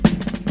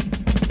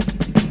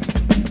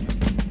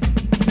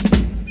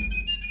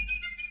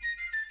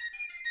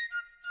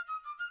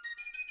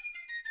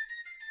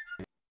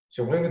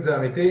שוברים את זה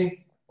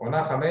אמיתי,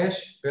 עונה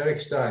 5, פרק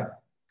 2.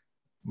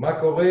 מה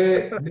קורה,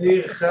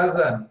 ניר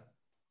חזן?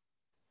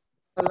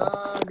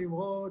 אהלן,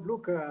 נמרוד,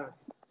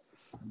 לוקאס.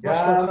 מה גם,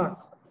 שלומך?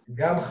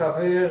 גם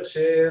חבר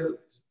של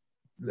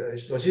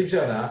 30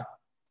 שנה,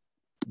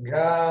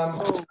 גם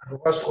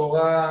חבורה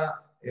שחורה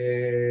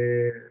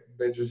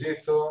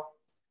בג'ו-ג'יטסו,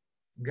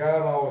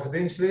 גם העורך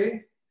דין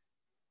שלי,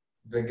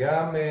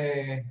 וגם,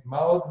 מה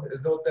עוד,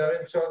 איזה עוד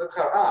תארים אפשר לתת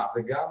לך?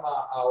 וגם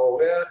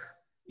האורח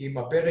עם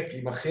הפרק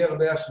עם הכי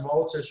הרבה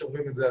השמעות של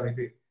שוברים את זה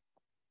אמיתי.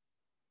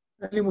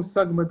 אין לי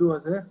מושג מדוע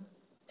זה,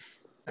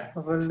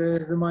 אבל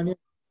זה מעניין.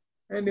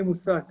 אין לי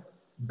מושג.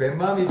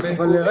 במה מבין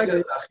אבל כל רגע,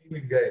 אלה אתה הכי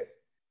מתגאה?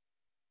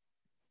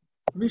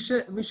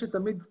 מי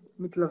שתמיד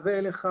מתלווה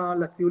אליך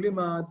לטיולים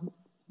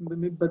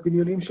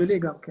בדמיונים שלי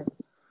גם כן.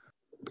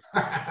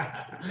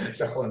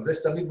 נכון, זה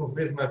שתמיד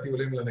מבריז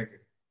מהטיולים לנגב.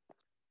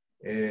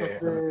 אז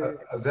זה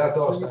אז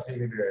התואר שאתה הכי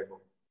מתגאה בו.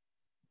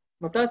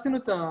 מתי עשינו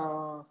את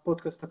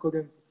הפודקאסט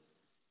הקודם?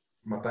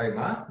 מתי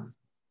מה?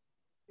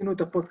 עשינו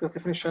את הפודקאסט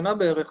לפני שנה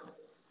בערך.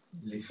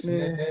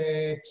 לפני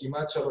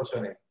כמעט 3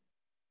 שנים.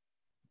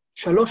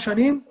 3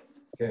 שנים?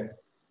 כן,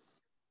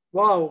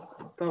 וואו,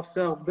 אתה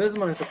עושה הרבה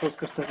זמן את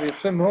הפודקאסט הזה,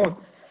 יפה מאוד.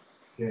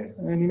 כן,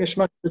 אם יש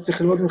משהו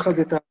שצריך ללמוד ממך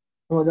זה את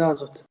ההודעה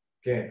הזאת.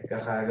 כן,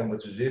 ככה היה גם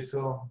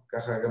בג'ו-ג'יטסו,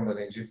 ככה היה גם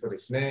בנינג'יטסו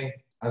לפני.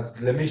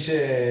 אז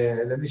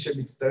למי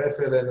שמצטרף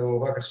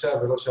אלינו רק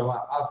עכשיו ולא שמע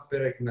אף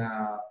פרק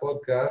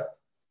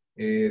מהפודקאסט,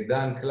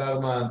 דן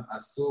קלרמן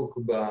עסוק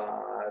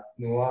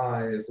בתנועה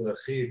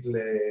האזרחית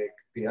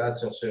לקטיעת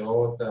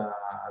שרשראות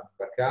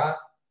ההדבקה.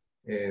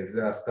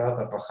 זה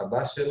הסטארט-אפ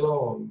החדש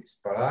שלו,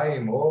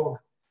 מספריים, אורג,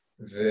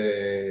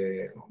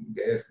 והוא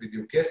מגייס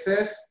בדיוק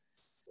כסף.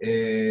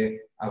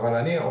 אבל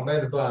אני עומד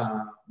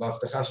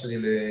בהבטחה שלי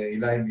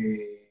לאילי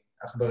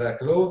מעכברי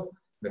הכלוב,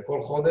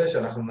 וכל חודש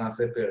אנחנו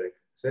נעשה פרק.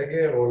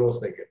 סגר או לא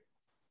סגר.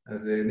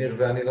 אז ניר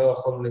ואני לא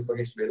יכולנו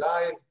להיפגש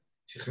בלייב,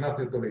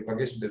 שכנעתי אותו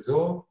להיפגש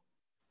בזום,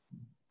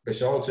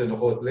 בשעות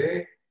שנוחות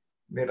לי,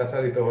 ניר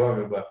עשה לי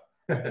טובה ובא.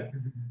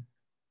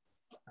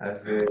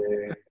 אז...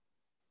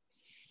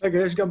 רגע,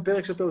 יש גם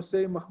פרק שאתה עושה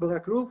עם עכברי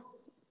הכלוב?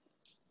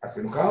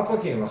 עשינו כמה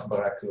פרקים עם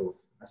עכברי הכלוב.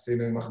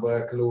 עשינו עם עכברי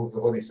הכלוב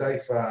ורוני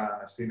סייפן,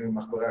 עשינו עם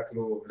עכברי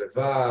הכלוב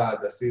לבד,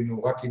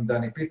 עשינו רק עם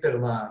דני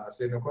פיטרמן,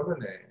 עשינו כל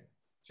מיני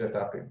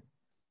שטאפים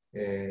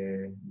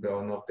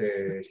בעונות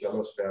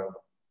 3 ו-4.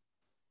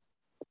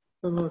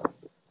 טוב מאוד.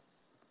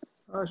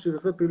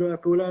 שיתופי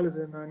פעולה על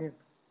זה מעניין.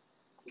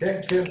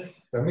 כן, כן,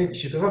 תמיד,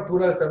 שיתופי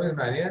פעולה זה תמיד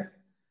מעניין,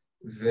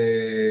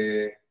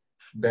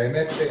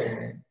 ובאמת,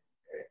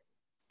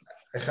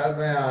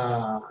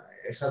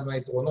 אחד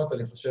מהיתרונות,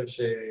 אני חושב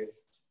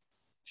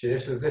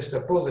שיש לזה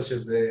שאתה פה, זה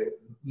שזה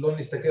לא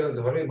נסתכל על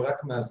דברים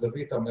רק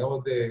מהזווית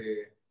המאוד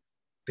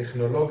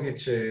טכנולוגית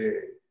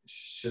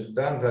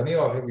שדן ואני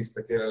אוהבים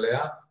להסתכל עליה,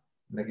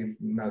 נגיד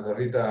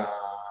מהזווית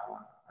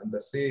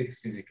ההנדסית,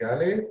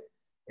 פיזיקלית,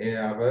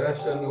 אבל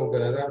יש לנו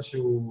בן אדם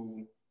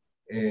שהוא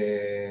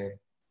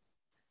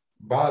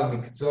בעל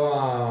מקצוע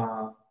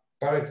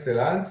פר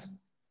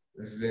אקסלנס,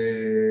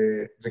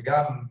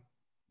 וגם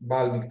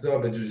בעל מקצוע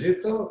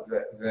בג'ו-ג'יטסו,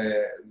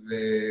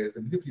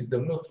 וזה בדיוק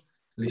הזדמנות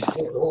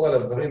לשפוך אור על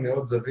הדברים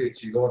מאוד זווית,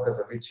 שהיא לא רק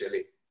הזווית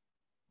שלי.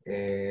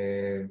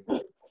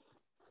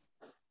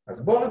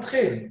 אז בואו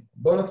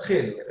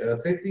נתחיל.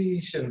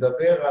 רציתי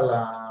שנדבר על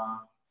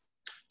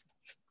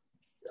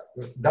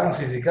דן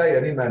פיזיקאי,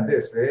 אני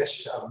מהנדס,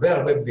 ויש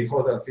הרבה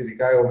בדיחות על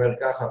פיזיקאי אומר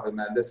ככה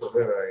ומהנדס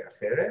עובר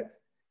אחרת.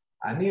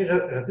 אני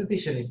רציתי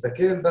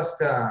שנסתכל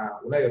דווקא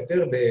אולי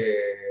יותר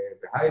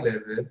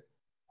בהיי-לבל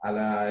על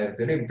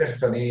ההבדלים.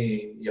 תכף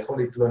אני יכול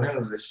להתלונן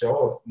על זה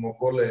שעות, כמו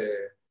כל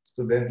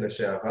סטודנט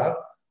לשעבר,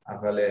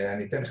 אבל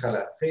אני אתן לך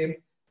להתחיל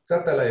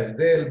קצת על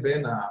ההבדל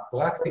בין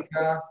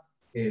הפרקטיקה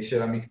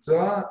של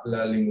המקצוע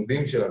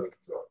ללימודים של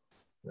המקצוע,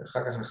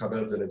 ואחר כך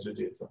לחבר את זה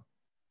לג'ו-ג'יטסו.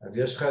 אז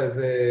יש לך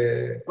איזה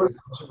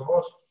משהו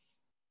בראש?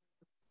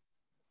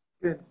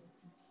 כן.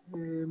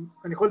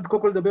 אני יכול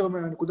קודם כל לדבר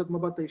מהנקודת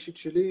מבט האישית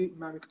שלי,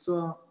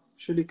 מהמקצוע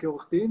שלי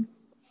כעורך דין,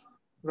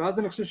 ואז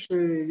אני חושב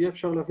שיהיה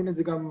אפשר להבין את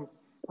זה גם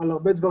על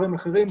הרבה דברים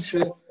אחרים,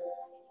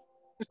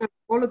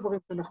 כל הדברים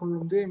שאנחנו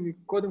לומדים,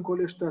 קודם כל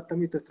יש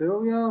תמיד את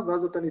התיאוריה,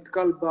 ואז אתה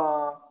נתקל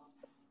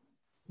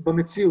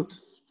במציאות.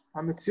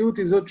 המציאות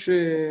היא זאת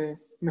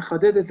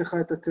שמחדדת לך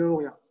את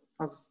התיאוריה.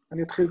 אז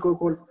אני אתחיל קודם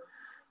כל.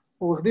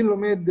 עורך דין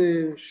לומד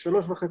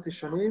 3.5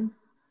 שנים,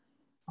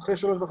 אחרי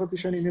 3.5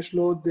 שנים יש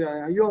לו עוד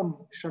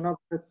היום 1.5 שנה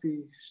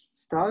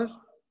סטאז',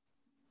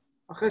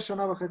 אחרי 1.5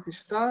 שנה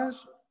סטאז'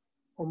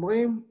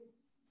 אומרים,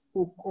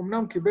 הוא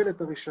אמנם קיבל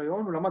את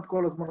הרישיון, הוא למד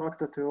כל הזמן רק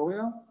את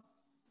התיאוריה,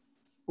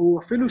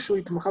 אפילו שהוא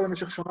התמחה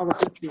במשך 1.5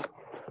 שנה,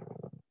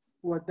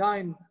 הוא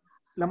עדיין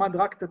למד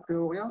רק את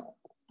התיאוריה,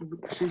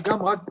 שהיא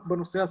גם רק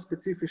בנושא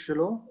הספציפי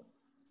שלו,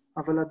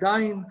 אבל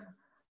עדיין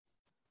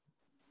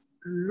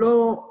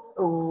לא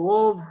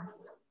רוב,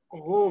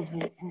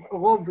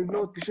 אם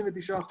לא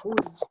 99%,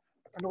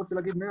 אני לא רוצה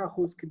להגיד 100%,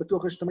 כי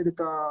בטוח יש תמיד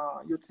את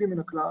היוצאים מן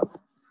הכלל,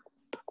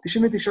 99%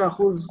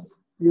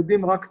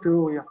 יודעים רק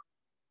תיאוריה.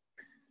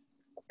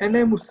 אין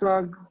להם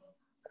מושג,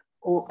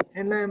 או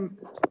אין להם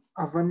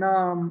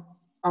הבנה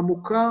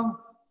עמוקה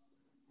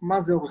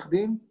מה זה עורך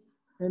דין,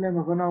 אין להם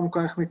הבנה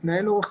עמוקה איך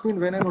מתנהל עורך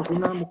דין, ואין להם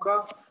הבנה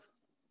עמוקה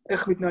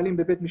איך מתנהלים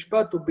בבית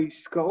משפט, או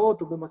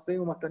בעסקאות, או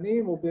במשאים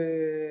ומתנים, או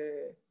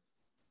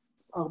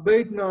בהרבה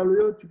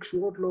התנהלויות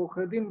שקשורות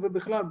לעורכי דין,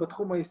 ובכלל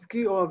בתחום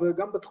העסקי,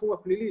 וגם בתחום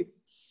הפלילי.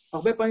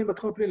 הרבה פעמים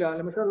בתחום הפלילי,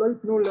 למשל לא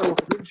ייתנו לעורך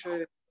דין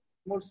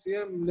שאתמול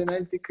סיים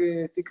לנהל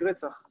תיק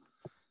רצח,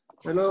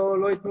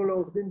 ולא ייתנו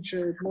לעורך דין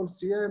שאתמול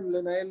סיים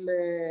לנהל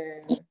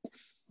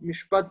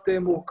משפט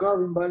מורכב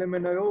עם בעלי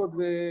מניות,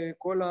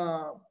 וכל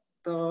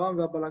הטררם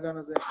והבלגן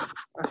הזה.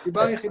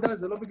 הסיבה היחידה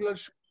זה לא בגלל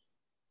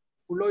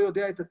שהוא לא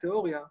יודע את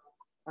התיאוריה,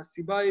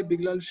 הסיבה היא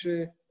בגלל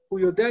שהוא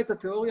יודע את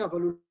התיאוריה,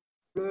 אבל הוא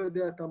לא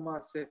יודע את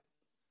המעשה.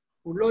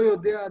 הוא לא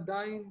יודע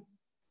עדיין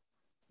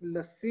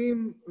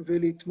לשים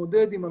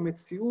ולהתמודד עם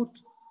המציאות,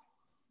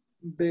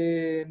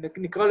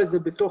 נקרא לזה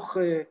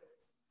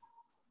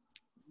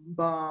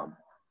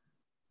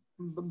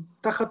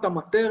תחת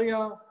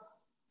המטריה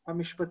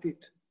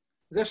המשפטית.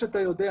 זה שאתה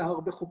יודע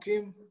הרבה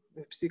חוקים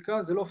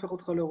ופסיקה, זה לא הופך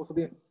אותך לעורך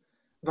דין.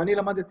 ואני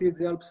למדתי את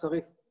זה על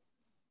בשרי.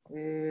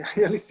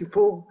 היה לי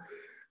סיפור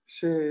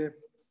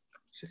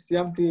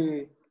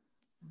שסיימתי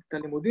את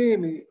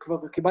הלימודים,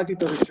 כבר קיבלתי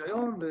את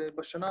הרישיון,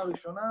 ובשנה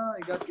הראשונה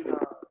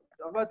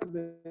עבדתי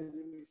באיזה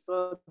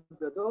משרד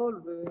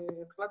גדול,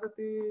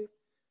 והחלטתי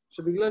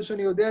שבגלל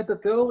שאני יודע את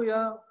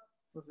התיאוריה,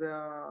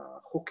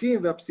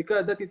 והחוקים והפסיקה,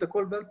 ידעתי את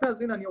הכל בעל פה,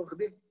 אז הנה אני עורך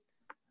דין.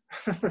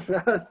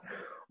 ואז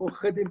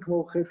עורכי דין כמו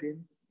עורכי דין,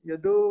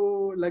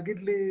 ידעו להגיד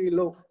לי,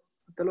 לא,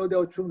 אתה לא יודע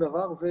עוד שום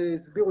דבר,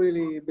 והסבירו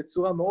לי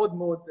בצורה מאוד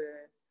מאוד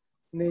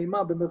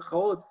נעימה,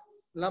 במרכאות,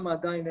 למה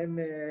עדיין אין,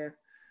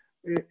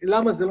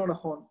 למה זה לא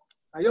נכון.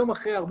 היום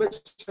אחרי הרבה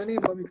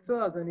שנים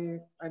במקצוע, אז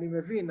אני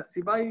מבין,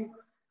 הסיבה היא,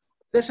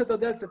 זה שאתה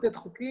יודע לצטט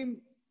חוקים,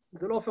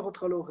 זה לא הופך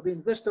אותך לעורך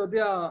דין. זה שאתה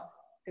יודע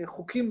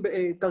חוקים,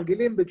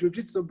 תרגילים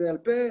בג'ו-ג'יטסו בעל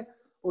פה,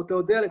 או אתה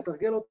יודע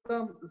לתרגל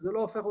אותם, זה לא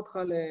הופך אותך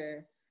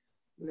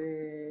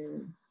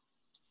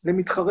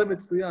למתחרה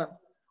מצוין.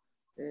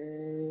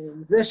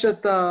 זה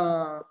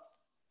שאתה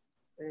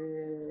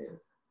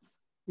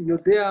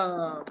יודע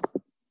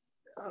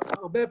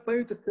הרבה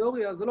פעמים את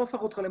התיאוריה, זה לא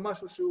הופך אותך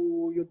למשהו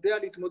שהוא יודע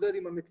להתמודד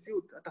עם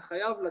המציאות. אתה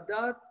חייב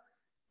לדעת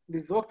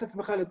לזרוק את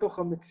עצמך לתוך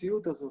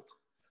המציאות הזאת.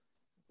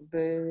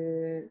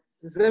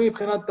 וזה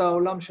מבחינת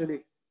העולם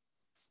שלי.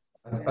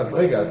 אז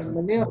רגע,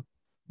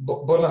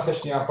 בוא נעשה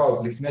שנייה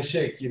פאוז. לפני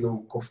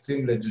שכאילו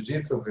קופצים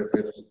לג'ו-ג'יטסו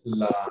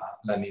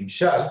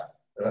ולנמשל,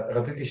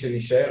 רציתי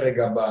שנשאר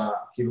רגע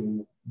כאילו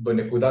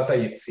בנקודת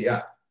היציאה.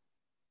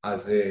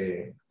 אז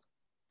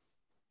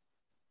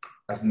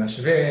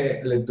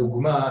נשווה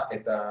לדוגמה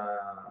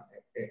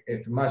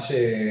את מה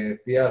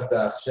שתיארת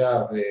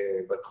עכשיו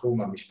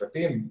בתחום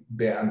המשפטים,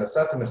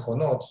 בהנדסת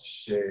מכונות,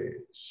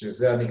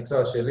 שזה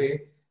המקצוע שלי,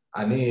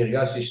 אני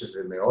הרגשתי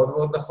שזה מאוד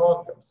מאוד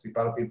נכון, גם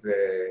סיפרתי את זה,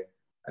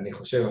 אני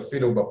חושב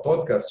אפילו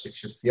בפודקאסט,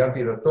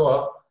 שכשסיימתי את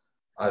התואר,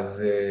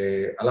 אז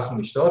הלכנו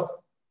לשתות,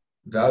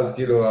 ואז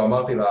כאילו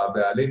אמרתי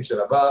לבעלים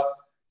של הבר,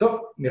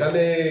 טוב, נראה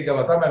לי גם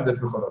אתה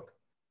מהנדס מכונות.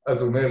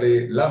 אז הוא אומר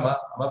לי, למה?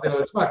 אמרתי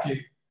לו, תשמע, כי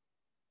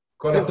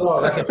כל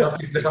התואר, רק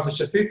ישבתי אצלך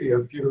ושתיתי,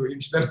 אז כאילו,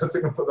 אם שנינו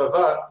עושים אותו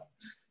דבר,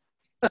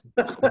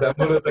 זה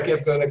אמור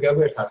לתקף גם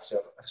לגביך עכשיו.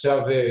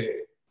 עכשיו,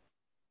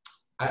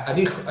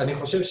 אני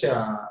חושב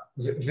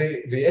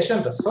ויש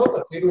הנדסות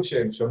אפילו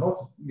שהן שונות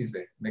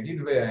מזה.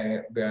 נגיד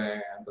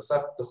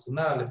בהנדסת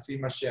תוכנה, לפי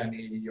מה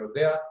שאני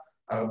יודע,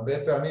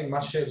 הרבה פעמים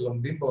מה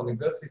שלומדים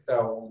באוניברסיטה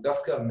הוא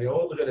דווקא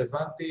מאוד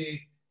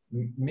רלוונטי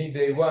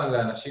מ-day one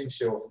לאנשים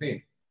שעובדים.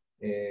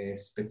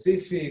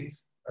 ספציפית,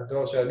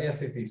 התואר שאני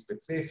עשיתי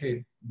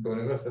ספציפית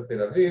באוניברסיטת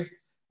תל אביב,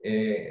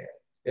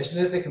 יש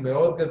נתק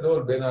מאוד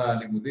גדול בין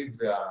הלימודים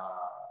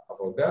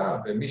והעבודה,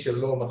 ומי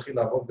שלא מתחיל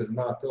לעבוד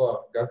בזמן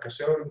התואר, גם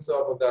קשה לו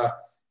למצוא עבודה,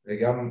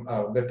 וגם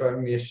הרבה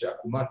פעמים יש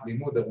עקומת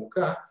לימוד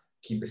ארוכה,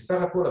 כי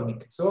בסך הכל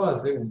המקצוע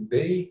הזה הוא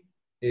די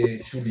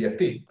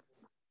שולייתי.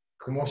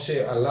 כמו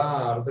שעלה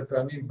הרבה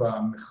פעמים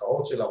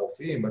במחאות של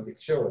הרופאים,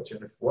 בתקשורת,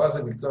 שרפואה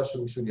זה מקצוע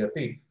שהוא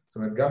שולייתי. זאת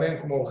אומרת, גם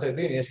הם כמו עורכי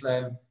דין, יש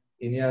להם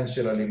עניין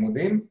של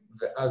הלימודים,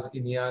 ואז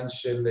עניין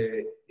של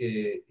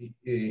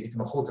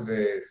התמחות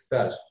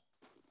וסטאז'.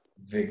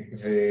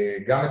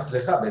 וגם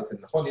אצלך בעצם,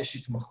 נכון? יש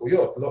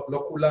התמחויות,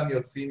 לא כולם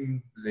יוצאים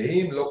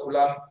זהים, לא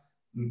כולם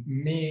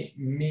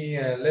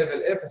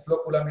מ-level 0,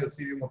 לא כולם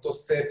יוצאים עם אותו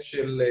סט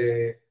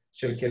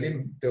של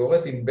כלים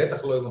תיאורטיים,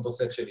 בטח לא עם אותו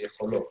סט של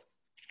יכולות.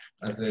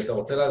 אז אתה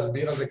רוצה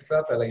להסביר על זה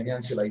קצת, על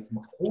העניין של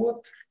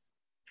ההתמחות,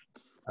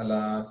 על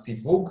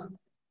הסיווג?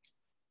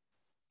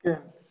 כן.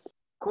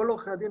 כל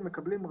עורכי הדין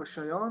מקבלים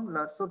רישיון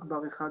לעסוק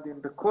בעריכת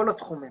דין, בכל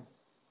התחומים.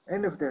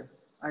 אין הבדל.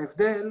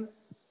 ההבדל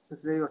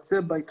זה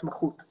יוצא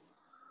בהתמחות.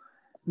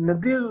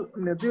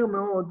 נדיר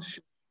מאוד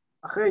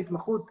שאחרי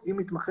ההתמחות, אם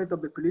התמחית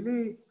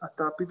בפלילי,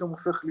 אתה פתאום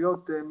הופך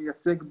להיות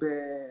מייצג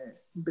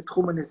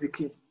בתחום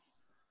הנזיקים.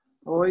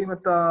 או אם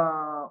אתה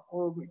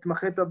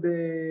התמחית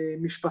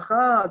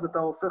במשפחה, אז אתה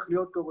הופך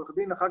להיות עורך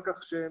דין אחר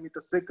כך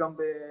שמתעסק גם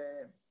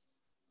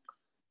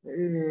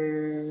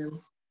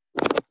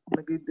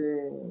נגיד,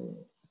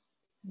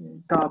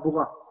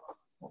 תעבורה,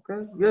 אוקיי?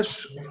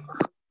 יש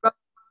חלוקה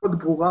מאוד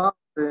ברורה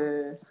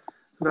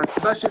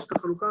והסיבה שיש את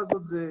החלוקה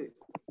הזאת זה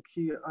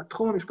כי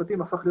התחום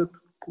המשפטים הפך להיות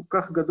כל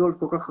כך גדול,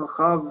 כל כך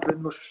רחב,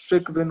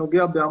 ונושק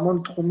ונוגע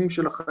בהמון תחומים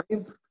של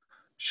החיים,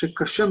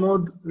 שקשה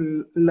מאוד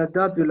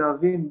לדעת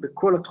ולהבין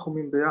בכל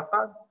התחומים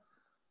ביחד,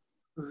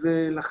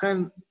 ולכן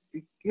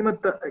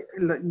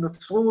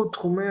נוצרו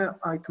תחומי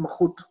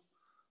ההתמחות,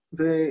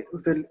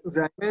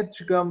 והאמת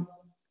שגם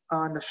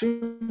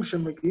האנשים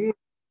שמגיעים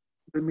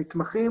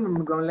ומתמחים,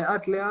 הם גם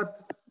לאט לאט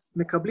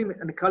מקבלים,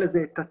 נקרא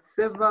לזה, את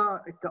הצבע,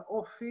 את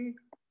האופי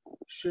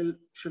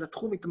של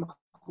התחום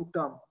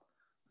התמחותם.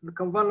 אני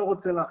כמובן לא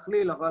רוצה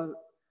להכליל, אבל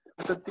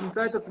אתה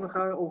תמצא את עצמך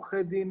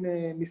עורכי דין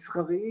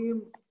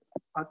מסחריים,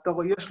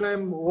 יש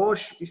להם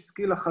ראש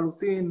עסקי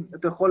לחלוטין,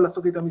 אתה יכול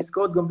לעשות איתם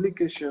עסקאות גם בלי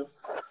קשר.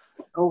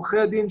 עורכי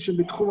הדין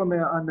שבתחום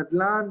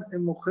הנדל"ן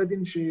הם עורכי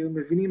דין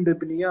שמבינים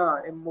בבנייה,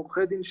 הם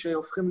עורכי דין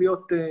שהופכים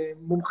להיות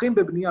מומחים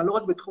בבנייה, לא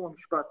רק בתחום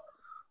המשפט.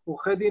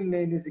 עורכי דין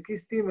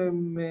נזיקיסטים,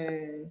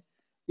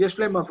 יש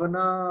להם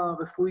הבנה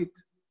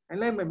רפואית.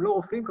 הם לא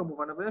רופאים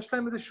כמובן, אבל יש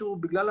להם איזשהו,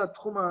 בגלל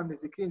התחום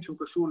הנזיקין שהוא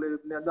קשור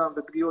לבני אדם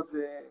ופגיעות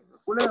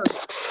וכו',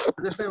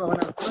 אז יש להם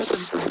הבנה.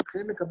 זאת אומרת, הם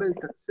מתחילים לקבל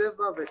את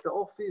הצבע ואת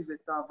האופי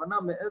ואת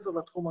ההבנה מעבר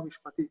לתחום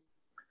המשפטי.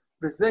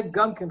 וזה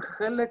גם כן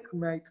חלק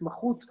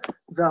מההתמחות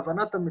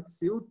והבנת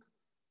המציאות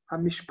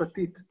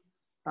המשפטית.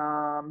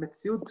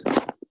 המציאות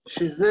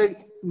שזה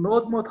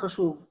מאוד מאוד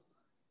חשוב,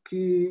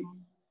 כי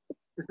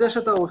זה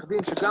שאתה עורך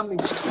דין שגם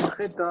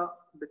מתמחית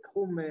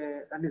בתחום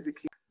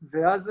הנזיקי,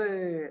 ואז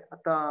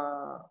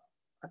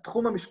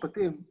התחום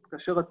המשפטים,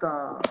 כאשר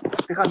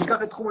סליחה,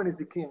 ניקח את תחום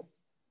הנזיקים.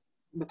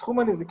 בתחום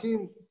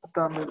הנזיקים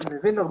אתה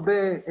מבין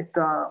הרבה את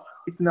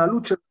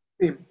ההתנהלות של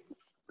הרופאים,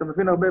 אתה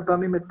מבין הרבה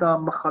פעמים את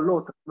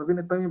המחלות, אתה מבין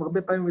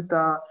הרבה פעמים את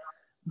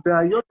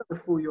הבעיות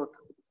הרפואיות.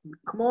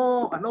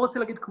 אני לא רוצה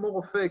להגיד כמו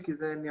רופא, כי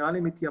זה נראה לי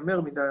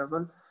מתיימר מדי,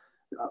 אבל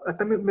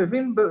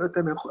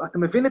אתה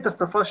מבין את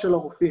השפה של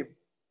הרופאים.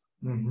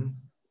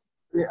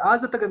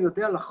 ואז אתה גם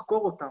יודע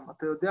לחקור אותם,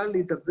 אתה יודע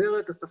לדבר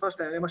את השפה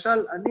שלהם.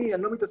 למשל, אני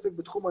לא מתעסק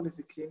בתחום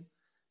הנזיקין,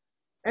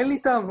 אין לי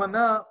את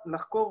ההבנה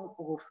לחקור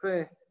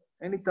רופא,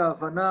 אין לי את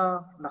ההבנה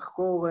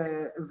לחקור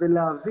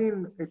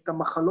ולהבין את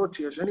המחלות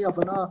שיש. אין לי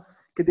הבנה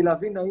כדי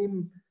להבין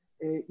האם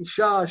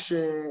אישה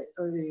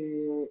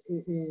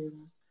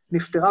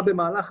שנפטרה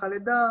במהלך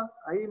הלידה,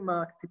 האם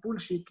הטיפול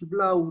שהיא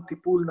קיבלה הוא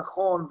טיפול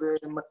נכון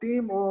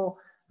ומתאים,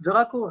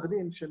 ורק עורך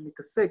דין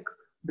שמתעסק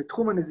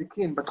בתחום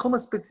הנזיקין, בתחום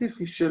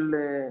הספציפי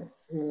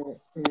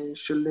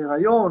של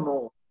הריון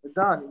או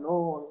לידה, אני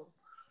לא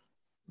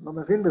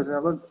מבין בזה,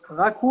 אבל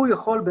רק הוא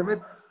יכול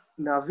באמת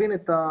להבין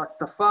את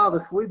השפה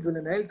הרפואית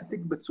ולנהל את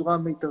התיק בצורה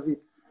מיטבית.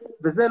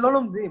 וזה לא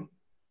לומדים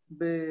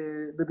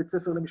בבית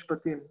ספר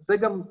למשפטים. זה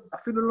גם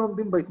אפילו לא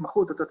לומדים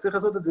בהתמחות. אתה צריך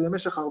לעשות את זה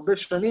במשך הרבה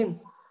שנים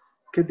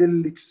כדי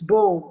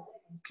לצבור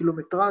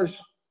קילומטראז'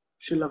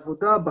 של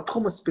עבודה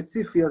בתחום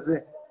הספציפי הזה.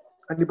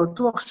 אני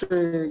בטוח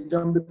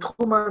שגם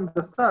בתחום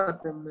ההנדסה,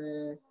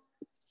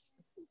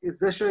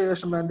 זה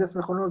שיש מהנדס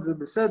מכונות זה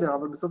בסדר,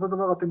 אבל בסופו של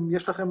דבר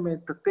יש לכם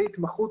תתי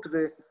התמחות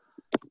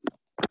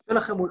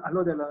אני לא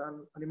יודע,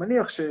 אני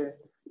מניח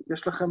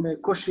שיש לכם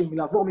קושי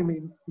לעבור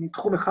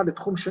מתחום אחד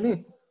לתחום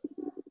שני,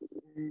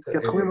 כי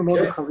התחומים הם מאוד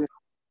רחבים.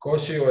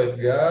 קושי או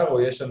אתגר,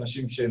 או יש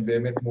אנשים שהם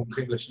באמת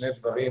מומחים לשני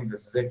דברים,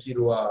 וזה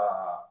כאילו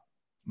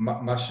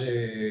מה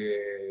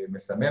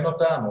שמסמן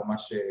אותם, או מה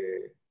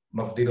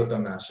שמבדיל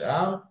אותם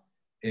מהשאר.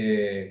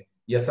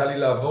 יצא לי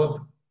לעבוד,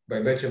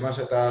 בהיבט של מה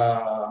שאתה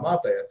אמרת,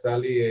 יצא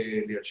לי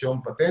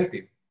לרשום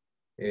פטנטים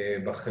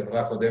בחברה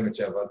הקודמת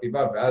שעבדתי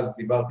בה, ואז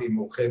דיברתי עם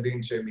עורכי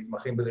דין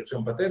שמתמחים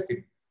בלרשום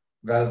פטנטים,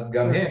 ואז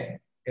גם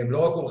הם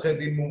לא רק עורכי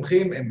דין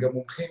מומחים, הם גם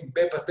מומחים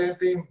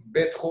בפטנטים,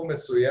 בתחום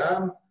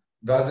מסוים,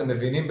 ואז הם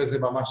מבינים בזה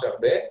ממש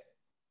הרבה.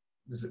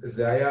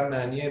 זה היה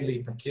מעניין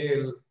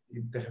להתקל,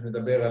 אם תכף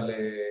נדבר על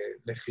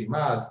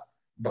לחימה,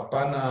 אז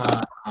בפן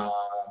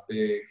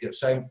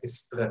בגרשיים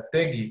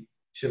אסטרטגי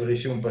של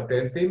רישום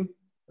פטנטים,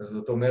 אז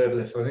זאת אומרת,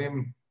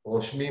 לפעמים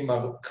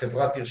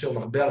חברה תרשום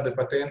הרבה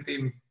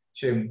פטנטים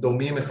שהם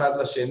דומים אחד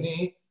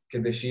לשני,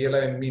 כדי שיהיה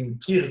להם מין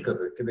קיר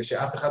כזה, כדי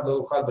שאף אחד לא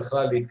יוכל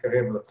בכלל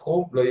להתקרב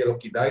לתחום, לא יהיה לו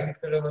כדאי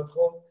להתקרב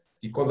לתחום,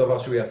 כי כל דבר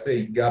שהוא יעשה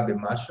ייגע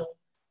במשהו.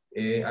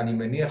 אני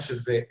מניח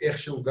שזה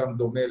איכשהו גם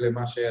דומה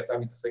למה שאתה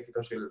מתעסק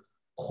איתו של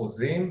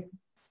חוזים,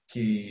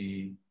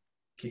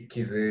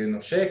 כי זה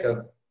נושק,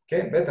 אז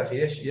כן, בטח,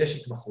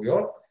 יש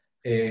התמחויות,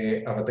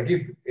 אבל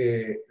תגיד,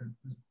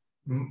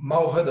 מה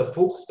עובד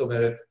הפוך? זאת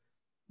אומרת,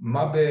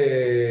 מה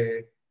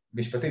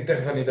במשפטים,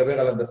 תכף אני אדבר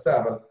על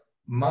הנדסה, אבל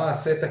מה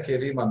הסט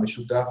הכלים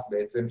המשותף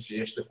בעצם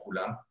שיש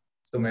לכולם?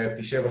 זאת אומרת,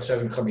 תשב עכשיו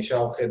עם 5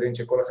 עורכי דין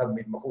שכל אחד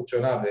בהתמחות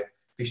שונה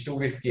ותשתו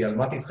ויסקי, על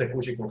מה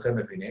תצחקו שכולכם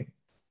מבינים?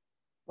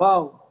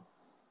 וואו,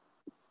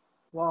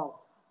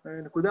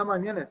 נקודה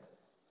מעניינת.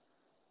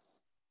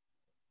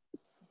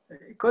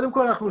 קודם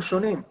כל אנחנו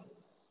שונים.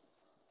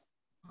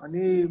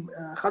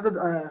 אחד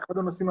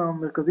הנושאים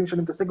המרכזיים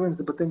שאני מתעסק בהם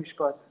זה בתי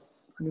משפט.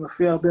 אני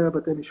מופיע הרבה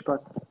בבתי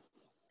משפט.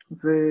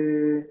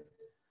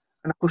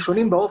 ואנחנו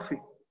שונים באופי.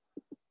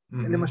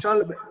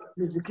 למשל,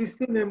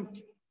 נזיקיסטים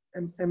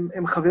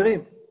הם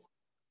חברים.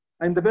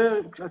 אני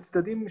מדבר על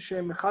צדדים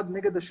שהם אחד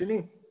נגד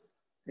השני.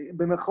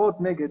 במרכאות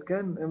נגד,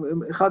 כן?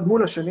 הם אחד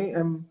מול השני,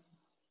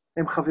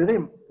 הם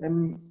חברים,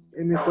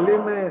 הם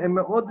יכולים, הם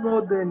מאוד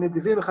מאוד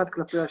נדיבים אחד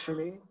כלפי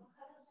השני,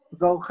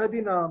 והעורכי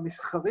דין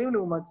המסחרים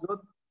לעומת זאת,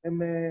 הם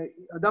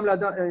אדם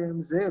לאדם,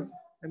 הם זאב,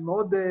 הם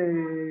מאוד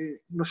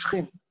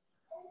נושכים.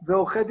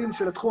 ועורכי דין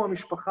של תחום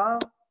המשפחה,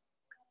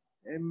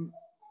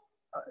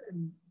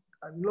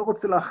 אני לא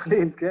רוצה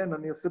להכליל, כן?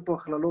 אני עושה פה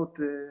הכללות.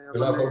 זה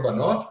לא הכל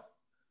בנות?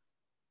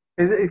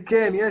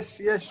 כן,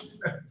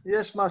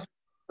 יש משהו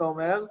שאתה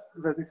אומר,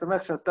 ואני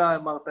שמח שאתה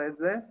אמרת את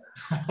זה,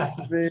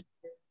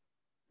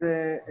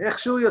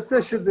 ואיכשהו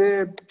יוצא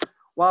שזה,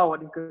 וואו,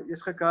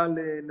 יש לך קהל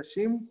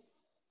נשים?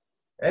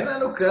 אין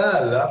לנו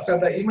קהל, אף אחד,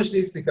 אמא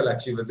שלי הפסיקה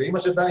להקשיב לזה, אמא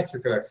של דן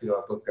הפסיקה להקשיב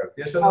לפודקאסט.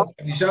 יש לנו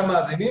 5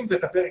 מאזינים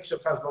ואת הפרק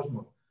שלך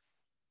 300.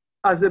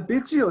 אז זה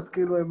ביצ'יות,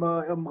 כאילו,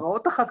 הן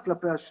רעות אחת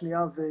כלפי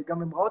השנייה,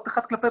 וגם הן רעות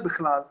אחת כלפי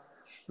בכלל.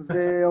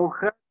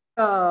 ועורכי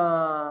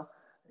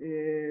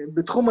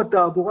בתחום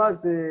התעבורה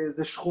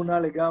זה שכונה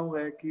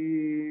לגמרי, כי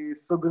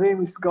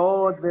סוגרים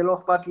עסקאות ולא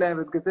אכפת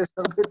להם, ובגלל זה יש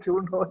הרבה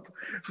תאונות,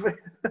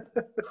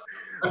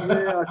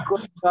 והכל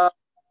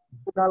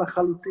שכונה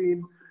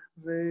לחלוטין.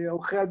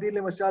 ועורכי הדין,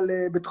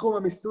 למשל, בתחום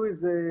המיסוי,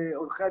 זה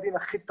עורכי הדין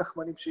הכי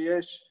תחמנים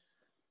שיש,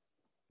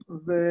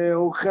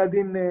 ועורכי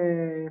הדין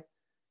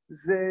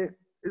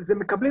זה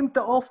מקבלים את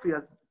האופי,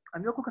 אז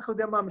אני לא כל כך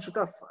יודע מה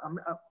המשותף.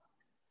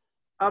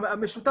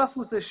 המשותף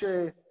הוא זה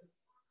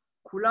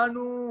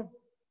שכולנו,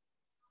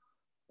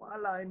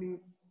 וואלה,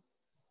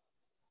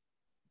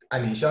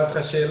 אני אשאל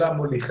אותך שאלה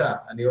מוליכה,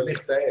 אני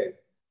הוליך את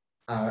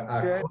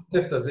העד.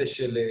 הקונספט הזה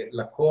של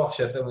לקוח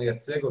שאתה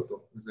מייצג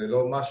אותו, זה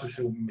לא משהו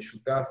שהוא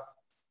משותף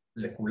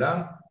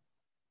לכולם?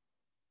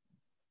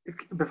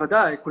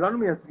 בוודאי, כולנו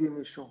מייצגים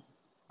מישהו.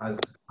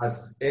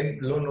 אז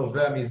לא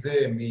נובע מזה,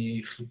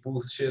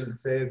 מחיפוש של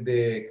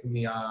צדק,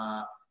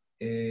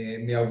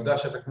 מהעובדה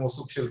שאתה כמו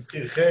סוג של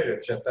שכיר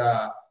חרב,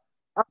 שאתה,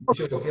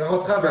 מישהו לוקח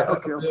אותך ואתה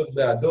צריך להיות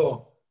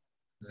בעדו,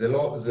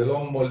 זה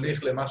לא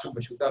מוליך למשהו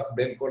משותף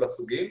בין כל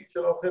הסוגים של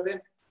עורכי דין?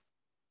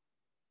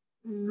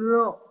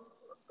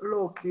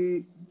 לא,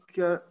 כי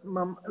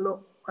לא.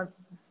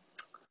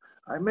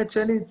 האמת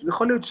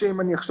יכול להיות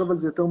שאם אני אחשוב על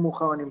זה יותר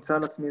מאוחר, אני אמצא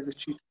על עצמי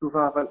איזושהי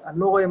תשובה, אבל אני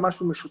לא רואה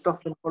משהו משותף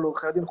בין כל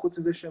עורכי הדין, חוץ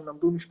מזה שהם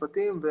למדו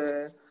משפטים,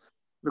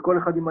 וכל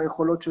אחד עם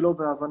היכולות שלו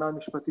וההבנה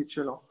המשפטית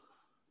שלו.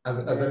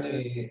 אז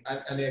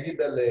אני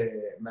אגיד על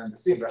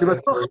מהנדסים,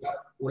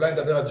 אולי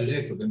נדבר על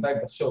ג'ו-ג'יטסו, בינתיים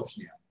תחשוב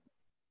שנייה.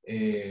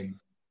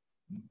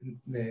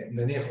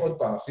 נניח עוד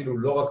פעם, אפילו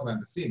לא רק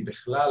מהנדסים,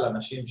 בכלל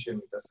אנשים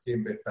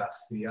שמתעסקים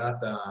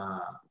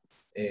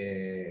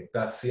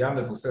תעשייה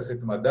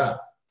מבוססת מדע,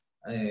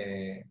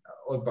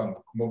 עוד פעם,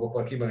 כמו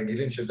בפרקים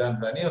הרגילים שדן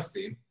ואני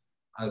עושים,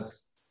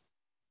 אז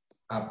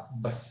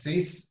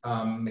הבסיס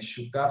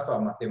המשותף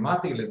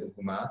המתמטי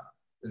לדוגמה,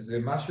 זה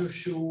משהו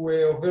שהוא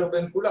עובר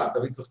בין כולם.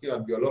 תמיד צוחקים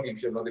על ביולוגים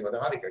שהם לא יודעים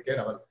מתמטיקה, כן?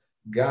 אבל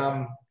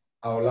גם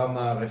העולם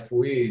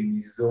הרפואי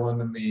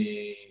ניזון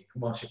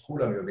כמו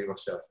שכולם יודעים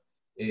עכשיו,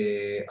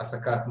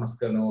 הסקת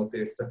מסקנות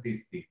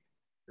סטטיסטית,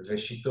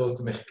 ושיטות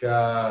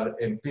מחקר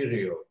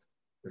אמפיריות,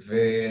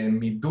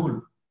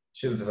 ומידול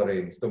של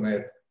דברים. זאת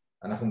אומרת,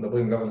 אנחנו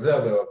מדברים גם על זה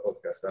הרבה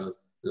בפודקאסט, על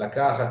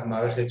לקחת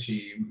מערכת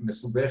שהיא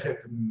מסובכת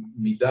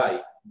מדי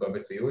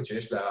במציאות,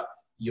 שיש לה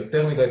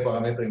יותר מדי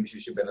פרמטרים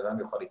בשביל שבן אדם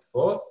יוכל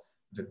לתפוס,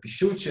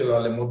 ופישוט שלה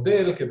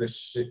למודל כדי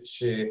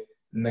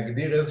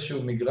שנגדיר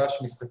איזשהו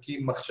מגרש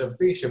משחקים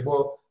מחשבתי,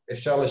 שבו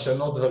אפשר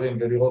לשנות דברים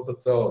ולראות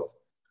תוצאות,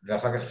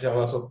 ואחר כך אפשר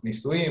לעשות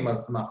ניסויים על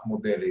סמך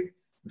מודלים,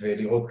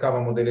 ולראות כמה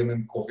מודלים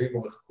הם קרובים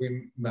או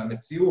רחוקים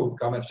מהמציאות,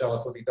 כמה אפשר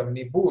לעשות איתם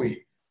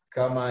ניבוי,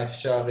 כמה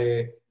אפשר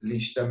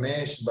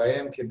להשתמש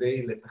בהם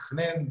כדי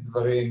לתכנן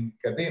דברים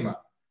קדימה.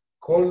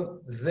 כל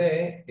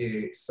זה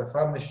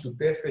שפה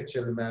משותפת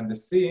של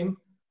מהנדסים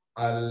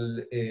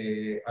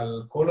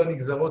על כל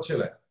הנגזרות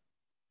שלהם.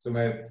 זאת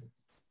אומרת,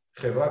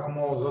 חברה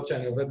כמו זאת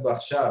שאני עובד בה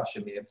עכשיו,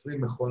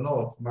 שמייצרים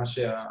מכונות, מה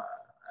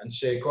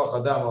שאנשי כוח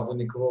אדם אוהבים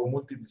לקרוא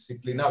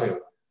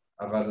מולטי-דיסציפלינריות,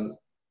 אבל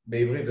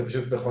בעברית זה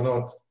פשוט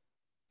מכונות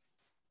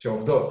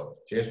שעובדות,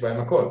 שיש בהן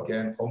הכל,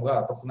 כן?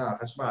 חומרה, תוכנה,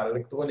 חשמל,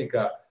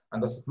 אלקטרוניקה,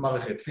 הנדסת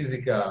מערכת,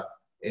 פיזיקה,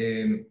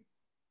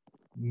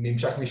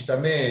 ממשק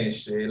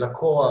משתמש,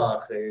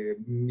 לקוח,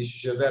 מישהו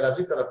שיודע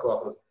להביא את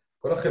הלקוח. אז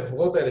כל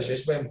החברות האלה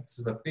שיש בהן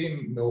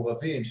צוותים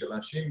מעורבים של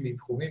אנשים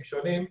מתחומים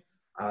שונים,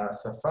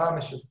 השפה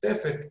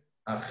המשותפת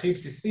הכי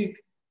בסיסית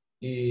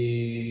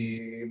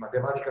היא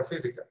מתמטיקה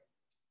פיזיקה.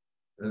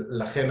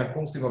 לכן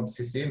הקורסים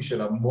הבסיסיים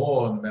של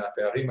המון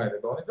מהתארים האלה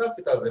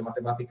באוניברסיטה זה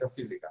מתמטיקה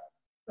פיזיקה.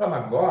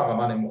 רמה גבוהה,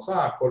 רמה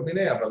נמוכה, כל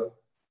מיני, אבל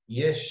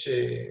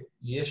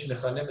יש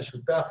מכנה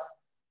משותף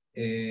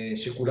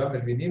שכולם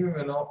מבינים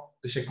ממנו,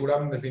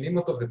 שכולם מבינים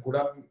אותו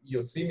וכולם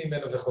יוצאים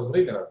ממנו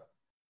וחוזרים אליו,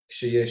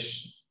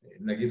 כשיש,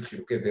 נגיד,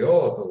 חילוקי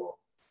דעות או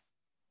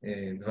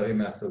דברים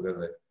מהסוג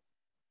הזה.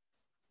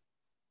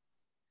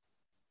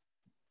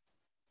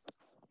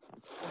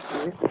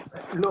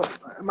 לא,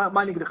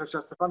 מה אני אגיד לך,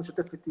 שהשפה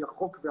המשותפת היא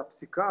החוק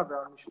והפסיקה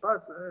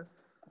והמשפט,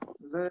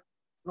 זה,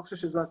 לא חושב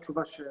שזו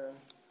התשובה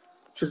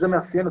שזה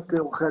מאפיין את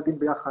עורכי הדין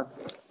ביחד.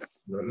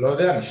 לא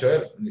יודע,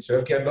 אני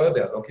שואל כי אני לא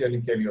יודע, לא כי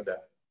אני כן יודע.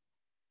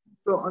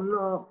 לא,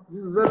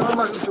 זה לא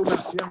משהו שהוא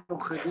מאפיין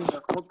עורכי דין,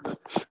 החוק,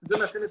 זה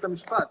מאפיין את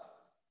המשפט.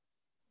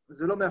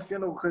 זה לא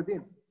מאפיין עורכי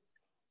דין.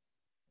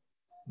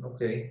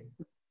 אוקיי.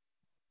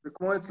 זה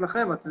כמו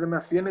אצלכם, זה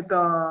מאפיין את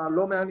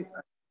הלא מעניין.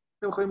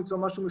 אתם יכולים למצוא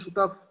משהו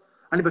משותף.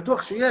 אני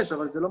בטוח שיש,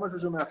 אבל זה לא משהו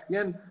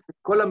שמאפיין את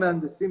כל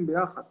המהנדסים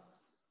ביחד.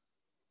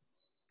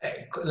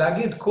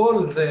 להגיד כל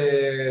זה,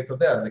 אתה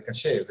יודע, זה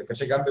קשה. זה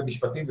קשה גם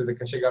במשפטים וזה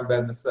קשה גם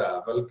בהנדסה.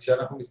 אבל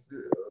כשאנחנו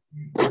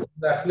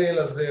להכליל,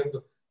 אז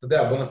אתה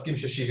יודע, בוא נסכים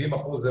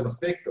ש70% זה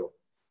מספיק טוב.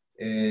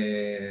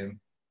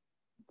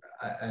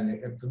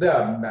 אתה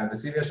יודע,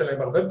 מהנדסים יש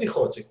עליהם הרבה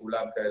בדיחות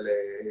שכולם כאלה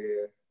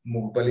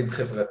מוגבלים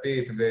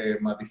חברתית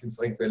ומעדיפים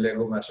לשחק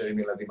בלגו מאשר עם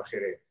ילדים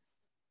אחרים.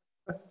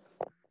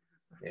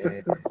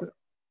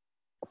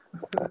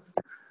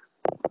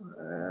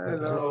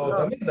 לא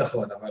תמיד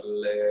נכון,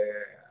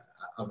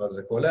 אבל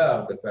זה קולה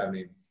הרבה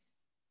פעמים.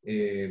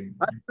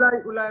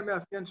 אולי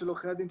המאפיין של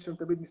עורכי הדין שהם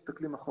תמיד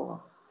מסתכלים אחורה.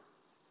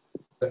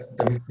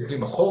 תמיד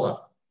מסתכלים אחורה?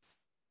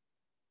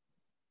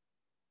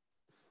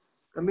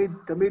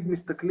 תמיד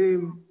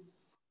מסתכלים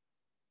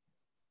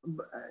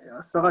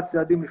 10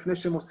 צעדים לפני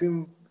שהם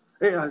עושים,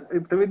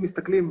 הם תמיד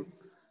מסתכלים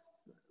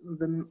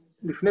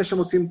לפני שהם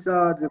עושים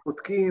צעד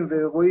ובודקים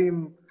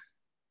ורואים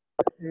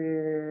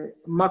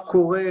מה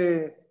קורה,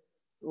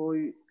 או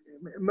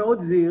מאוד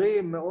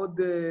זהירים, מאוד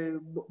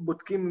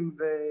בודקים,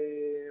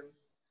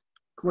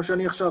 וכמו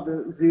שאני עכשיו,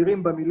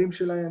 זהירים במילים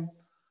שלהם.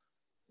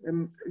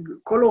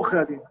 כל עורכי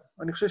הדין,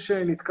 אני חושב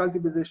שנתקלתי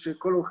בזה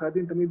שכל עורכי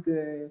הדין תמיד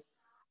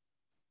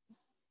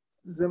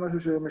זה משהו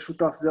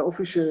שמשותף, זה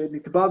האופי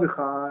שנטבע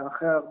בך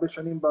אחרי הרבה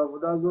שנים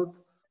בעבודה הזאת,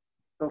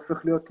 אתה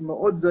הופך להיות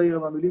מאוד זהיר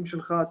עם המילים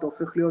שלך, אתה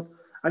הופך להיות...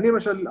 אני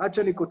למשל, עד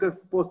שאני כותב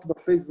פוסט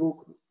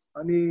בפייסבוק,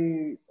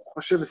 אני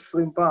חושב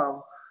 20 פעם,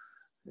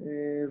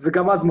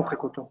 וגם אז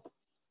מוחק אותו.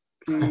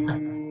 כי...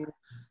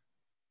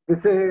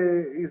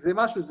 וזה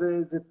משהו,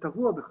 זה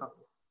טבוע בך.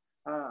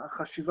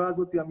 החשיבה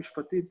הזאת היא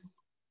המשפטית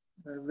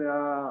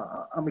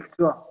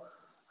והמקצוע.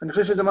 אני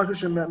חושב שזה משהו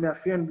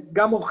שמאפיין,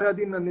 גם עורכי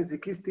הדין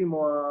הנזיקיסטים,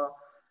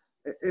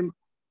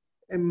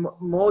 הם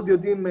מאוד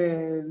יודעים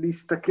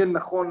להסתכל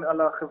נכון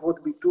על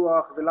החברות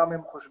ביטוח, ולמה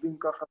הם חושבים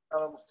ככה,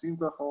 למה הם עושים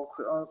ככה,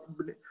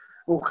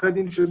 עורכי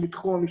דין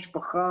שמתחום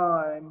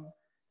המשפחה, הם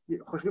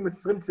חושבים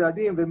 20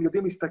 צעדים, והם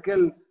יודעים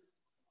להסתכל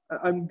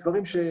על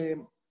דברים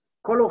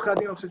כל עורכי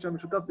הדין, אני חושב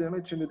שהמשותף זה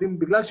באמת שהם יודעים,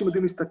 בגלל שהם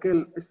יודעים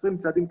להסתכל 20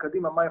 צעדים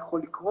קדימה, מה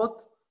יכול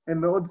לקרות,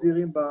 הם מאוד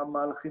זהירים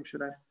במהלכים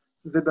שלהם,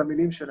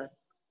 ובמילים שלהם.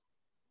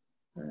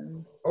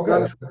 אוקיי,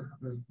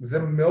 זה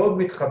מאוד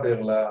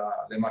מתחבר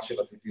למה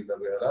שרציתי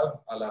לדבר עליו,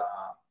 על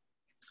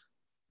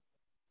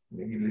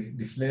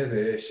נגיד, לפני זה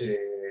יש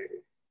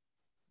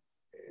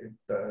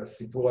את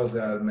הסיפור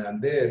הזה על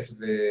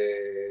מהנדס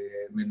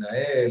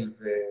ומנהל,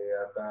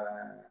 ואתה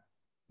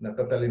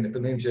נתת לי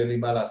נתונים שאין לי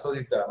מה לעשות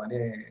איתם,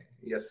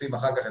 אני אשים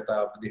אחר כך את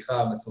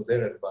הבדיחה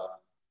המסודרת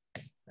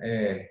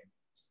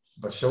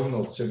בשואו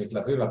נוטס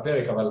שמתלווים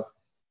לפרק, אבל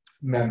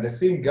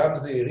מהנדסים גם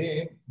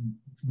זהירים,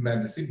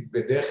 מהנדסים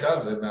בדרך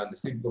כלל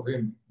ומהנדסים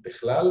טובים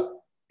בכלל,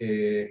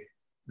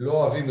 לא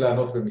אוהבים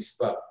לענות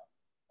במספר,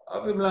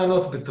 אוהבים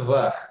לענות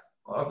בטווח,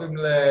 אוהבים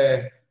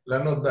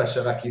לענות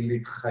בהשערה, כי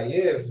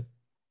להתחייב,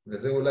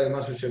 וזה אולי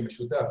משהו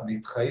שמשותף,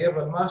 להתחייב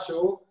על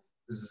משהו,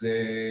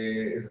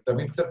 זה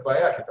תמיד קצת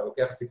בעיה, כי אתה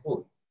לוקח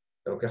סיכון.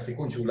 אתה לוקח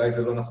סיכון שאולי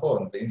זה לא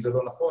נכון, ואם זה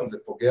לא נכון, זה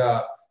פוגע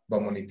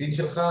במוניטין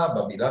שלך,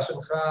 במילה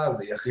שלך,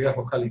 זה יכריח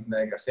אותך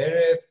להתנהג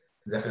אחרת,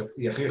 זה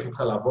יכריח אותך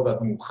לעבוד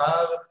עד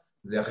מאוחר,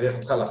 זה יכריח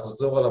אותך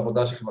לחזור על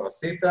עבודה שכבר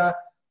עשית,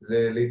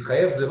 זה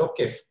להתחייב זה לא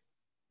כיף.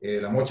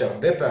 למרות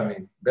שהרבה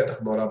פעמים,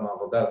 בטח בעולם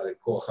העבודה זה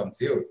כורח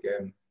המציאות,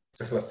 כן?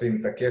 צריך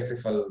לשים את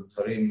הכסף על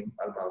דברים,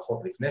 על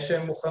מערכות לפני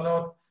שהן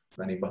מוכנות,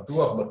 ואני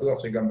בטוח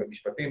שגם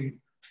במשפטים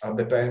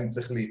הרבה פעמים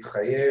צריך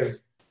להתחייב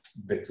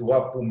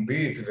בצורה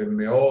פומבית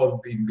ומאוד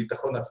עם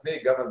ביטחון עצמי,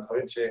 גם על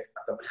דברים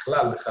שאתה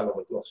בכלל לא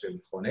בטוח שהם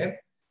נכונים.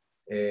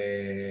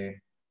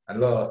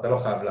 אתה לא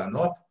חייב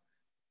לענות,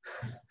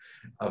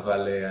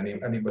 אבל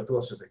אני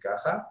בטוח שזה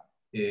ככה.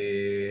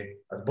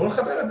 אז בואו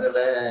נחבר את זה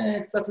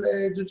קצת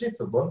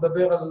לג'ו-ג'יטסו, בואו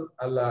נדבר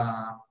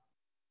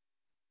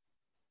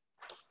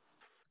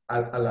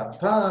על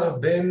הפער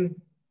בין,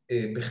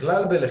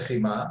 בכלל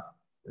בלחימה,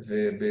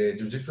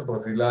 ובג'ו-ג'יטסו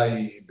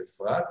ברזילאי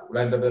בפרט,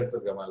 אולי נדבר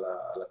קצת גם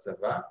על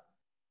הצבא,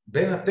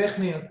 בין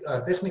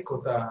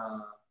הטכניקות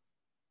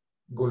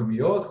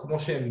הגולמיות, כמו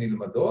שהן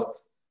נלמדות,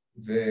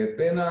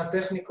 ובין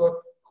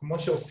הטכניקות כמו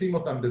שעושים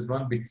אותן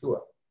בזמן ביצוע.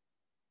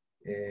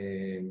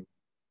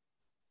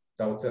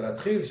 אתה רוצה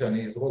להתחיל,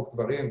 שאני אזרוק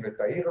דברים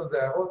ותעיר על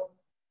זה הערות?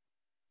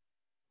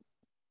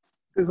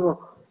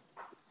 תזרוק.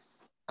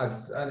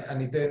 אז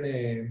אני אתן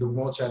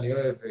דוגמאות שאני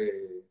אוהב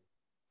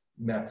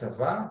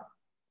מהצבא.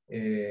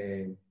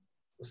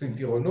 עושים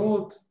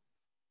טירונות,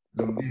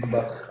 לומדים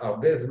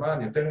הרבה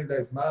זמן, יותר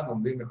מדי זמן,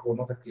 לומדים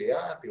עקרונות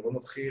הכלייה,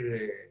 טירונות חי"ר,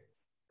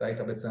 אתה היית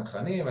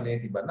בצנחנים, אני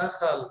הייתי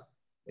בנחל,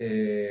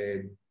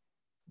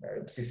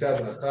 בסיסי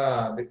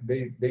הדרכה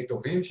די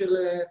טובים של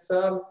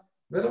צה"ל,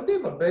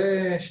 ולומדים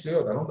הרבה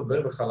שטויות, אני לא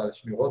מדבר בכלל על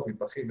שמירות,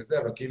 מטבחים וזה,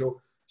 אבל כאילו,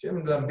 שהם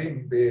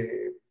מלמדים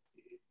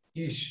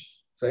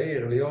איש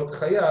צעיר להיות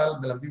חייל,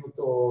 מלמדים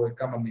אותו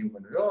כמה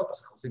מיומנויות,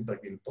 אחר כך עושים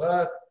תרגיל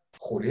פרט,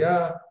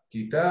 חוליה,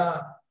 כיתה,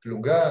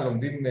 פלוגה,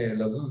 לומדים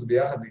לזוז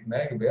ביחד,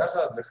 להתנהג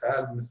ביחד,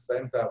 וחייל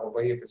מסיים את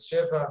הרובעי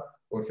 07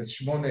 או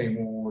 08 אם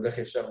הוא הולך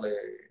ישר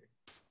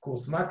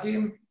לקורס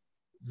מ"כים,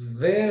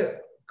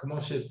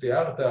 וכמו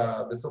שתיארת,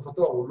 בסוף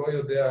התואר הוא לא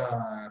יודע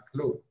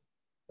כלום.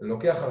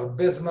 לוקח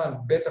הרבה זמן,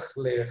 בטח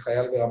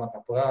לחייל ברמת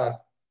הפרט,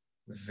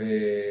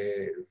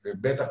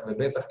 ובטח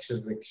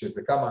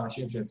כשזה כמה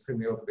אנשים שהם צריכים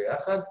להיות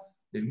ביחד,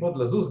 ללמוד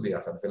לזוז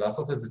ביחד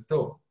ולעשות את זה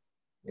טוב.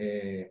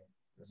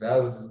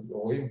 ואז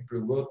רואים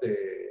פלוגות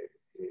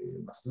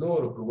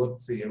מסלול או פלוגות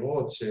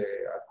צעירות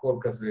שהכל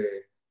כזה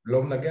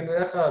לא מנגן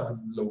ביחד,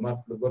 לעומת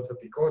פלוגות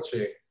ותיקות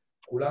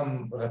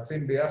שכולם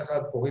רצים ביחד,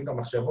 קוראים את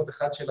המחשבות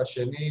אחד של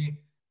השני,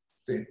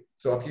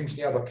 צועקים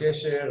שנייה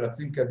בקשר,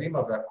 רצים קדימה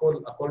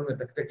והכל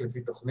מתקתק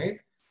לפי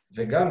תוכנית.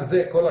 וגם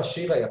זה, כל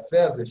השיר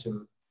היפה הזה של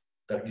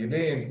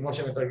תרגילים, כמו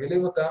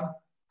שמתרגלים אותם,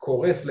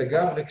 קורס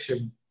לגמרי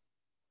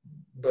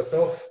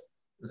כשבסוף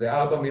זה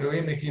 4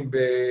 מילואימניקים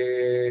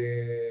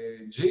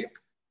בג'יפ,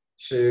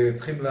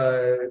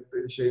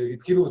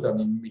 שהתקילו אותם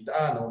עם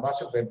מטען או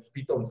משהו, והם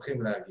פתאום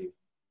צריכים להגיב.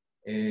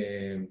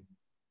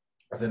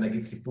 אז זה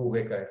נגיד סיפור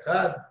רקע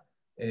אחד.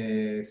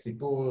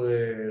 סיפור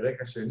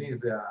רקע שני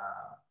זה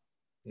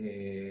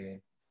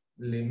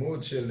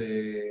הלימוד של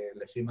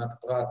לחימת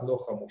פרט לא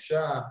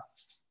חמושה,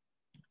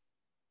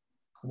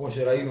 כמו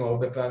שראינו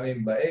הרבה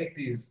פעמים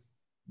ב-80s,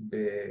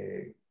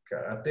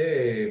 בקראטה,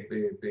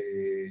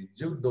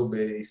 בג'ודו,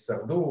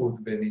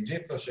 בהישרדות,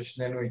 בניג'יצו,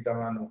 ששנינו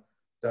התאמנו.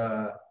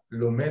 אתה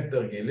לומד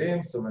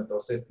תרגילים, זאת אומרת, אתה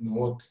עושה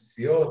תנועות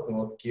בסיסיות,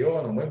 תנועות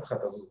קיון, אומרים לך,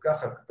 תזוז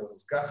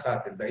ככה,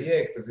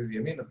 תדייק, תזיז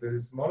ימינה,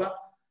 תזיז שמאלה,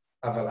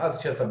 אבל אז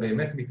כשאתה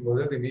באמת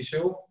מתמודד עם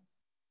מישהו,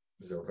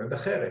 זה עובד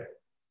אחרת.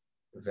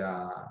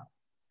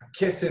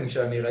 והקסם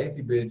שאני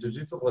ראיתי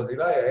בג'ו-ג'יצו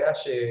ברזילאי היה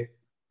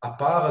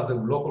שהפער הזה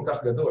הוא לא כל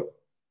כך גדול.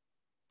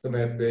 זאת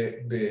אומרת,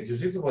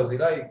 בג'ו-ג'יצו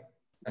ברזילאי,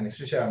 אני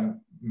חושב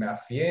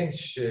שהמאפיין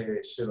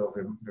שלו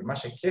ומה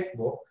שכיף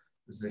בו,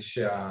 זה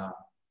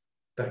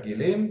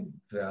שהתרגילים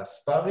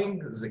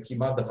והספארינג זה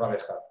כמעט דבר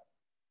אחד.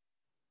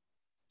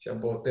 עכשיו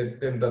בוא,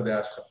 תן את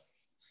הדעה שלך.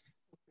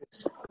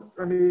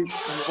 אני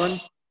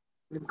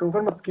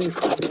כמובן מסכים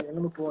איתך, אין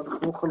לנו פה,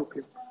 אנחנו לא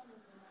חלוקים.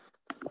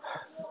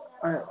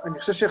 אני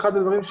חושב שאחד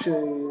הדברים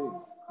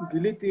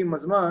שגיליתי עם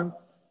הזמן,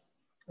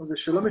 זה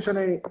שלא משנה,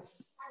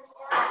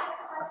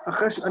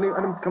 אני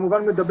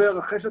כמובן מדבר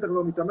אחרי שאתה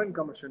כבר מתאמן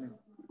כמה שנים.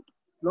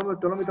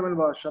 אתה לא מתאמן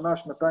בשנה,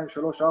 שנתיים,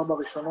 3, 4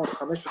 ראשונות,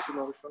 5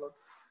 אפילו הראשונות.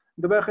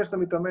 מדבר אחרי שאתה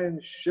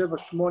מתאמן 7,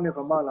 8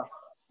 ומעלה.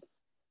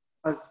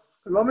 אז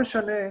לא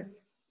משנה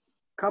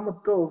כמה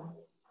טוב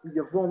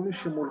יבוא מי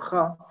שמולך,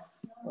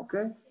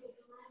 אוקיי?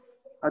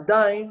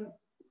 עדיין,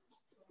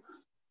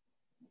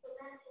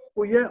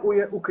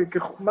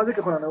 מה זה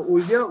ככל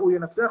הנראה? הוא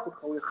ינצח אותך,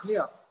 הוא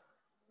יכניע.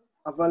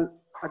 אבל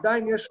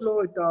עדיין יש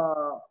לו את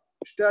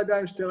שתי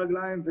ידיים, 2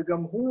 רגליים,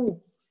 וגם הוא,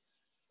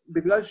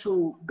 בגלל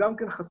שהוא גם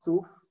כן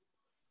חשוף,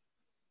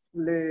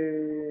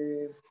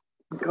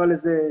 נקרא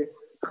לזה,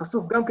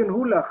 חשוף גם כן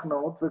הוא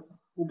להכנעות,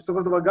 והוא בסופו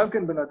של דבר גם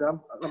כן בן אדם,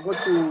 למרות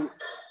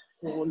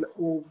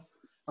שהוא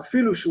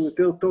אפילו שהוא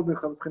יותר טוב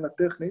ממך מבחינה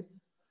טכנית,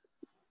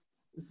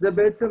 זה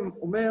בעצם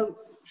אומר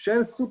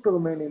שאין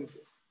סופרמנים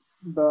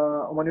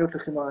באומניות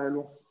לחימה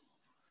האלו.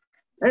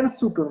 אין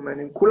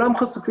סופרמנים, כולם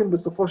חשופים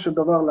בסופו של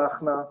דבר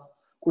להכנעה,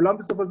 כולם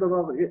בסופו של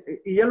דבר,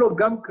 יהיה לו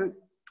גם,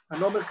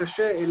 אני לא אומר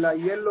קשה, אלא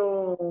יהיה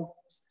לו,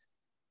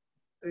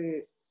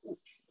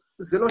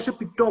 זה לא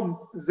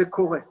שפתאום זה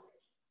קורה,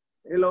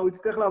 אלא הוא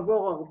יצטרך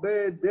לעבור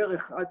הרבה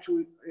דרך עד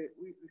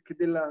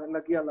כדי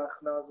להגיע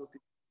להכנעה הזאת.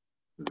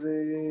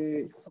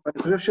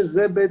 ואני חושב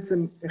שזה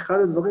בעצם אחד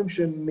הדברים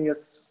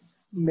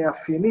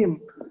שמאפיינים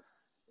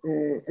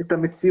את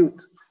המציאות.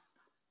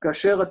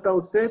 כאשר אתה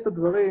עושה את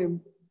הדברים,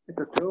 את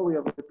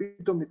התיאוריה,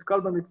 ופתאום נתקל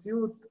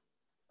במציאות,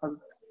 אז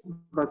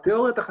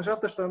בתיאוריה אתה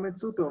חשבת שאתה באמת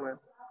סופרמן.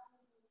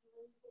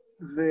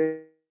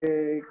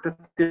 ואתה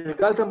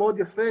תרגלת מאוד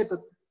יפה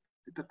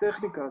את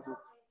הטכניקה הזאת.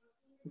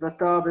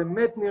 ואתה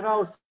באמת נראה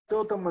עושה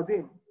אותה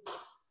מדהים.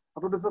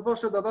 אבל בסופו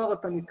של דבר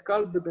אתה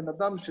נתקל בבן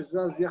אדם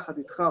שזז יחד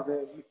איתך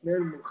ומתנהל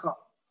מולך.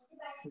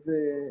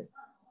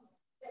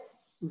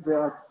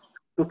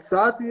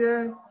 והתוצאה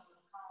תהיה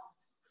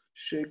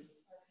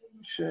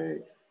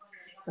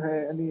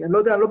אני לא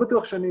יודע, אני לא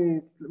בטוח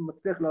שאני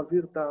מצליח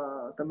להעביר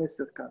את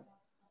המסר כאן.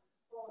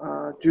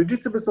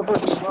 הג'יו-ג'יטסו בסופו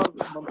של דבר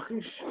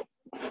ממחיש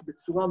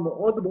בצורה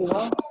מאוד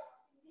ברורה,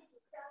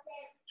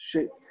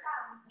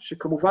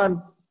 שכמובן,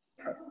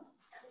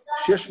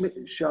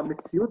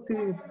 שהמציאות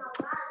היא...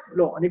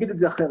 לא, אני אגיד את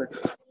זה אחרת.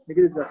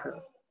 תגיד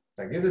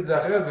את זה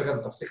אחרת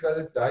וגם תפסיק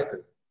להזיז את האייפד.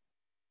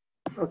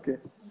 אוקיי,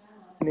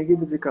 אני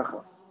אגיד את זה ככה.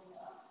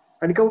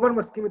 אני כמובן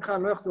מסכים איתך,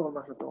 אני לא אחזור על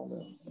מה שאתה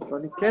אומר, אבל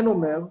אני כן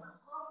אומר,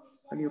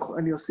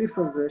 אני אוסיף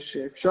על זה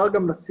שאפשר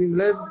גם לשים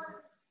לב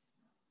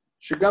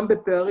שגם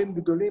בפערים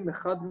גדולים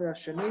אחד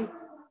מהשני,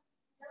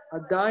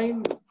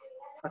 עדיין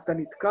אתה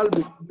נתקל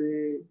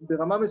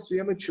ברמה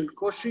מסוימת של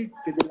קושי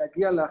כדי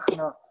להגיע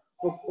להכנעה,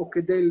 או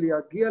כדי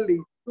להגיע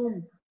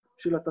ליישום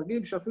של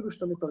התרגילים שאפילו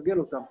שאתה מתרגל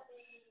אותם.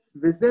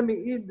 וזה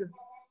מעיד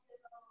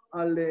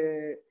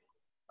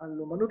על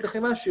אומנות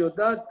לחימה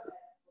שיודעת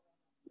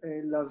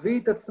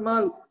להביא את עצמה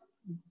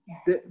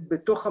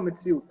בתוך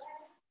המציאות.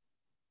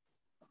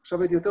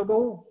 עכשיו הייתי יותר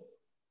ברור?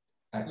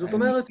 זאת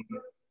אומרת,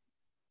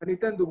 אני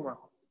אתן דוגמה.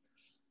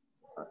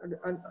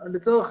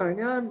 לצורך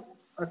העניין,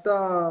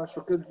 אתה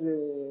שוקל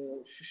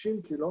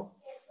 60 קילו,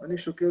 אני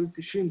שוקל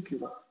 90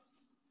 קילו.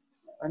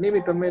 אני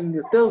מתאמן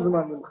יותר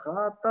זמן ממך,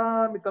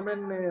 אתה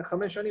מתאמן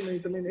 5 שנים, אני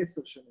מתאמן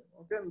 10 שנים.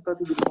 אוקיי?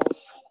 נתתי דוגמאות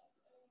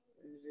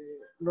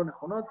לא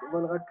נכונות,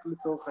 אבל רק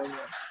לצורך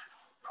העניין.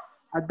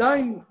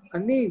 עדיין,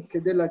 אני,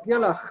 כדי להגיע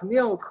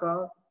להכניע אותך,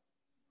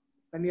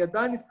 אני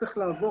עדיין אצטרך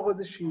לעבור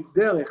איזושהי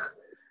דרך,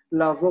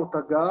 לעבור את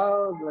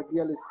הגארד,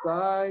 להגיע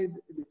לסייד,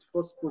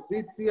 לתפוס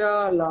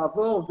פוזיציה,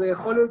 לעבור,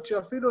 ויכול להיות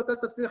שאפילו אתה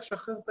תצליח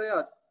לשחרר את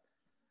היד.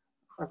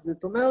 אז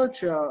זאת אומרת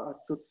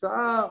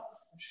שהתוצאה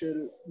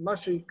של מה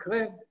שיקרה,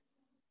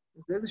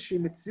 זה איזושהי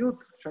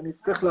מציאות שאני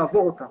אצטרך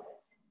לעבור אותה.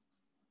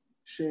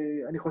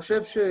 שאני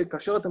חושב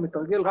שכאשר אתה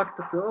מתרגל רק את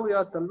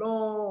התיאוריה, אתה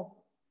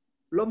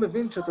לא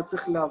מבין שאתה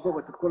צריך לעבור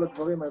את כל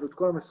הדברים האלו, את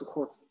כל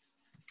המשוכות.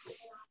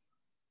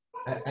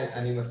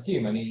 אני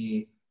מסכים,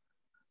 אני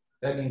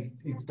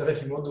אצטרף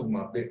עם עוד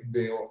דוגמה.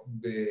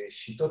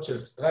 בשיטות של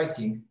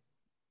סטרייקינג,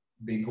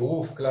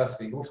 באגרוף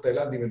קלאסי, אגרוף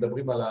תאילנדי,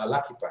 מדברים על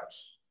הלאקי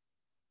פאנץ',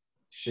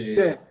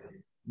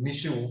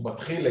 שמישהו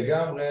מתחיל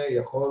לגמרי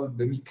יכול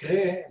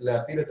במקרה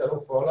להפיל את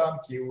אלוף העולם,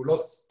 כי הוא לא,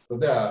 אתה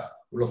יודע,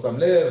 הוא לא שם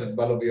לב,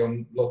 בא לו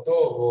ביום לא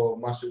טוב או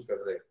משהו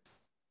כזה.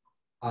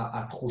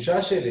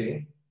 התחושה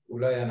שלי,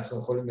 אולי אנחנו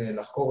יכולים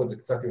לחקור את זה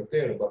קצת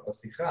יותר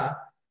בשיחה,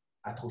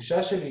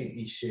 התחושה שלי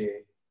היא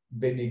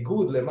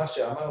שבניגוד למה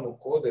שאמרנו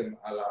קודם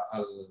על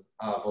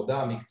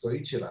העבודה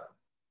המקצועית שלנו,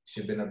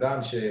 שבן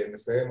אדם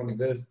שמסיים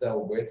אוניברסיטה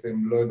הוא בעצם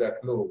לא יודע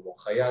כלום, או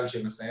חייל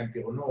שמסיים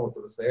טירונות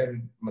או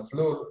מסיים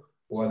מסלול,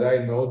 הוא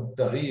עדיין מאוד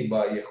טרי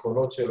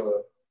ביכולות שלו,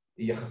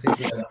 יחסית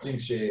לאנשים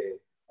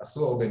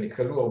שעשו הרבה,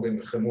 נתקלו הרבה,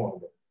 נלחמו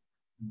הרבה.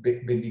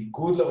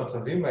 בניגוד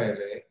למצבים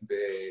האלה,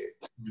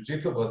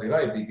 בג'ו-ג'יטסו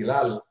ברזילאי,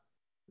 בגלל,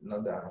 לא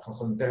יודע, אנחנו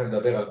יכולים תכף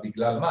לדבר על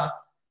בגלל מה,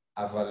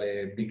 אבל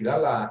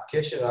בגלל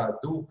הקשר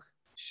ההדוק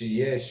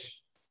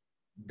שיש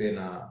בין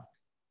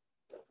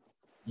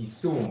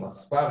היישום,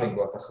 הספארינג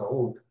או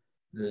התחרות,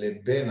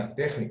 לבין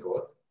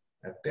הטכניקות,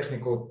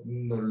 הטכניקות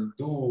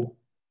נולדו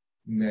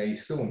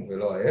מהיישום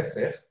ולא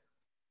ההפך,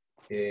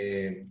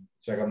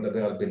 אפשר גם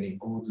לדבר על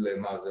בניגוד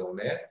למה זה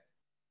אומר,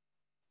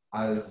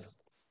 אז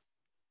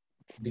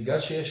בגלל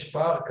שיש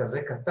פער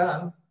כזה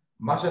קטן,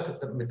 מה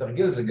שאתה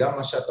מתרגל זה גם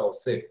מה שאתה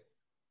עושה.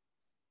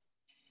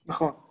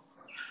 נכון,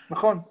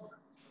 נכון.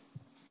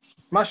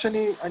 מה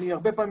אני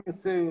הרבה פעמים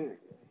יוצא,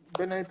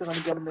 בין היתר אני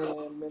גם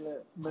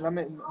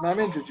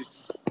מאמן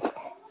ג'ו-ג'יטסו.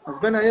 אז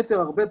בין היתר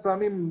הרבה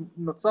פעמים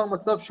נוצר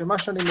מצב שמה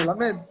שאני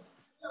מלמד,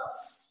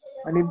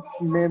 אני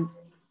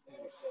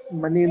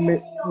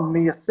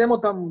מיישם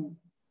אותם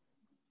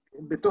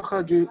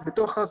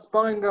בתוך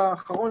הספארינג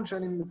האחרון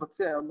שאני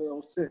מבצע,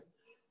 עושה.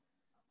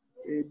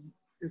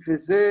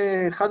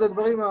 וזה אחד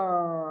הדברים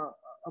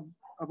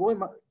הברורים,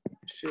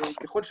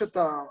 שככל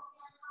שאתה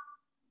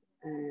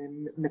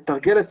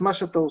מתרגל את מה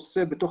שאתה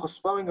עושה בתוך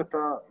הספארינג,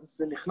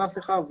 זה נכנס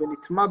לך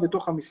ונטמע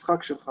בתוך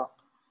המשחק שלך.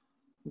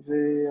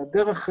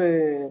 והדרך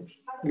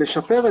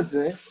לשפר את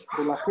זה,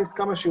 ולהכניס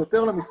כמה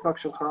שיותר למשחק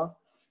שלך,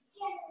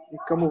 היא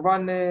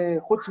כמובן,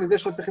 חוץ מזה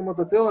שאתה צריך ללמוד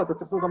את התיאוריה, אתה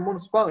צריך לעשות המון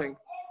ספארינג.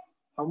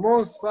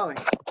 המון ספארינג.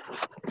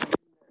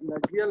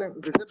 להגיע להם,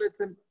 וזה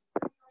בעצם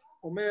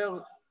אומר,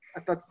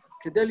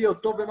 כדי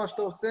להיות טוב במה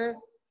שאתה עושה,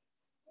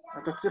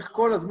 אתה צריך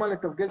כל הזמן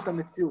לתרגל את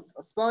המציאות.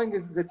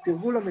 הספארינג זה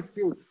תרגול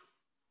המציאות.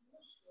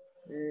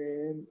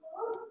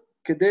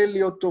 כדי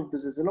להיות טוב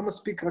בזה. זה לא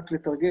מספיק רק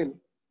לתרגל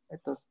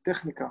את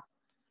הטכניקה.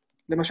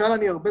 למשל,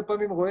 אני הרבה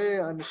פעמים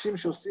רואה אנשים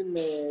שעושים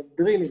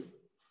דרילים,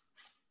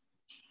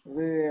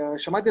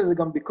 ושמעתי על זה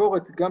גם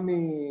ביקורת, גם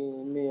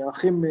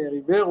מהאחים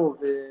ריברו,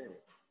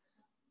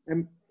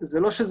 זה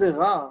לא שזה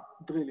רע,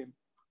 דרילים,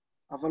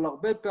 אבל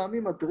הרבה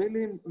פעמים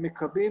הדרילים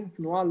מקבלים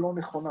תנועה לא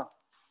נכונה.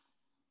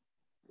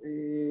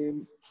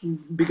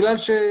 בגלל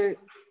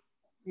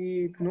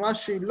שהיא תנועה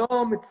שהיא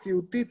לא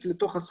מציאותית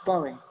לתוך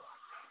הספארינג.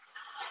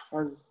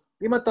 אז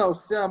אם אתה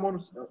עושה המון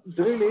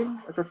דרילים,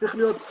 אתה צריך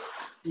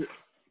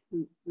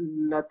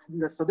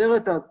לסדר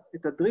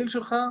את הדריל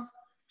שלך,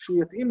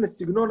 שהוא יתאים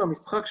לסגנון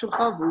המשחק שלך,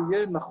 והוא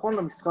יהיה נכון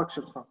למשחק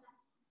שלך.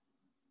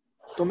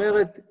 זאת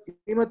אומרת,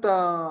 אם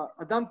אתה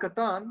אדם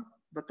קטן,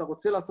 ואתה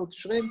רוצה לעשות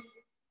שרים,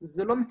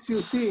 זה לא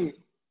מציאותי,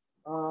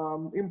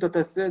 אם אתה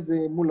תעשה את זה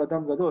מול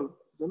אדם גדול.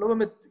 זה לא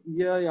באמת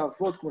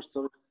יעבוד כמו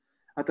שצריך.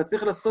 אתה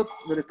צריך לעשות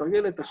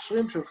ולתרגל את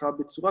השרים שלך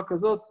בצורה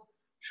כזאת,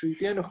 שהיא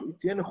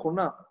תהיה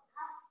נכונה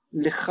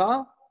לך,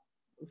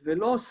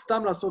 ולא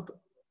סתם לעשות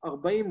 40-50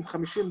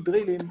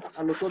 דרילים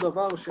על אותו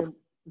דבר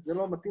שזה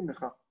לא מתאים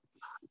לך.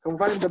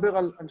 כמובן אני מדבר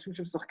על אנשים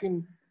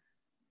שמשחקים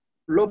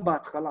לא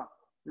בהתחלה,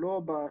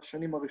 לא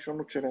בשנים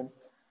הראשונות שלהם.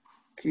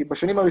 כי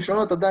בשנים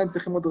הראשונות עדיין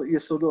צריכים עוד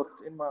יסודות,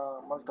 אין מה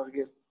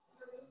לתרגל.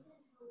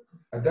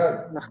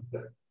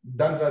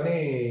 דן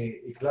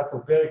ואני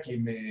הקלטנו פרק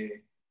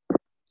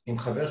עם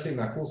חבר שלי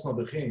מהקורס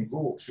מדריכים,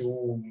 גור,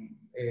 שהוא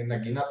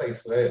נגינת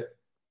הישראל.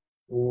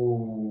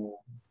 הוא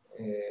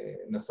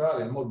נסע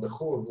ללמוד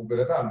בחו"ל, הוא בן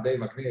אדם די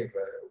מגניב,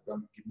 הוא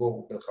גם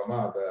גיבור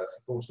מלחמה,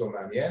 והסיפור שלו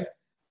מעניין.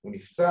 הוא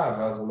נפצע,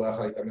 ואז הוא לא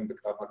יכול להתאמן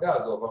בקרב מגע,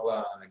 אז הוא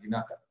עבר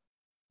לנגינתה.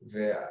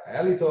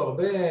 והיה לי איתו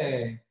הרבה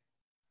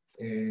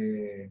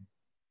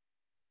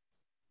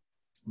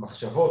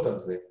מחשבות על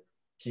זה,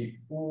 כי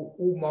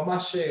הוא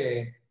ממש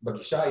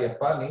בגישה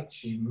היפנית,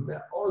 שהיא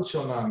מאוד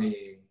שונה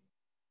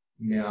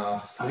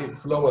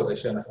מהפלואו הזה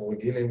שאנחנו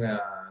רגילים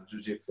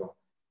מהג'ו-ג'יטסו.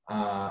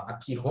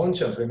 הכיהון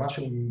שם זה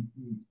משהו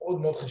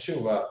מאוד מאוד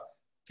חשוב,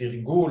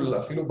 התרגול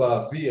אפילו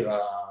באוויר,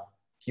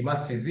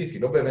 כמעט סיזיפי,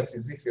 לא באמת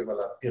סיזיפי, אבל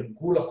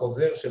התרגול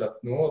החוזר של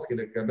התנועות,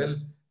 כדי לקבל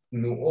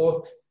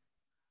תנועות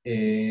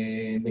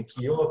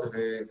נקיות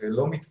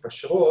ולא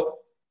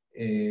מתפשרות,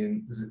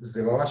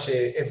 זה ממש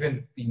אבן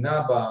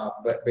פינה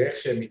באיך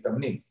שהם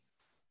מתאמנים.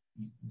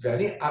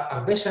 ואני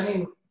הרבה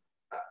שנים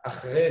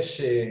אחרי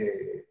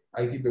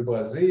שהייתי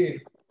בברזיל,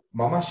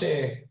 ממש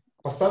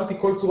פסלתי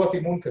כל צורת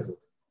אימון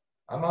כזאת.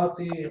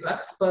 אמרתי,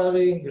 רק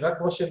ספארינג,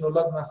 רק מה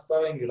שנולד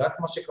מהספארינג, רק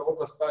מה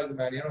שקרוב לספארינג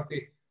מעניין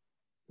אותי.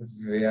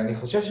 ואני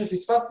חושב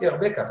שפספסתי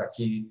הרבה ככה,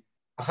 כי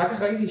אחר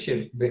כך ראיתי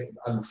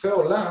שאלופי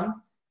עולם,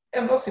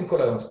 הם לא עושים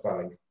כל היום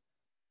ספארינג.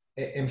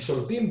 הם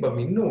שולטים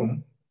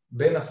במינון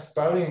בין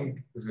הספארינג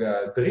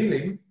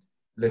והדרילים,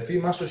 לפי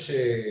משהו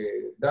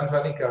שדן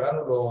ואני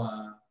קראנו לו,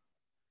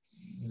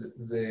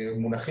 זה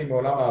מונחים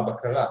מעולם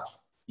הבקרה,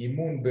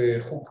 אימון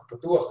בחוג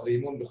פתוח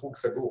ואימון בחוג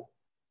סגור.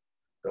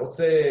 אתה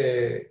רוצה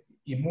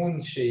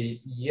אימון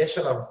שיש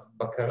עליו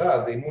בקרה,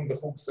 זה אימון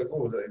בחוג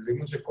סגור, זה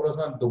אימון שכל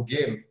הזמן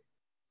דוגם,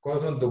 כל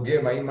הזמן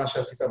דוגם האם מה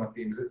שעשית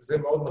מתאים. זה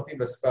מאוד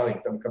מתאים לספארינג,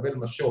 אתה מקבל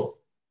משוב.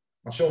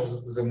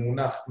 משוב זה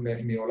מונח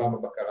מעולם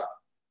הבקרה.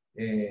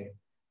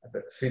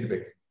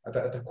 פידבק.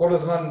 אתה כל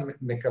הזמן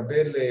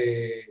מקבל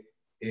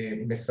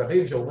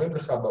מסרים שאומרים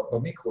לך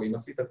במיקרו, אם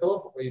עשית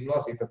טוב או אם לא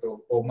עשית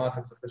טוב, או מה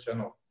אתה צריך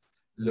לשנות.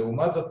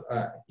 לעומת זאת,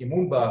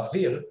 אימון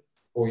באוויר,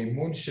 או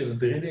אימון של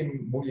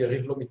דרילים מול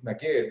יריב לא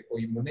מתנגד, או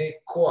אימוני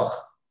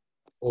כוח,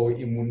 או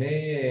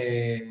אימוני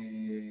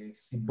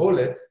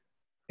סיבולת,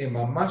 הם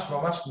ממש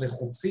ממש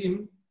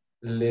נחוצים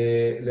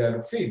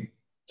לאלופים.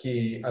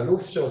 כי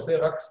אלוף שעושה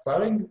רק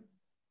ספארינג,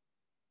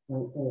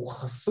 הוא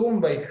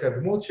חסום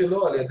בהתקדמות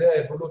שלו על ידי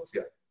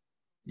האבולוציה.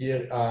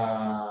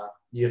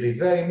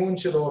 יריבי האימון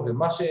שלו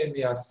ומה שהם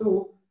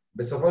יעשו,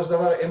 בסופו של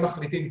דבר הם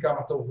מחליטים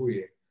כמה טוב הוא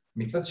יהיה.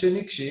 מצד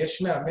שני,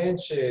 כשיש מאמן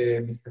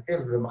שמסתכל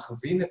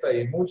ומכווין את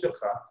האימון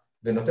שלך,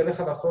 ונותן לך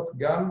לעשות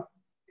גם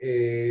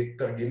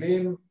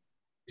תרגילים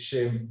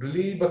שהם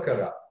בלי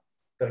בקרה,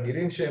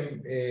 תרגילים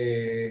שהם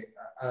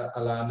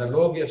על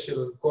האנלוגיה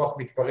של כוח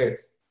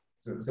מתפרץ.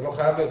 זה לא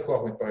חייב להיות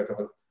כוח מתפרץ,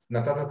 אבל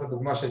נתת את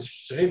הדוגמה של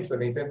שרימפס,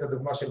 אני אתן את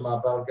הדוגמה של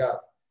מעבר גב.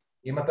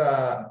 אם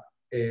אתה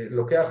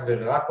לוקח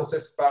ורק עושה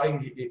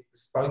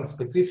ספארינג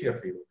ספציפי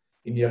אפילו,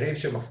 עם יריב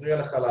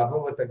שמפריע לך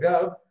לעבור את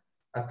הגארד,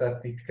 אתה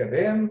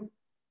תתקדם,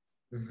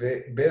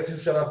 ובאיזשהו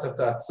שלב אתה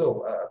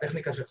תעצור,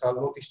 הטכניקה שלך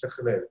לא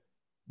תשתכלל.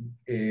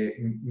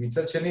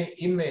 מצד שני,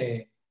 אם,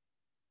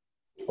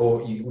 או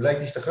היא אולי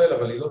תשתכלל,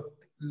 אבל היא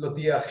לא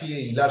תהיה הכי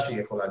יעילה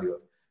שהיא יכולה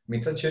להיות.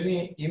 מצד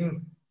שני, אם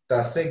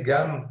תעשה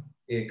גם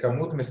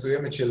כמות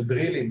מסוימת של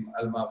דרילים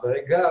על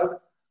מעברי גארד,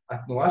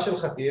 התנועה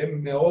שלך תהיה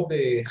מאוד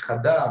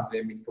חדה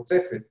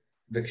ומתפוצצת,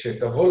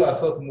 וכשתבוא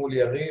לעשות מול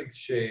יריב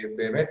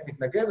שבאמת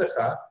מתנגד לך,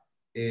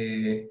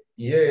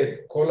 יהיה את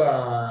כל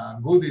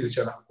הגודיז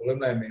שאנחנו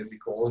קוראים להם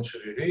זיכרון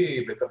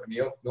שרירי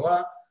ותבניות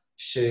תנועה,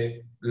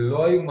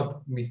 שלא היו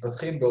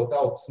מתפתחים באותה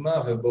עוצמה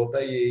ובאותה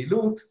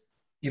יעילות,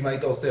 אם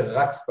היית עושה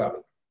רק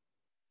ספארינג.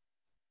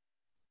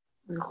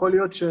 יכול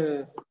להיות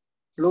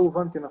שלא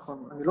הובנתי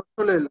נכון. אני לא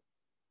שולל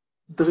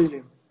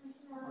דרילים.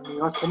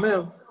 אני רק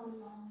אומר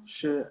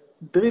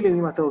שדרילים,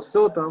 אם אתה עושה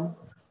אותם,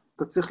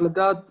 אתה צריך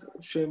לדעת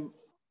שהם,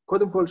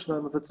 קודם כל שאתה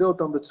מבצע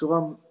אותם בצורה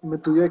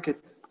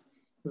מדויקת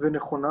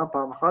ונכונה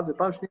פעם אחת,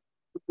 ופעם שנייה,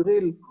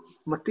 דריל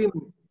מתאים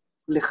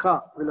לך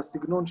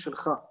ולסגנון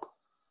שלך.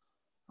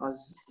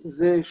 אז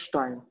זה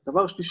 2.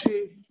 דבר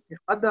שלישי,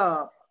 אחד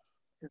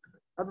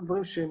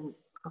הדברים שהם,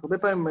 הרבה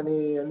פעמים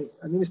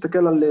אני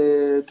מסתכל על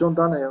ג'ון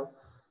דנייר,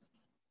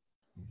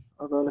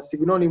 אבל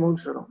הסגנון אימון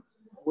שלו.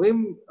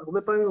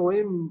 הרבה פעמים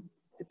רואים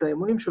את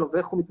האימונים שלו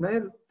ואיך הוא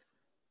מתנהל,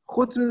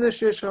 חוץ מזה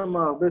שיש שם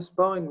הרבה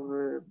ספארינג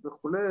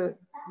וכו',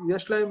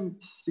 יש להם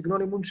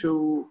סגנון אימון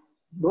שהוא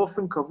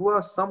באופן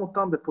קבוע שם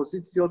אותם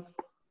בפוזיציות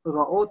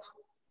רעות,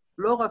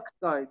 לא רק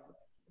סייד,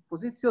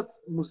 פוזיציות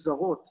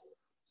מוזרות.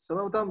 שמים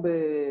אותם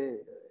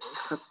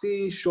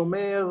בחצי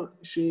שומר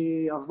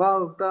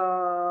שעברת,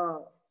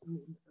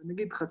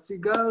 נגיד חצי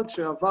גארד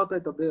שעברת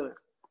את הברך.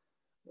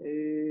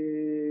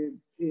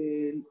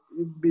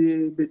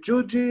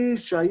 בג'וג'י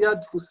שהיד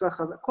דפוסה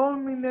חזק, כל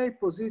מיני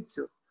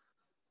פוזיציות.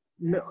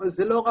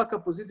 זה לא רק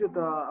הפוזיציות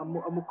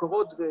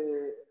המוכרות,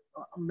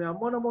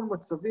 ומהמון המון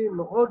מצבים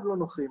מאוד לא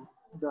נוחים.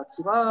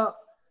 והצורה,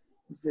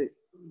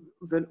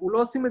 והוא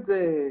לא עושים את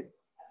זה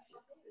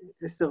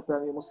 10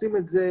 פעמים, עושים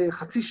את זה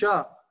חצי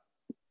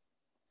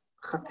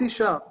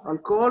שעה, על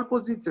כל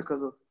פוזיציה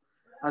כזאת.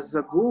 אז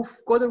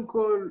הגוף, קודם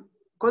כל,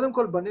 קודם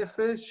כל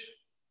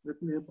בנפש,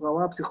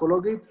 ברמה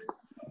הפסיכולוגית,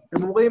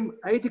 הם אומרים,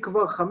 הייתי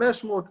כבר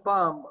 500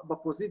 פעם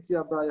בפוזיציה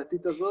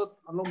הבעייתית הזאת,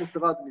 אני לא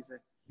מוטרד מזה.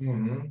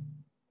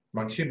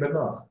 מרגישים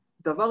בנוח.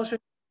 דבר ש...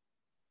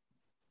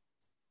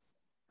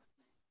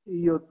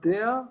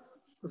 יודע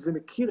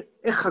ומכיר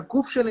איך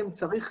הגוף שלהם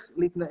צריך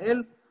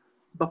להתנהל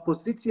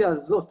בפוזיציה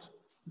הזאת.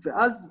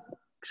 ואז,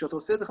 כשאתה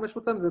עושה את זה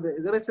 500 פעם, זה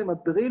בעצם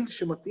הדריל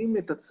שמתאים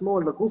את עצמו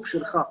לגוף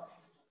שלך.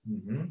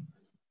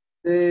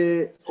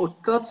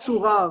 אותה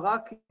צורה,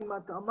 רק עם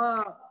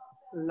התאמה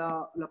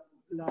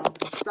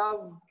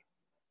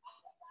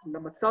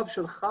למצב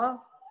שלך,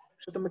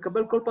 שאתה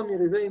מקבל כל פעם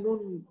יריבי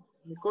אימון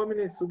מכל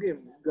מיני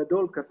סוגים,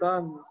 גדול,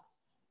 קטן,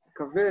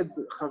 כבד,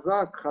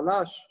 חזק,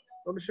 חלש,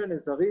 לא משנה,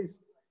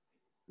 זריז.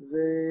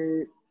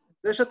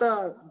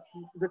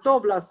 זה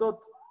טוב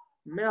לעשות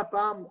 100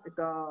 פעם את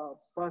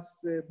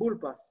הפס, בול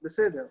פס,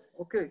 בסדר,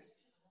 אוקיי.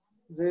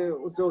 זה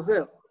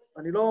עוזר.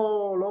 אני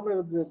לא אומר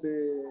את זה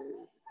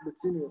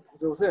בציניות,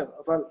 זה עוזר,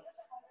 אבל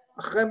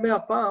אחרי 100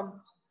 פעם,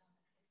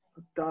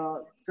 אתה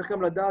צריך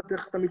גם לדעת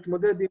איך אתה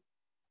מתמודד עם...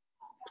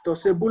 כשאתה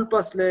עושה בול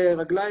פס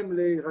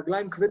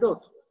לרגליים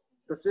כבדות,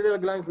 תעשה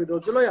לרגליים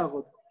כבדות, זה לא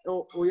יעבוד.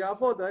 או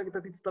יעבוד,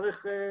 אתה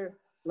תצטרך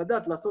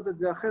לדעת לעשות את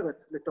זה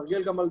אחרת,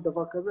 לתרגל גם על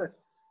דבר כזה.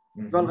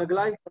 ועל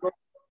רגליים,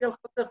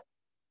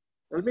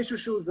 על מישהו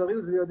שהוא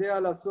זריז ויודע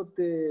לעשות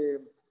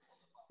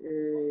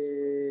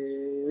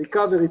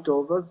ריקאברי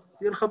טוב, אז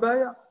תהיה לך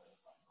בעיה.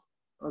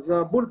 אז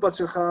הבולפס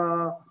שלך,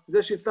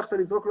 זה שהצלחת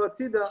לזרוק לו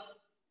הצידה,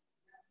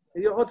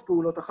 יהיה עוד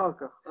פעולות אחר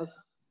כך.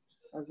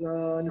 אז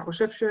אני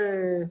חושב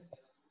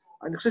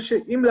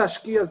שאם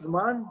להשקיע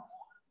זמן,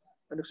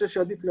 אני חושב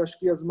שעדיף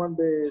להשקיע זמן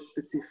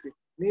בספציפי.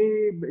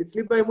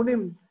 אצלי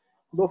באימונים,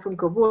 באופן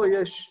קבוע,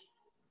 יש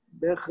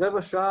בערך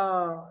רבע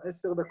שעה,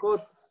 10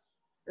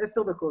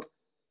 דקות,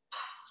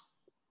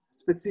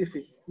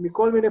 ספציפי,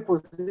 מכל מיני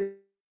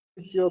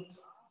פוזיציות,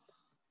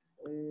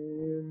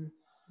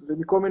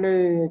 ומכל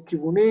מיני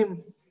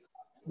כיוונים.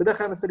 בדרך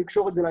כלל אני אנסה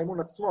לקשור את זה לאימון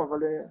עצמו, אבל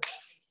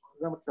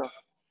זה המצב.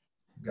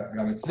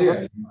 גם אצלי,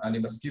 אני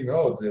מסכים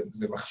מאוד,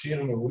 זה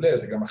מכשיר מעולה,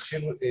 זה גם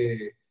מכשיר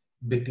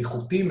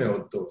בטיחותי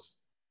מאוד טוב.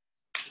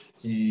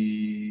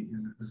 כי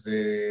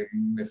זה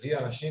מביא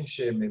אנשים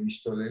שהם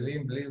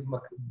משתוללים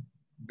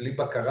בלי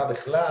בקרה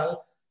בכלל,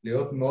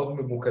 להיות מאוד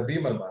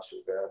ממוקדים על משהו.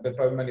 והרבה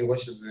פעמים אני רואה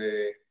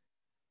שזה,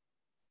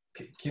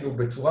 כאילו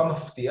בצורה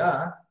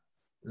מפתיעה,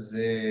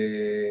 זה...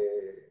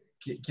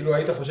 כאילו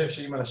היית חושב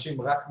שאם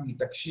אנשים רק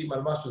מתעקשים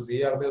על משהו, זה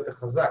יהיה הרבה יותר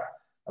חזק.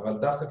 אבל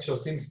דווקא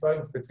כשעושים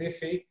ספארינג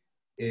ספציפי,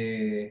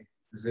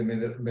 זה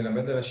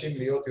מלמד אנשים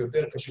להיות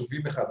יותר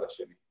קשובים אחד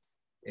לשני.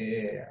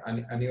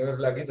 אני אוהב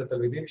להגיד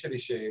לתלמידים שלי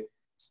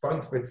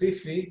שספארינג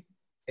ספציפי,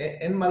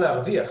 אין מה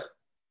להרוויח.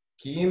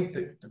 כי אם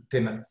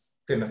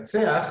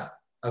תנצח,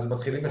 אז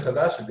מתחילים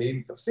מחדש,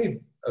 ואם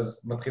תפסיד,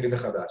 אז מתחילים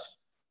מחדש.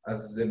 אז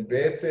זה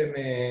בעצם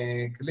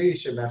כלי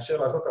שמאפשר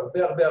לעשות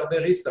הרבה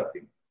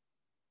ריסטארטים,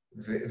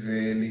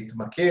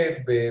 ולהתמקד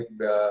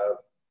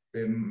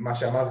במה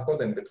שאמרת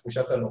קודם,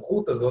 בתחושת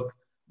הנוחות הזאת,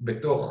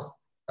 בתוך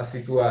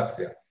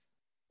הסיטואציה.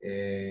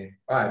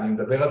 אני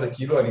מדבר על זה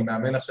כאילו אני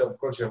מאמן עכשיו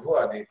כל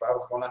שבוע, פעם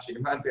אחרונה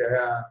שאימנתי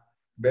היה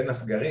בין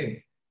הסגרים,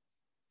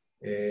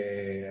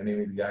 אני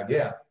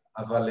מתגעגע,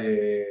 אבל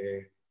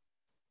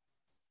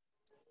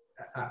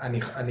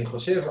אני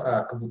חושב,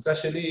 הקבוצה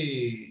שלי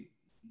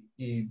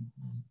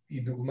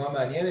היא דוגמה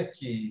מעניינת,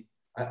 כי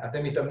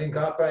אתם מתאמנים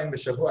כמה פעמים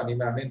בשבוע, אני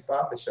מאמן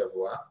פעם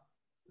בשבוע,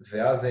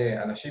 ואז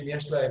אנשים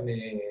יש להם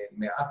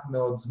מעט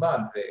מאוד זמן,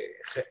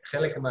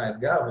 וחלק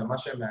מהאתגר, ומה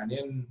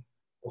שמעניין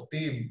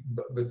אותי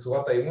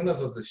בצורת האימון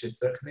הזאת, זה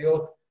שצריך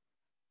להיות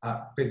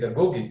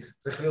הפדגוגית,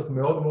 צריך להיות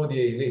מאוד מאוד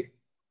יעילי.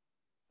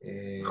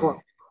 נכון.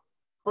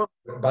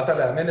 באת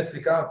לאמן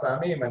אצלי כמה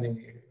פעמים,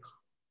 אני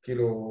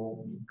כאילו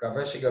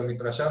מקווה שגם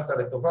התרשמת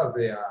לטובה,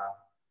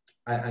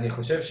 אני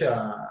חושב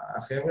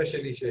שהחבר'ה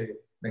שלי,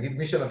 שנגיד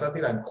מי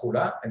שנתתי להם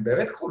כחולה, הן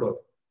באמת כחולות.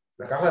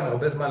 לקח להם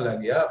הרבה זמן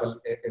להגיע, אבל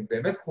הן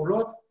באמת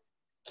כחולות,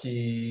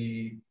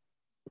 כי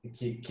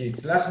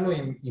הצלחנו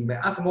עם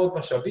מעט מאוד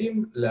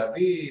משאבים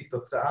להביא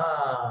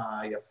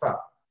תוצאה יפה.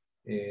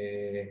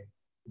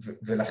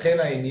 ולכן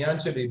העניין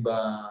שלי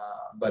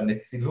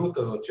בנצילות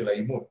הזאת של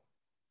האימון.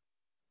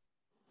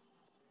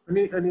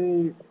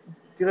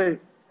 תראה,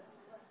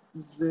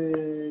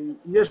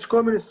 יש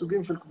כל מיני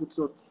סוגים של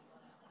קבוצות.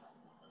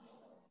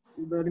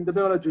 אני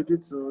מדבר על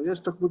הג'יו-ג'יטסו. יש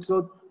את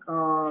הקבוצות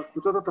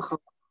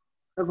התחרות,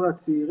 חבר'ה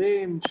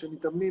הצעירים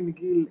שמתאמנים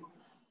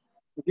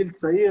מגיל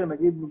צעיר,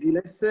 נגיד מגיל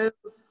 10,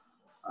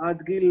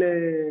 עד גיל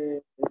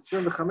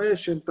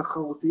 25, שהם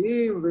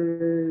תחרותיים,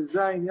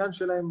 וזה העניין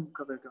שלהם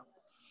כרגע.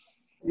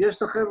 יש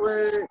את החבר'ה,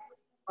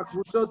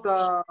 הקבוצות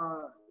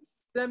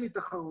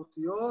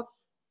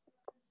הסמי-תחרותיות,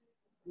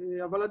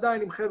 אבל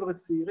עדיין עם חבר'ה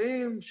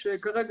צעירים,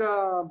 שכרגע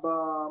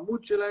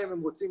בעמוד שלהם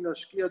הם רוצים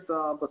להשקיע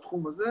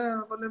בתחום הזה,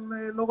 אבל הם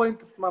לא רואים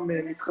את עצמם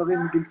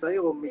מתחרים מגיל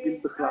צעיר או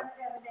מגיל בכלל.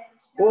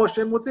 או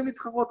שהם רוצים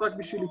להתחרות רק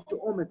בשביל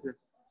לטעום את זה.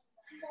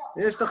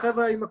 יש את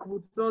החבר'ה עם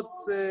הקבוצות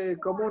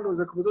כמונו,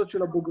 זה הקבוצות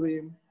של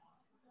הבוגרים,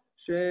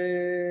 שהם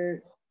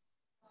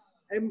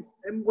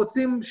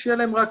רוצים שיהיה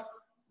להם רק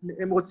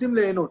הם רוצים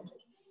ליהנות,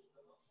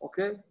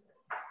 אוקיי?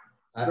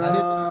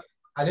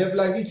 אני אוהב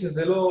להגיד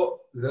שזה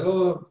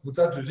לא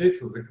קבוצת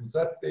ג'ו-ג'יצו, זה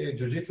קבוצת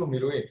ג'ו-ג'יצו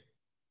מילואים.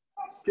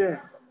 כן.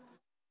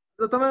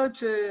 זאת אומרת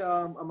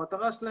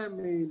שהמטרה שלהם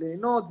היא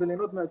ליהנות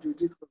וליהנות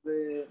מהג'ו-ג'יצו,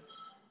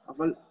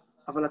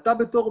 אבל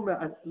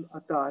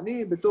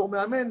אני בתור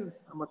מאמן,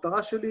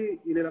 המטרה שלי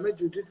היא ללמד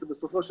ג'ו-ג'יצו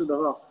בסופו של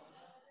דבר.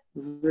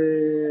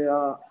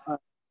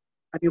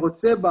 ואני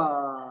רוצה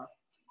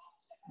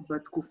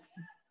בתקופה...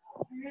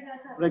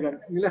 רגע,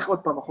 נלך עוד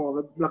פעם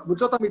אחורה.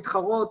 לקבוצות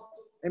המתחרות,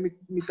 הם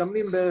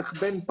מתאמנים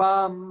בערך בין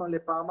פעם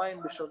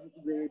לפעמיים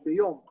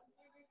ביום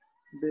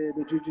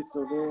בג'ו-ג'יצו,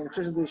 ואני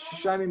חושב שזה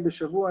 6 ימים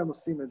בשבוע הם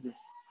עושים את זה.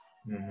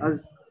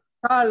 אז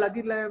קל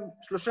להגיד להם,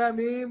 3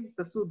 ימים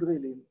תעשו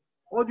דרילים,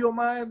 עוד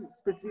יומיים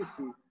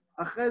ספציפי,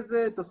 אחרי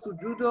זה תעשו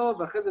ג'ודו,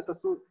 ואחרי זה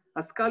תעשו...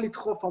 אז קל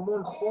לדחוף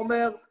המון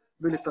חומר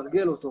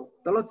ולתרגל אותו.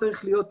 אתה לא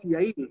צריך להיות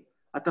יעיל,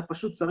 אתה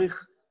פשוט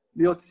צריך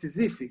להיות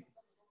סיזיפי.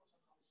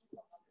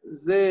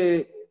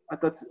 זה,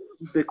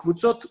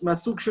 בקבוצות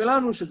מהסוג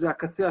שלנו, שזה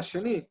הקצה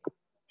השני,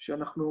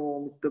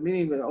 שאנחנו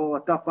מתאמנים, או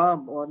אתה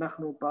פעם, או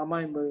אנחנו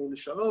פעמיים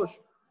ל3,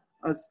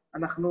 אז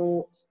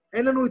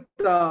אין לנו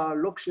את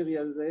הלוקשרי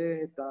הזה,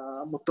 את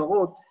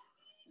המותרות,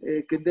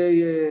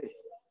 כדי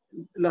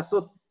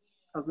לעשות,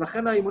 אז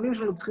לכן האימונים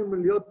שלנו צריכים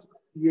להיות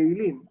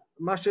יעילים.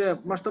 מה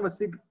שאתה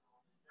משיג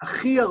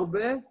הכי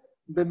הרבה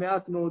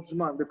במעט מאוד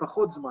זמן,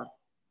 בפחות זמן.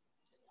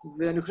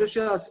 ואני חושב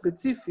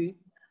שהספציפי,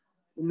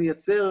 הוא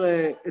מייצר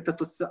את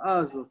התוצאה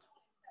הזאת.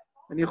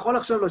 אני יכול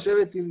עכשיו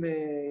לשבת עם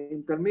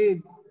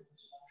תלמיד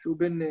שהוא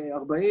בן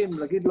 40,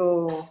 להגיד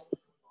לו,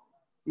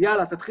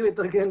 יאללה, תתחיל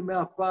לתרגל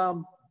 100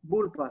 פעם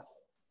בול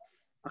פס.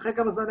 אחרי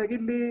כמה זמן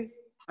יגיד לי,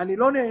 אני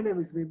לא נהנה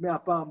מ100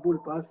 פעם בול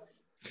פס,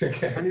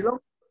 אני לא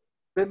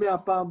ב100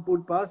 פעם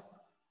בול פס,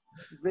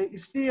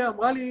 ואשתי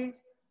אמרה לי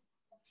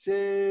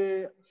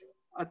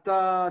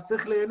שאתה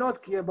צריך ליהנות,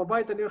 כי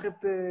בבית אני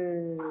הולכת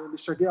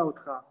לשגע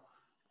אותך.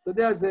 אתה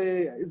יודע,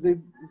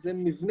 זה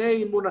מבנה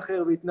אימון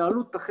אחר,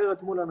 והתנהלות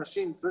אחרת מול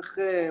אנשים, צריך,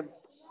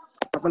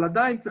 אבל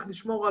עדיין צריך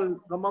לשמור על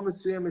רמה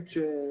מסוימת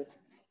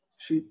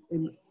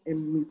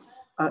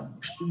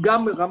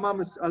גם רמה,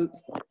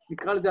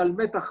 נקרא לזה על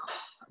מתח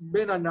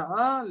בין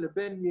הנאה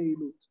לבין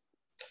יעילות.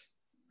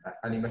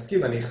 אני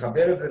מסכים, אני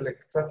אחבר את זה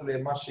קצת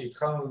למה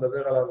שהתחלנו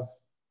לדבר עליו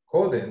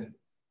קודם.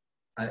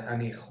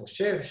 אני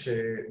חושב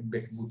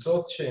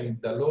שבקבוצות שהן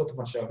דלות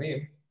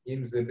משאבים,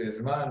 אם זה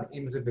בזמן,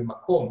 אם זה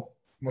במקום,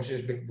 כמו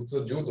שיש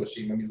בקבוצות ג'ודו,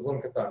 שעם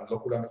המזרון קטן, לא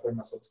כולם יכולים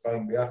לעשות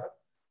ספרים ביחד.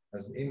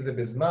 אז אם זה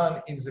בזמן,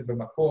 אם זה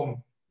במקום,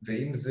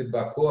 ואם זה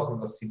בכוח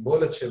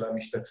ובסיבולת של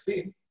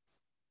המשתתפים,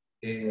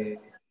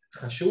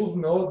 חשוב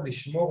מאוד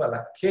לשמור על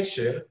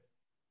הקשר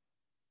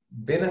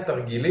בין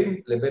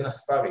התרגילים לבין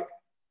הספארינג.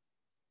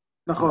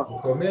 נכון.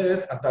 זאת אומרת,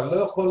 אתה לא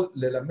יכול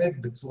ללמד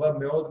בצורה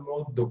מאוד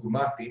מאוד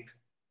דוגמטית,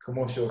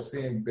 כמו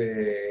שעושים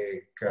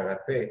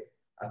בקראטה.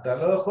 אתה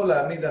לא יכול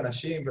להעמיד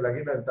אנשים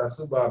ולהגיד להם,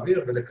 תעשו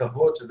באוויר,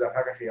 ולקוות שזה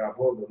אחר כך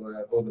יעבוד או לא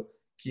יעבוד,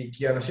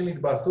 כי אנשים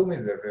יתבאסו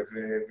מזה,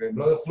 והם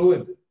לא יוכלו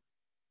את זה.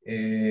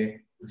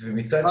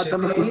 ומצד שני... אתה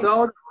מקוטע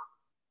עוד?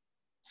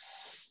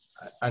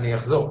 אני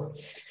אחזור.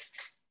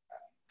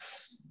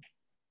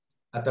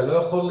 אתה לא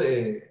יכול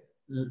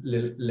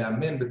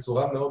לאמן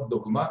בצורה מאוד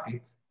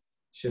דוגמטית,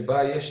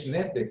 שבה יש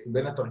נתק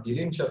בין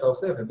התרגילים שאתה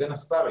עושה ובין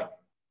הספארינג.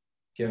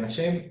 כי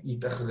אנשים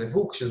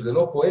יתאכזבו כשזה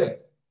לא פועל.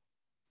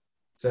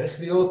 צריך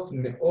להיות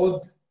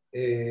מאוד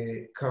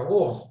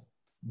קרוב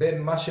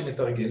בין מה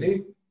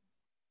שמתרגלים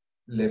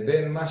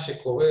לבין מה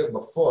שקורה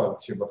בפועל.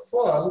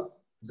 כשבפועל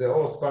זה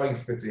או ספארינג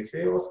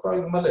ספציפי או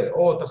ספארינג מלא,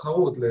 או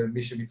תחרות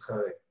למי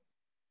שמתחרה.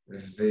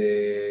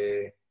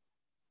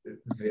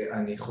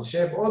 ואני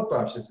חושב עוד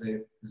פעם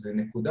שזה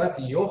נקודת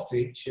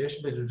יופי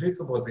שיש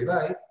בג'ו-ג'יצו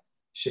ברזילאי,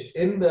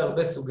 שאין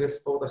בהרבה סוגי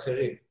ספורט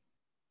אחרים.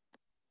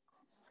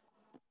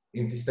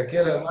 אם תסתכל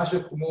על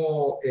משהו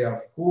כמו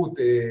האבקות,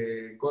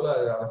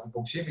 אנחנו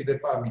פוגשים מדי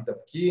פעם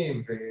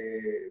מתאבקים,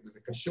 וזה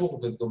קשור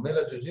ודומה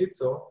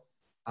לג'ו-ג'יצו,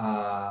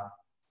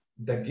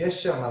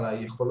 הדגש שם על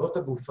היכולות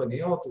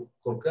הגופניות הוא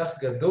כל כך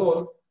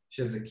גדול,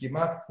 שזה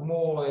כמעט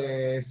כמו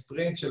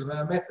ספרינט של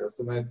 100 מטר.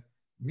 זאת אומרת,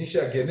 מי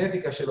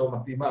שהגנטיקה שלו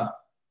מתאימה,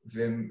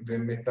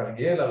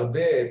 ומתרגל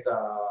הרבה את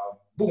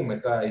הבום,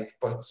 את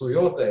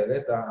ההתפרצויות האלה,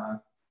 את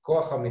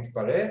הכוח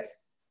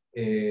המתפרץ,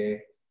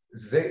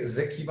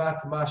 זה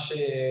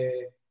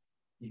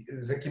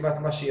כמעט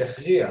מה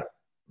שיכריע.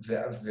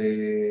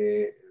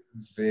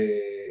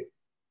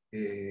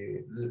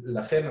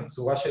 ולכן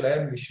הצורה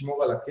שלהם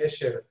לשמור על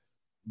הקשר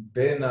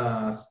בין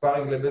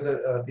הספארינג לבין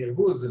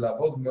התרגול, זה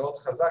לעבוד מאוד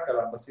חזק על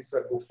הבסיס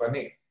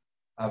הגופני.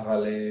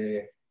 אבל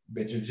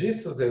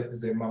בג'ו-ג'יצו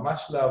זה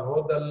ממש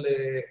לעבוד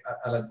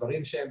על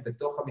הדברים שהם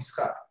בתוך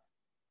המשחק.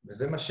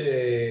 וזה מה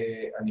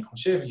שאני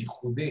חושב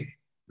ייחודי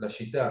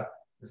לשיטה.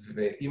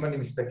 ואם אני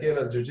מסתכל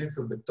על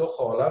ג'ו-ג'יצו בתוך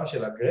העולם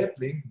של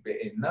הגרפלינג,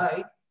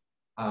 בעיניי,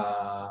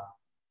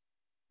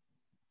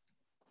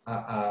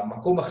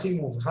 המקום הכי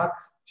מובהק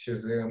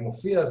שזה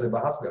מופיע זה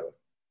בהפגרד.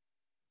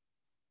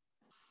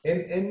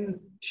 אין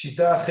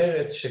שיטה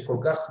אחרת שכל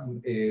כך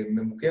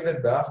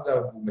ממוקדת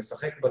בהפגרד, והוא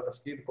משחק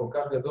בתפקיד כל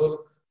כך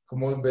גדול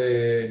כמו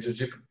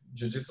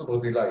בג'ו-ג'יטסו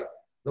ברזילאי.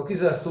 לא כי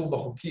זה אסור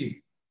בחוקים,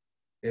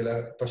 אלא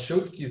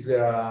פשוט כי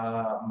זה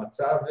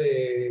המצב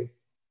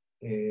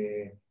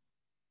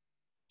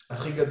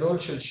הכי גדול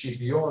של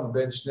שוויון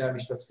בין שני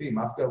המשתתפים,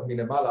 אף קרב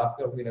מלמעלה, אף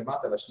קרב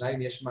מלמטה,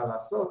 לשניים יש מה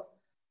לעשות,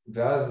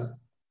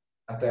 ואז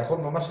אתה יכול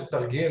ממש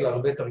לתרגל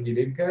הרבה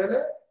תרגילים כאלה,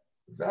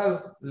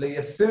 ואז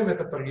ליישם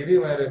את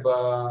התרגילים האלה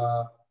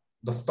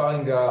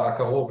בספארינג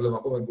הקרוב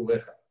למקום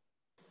מגוריך.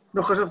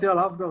 לא חשבתי על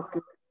האפגארד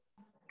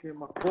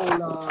כמקור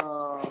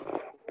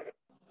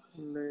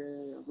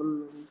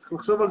אבל צריך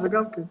לחשוב על זה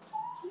גם כן.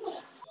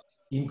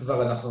 אם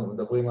כבר אנחנו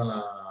מדברים על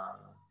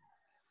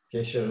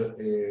הקשר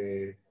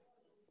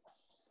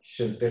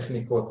של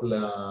טכניקות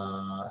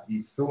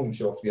ליישום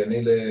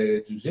שאופייני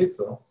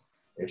לג'ו-ג'יטסו,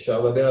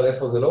 אפשר לדבר על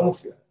איפה זה לא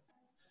מופיע.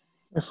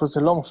 איפה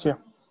זה לא מופיע?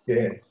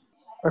 כן.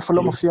 איפה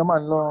לא מופיע מה?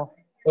 לא...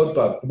 עוד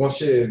פעם, כמו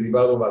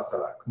שדיברנו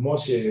בהתחלה, כמו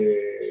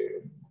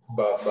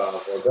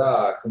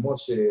שבעבודה, כמו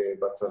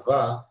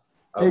שבצבא...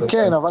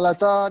 כן, אבל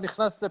אתה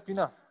נכנס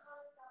לפינה.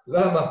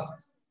 למה?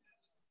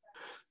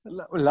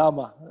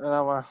 למה?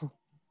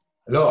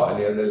 לא,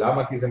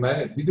 למה? כי זה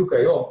מעניין. בדיוק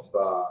היום,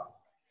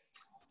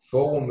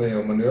 בפורום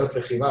אומנויות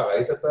לחימה,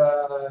 ראית את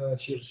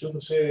השרשור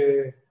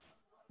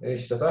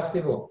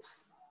שהשתתפתי בו?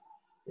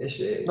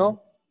 יש... לא?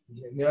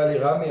 נראה לי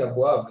רמי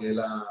אבואב,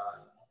 אלא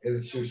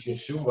איזשהו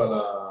שרשור על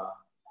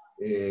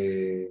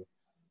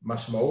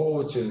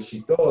המשמעות של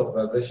שיטות,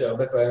 ועל זה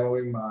שהרבה פעמים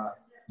אומרים,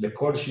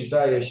 לכל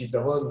שיטה יש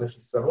יתרון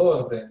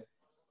וחיסרון,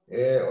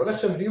 והולך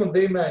שם דיון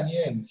די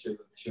מעניין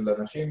של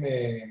אנשים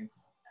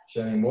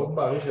שאני מאוד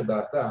מעריך את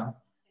דעתם,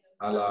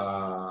 על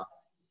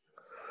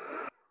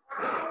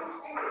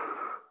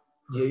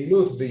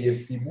היעילות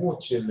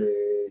וישימות של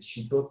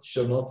שיטות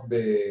שונות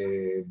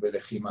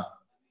בלחימה.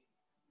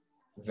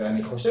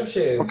 ואני חושב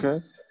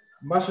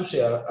שמשהו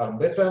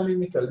שהרבה פעמים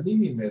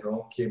מתעלמים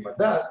ממנו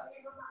כמדד,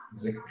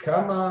 זה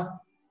כמה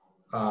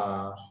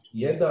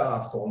הידע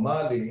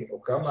הפורמלי,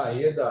 או כמה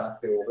הידע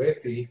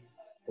התיאורטי,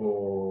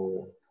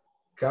 או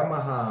כמה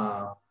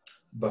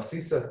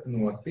הבסיס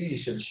התנועתי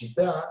של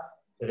שיטה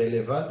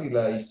רלוונטי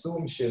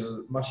ליישום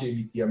של מה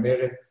שהיא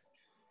מתיימרת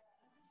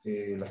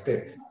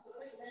לתת.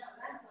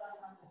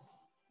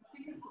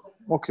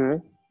 אוקיי.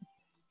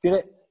 תראה,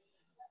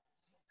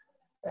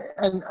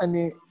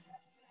 אני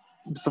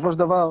בסופו של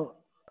דבר,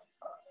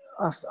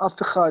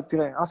 אף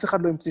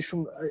אחד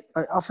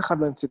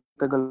לא המציא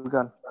את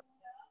הגלגל.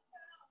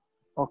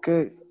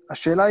 אוקיי?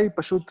 השאלה היא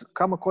פשוט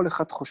כמה כל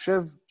אחד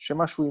חושב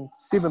שמשהו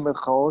ימציא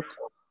במרכאות,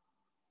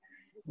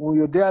 הוא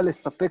יודע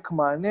לספק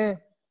מענה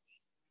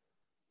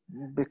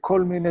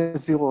בכל מיני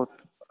זירות.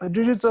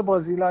 הג'ו-ג'יטסו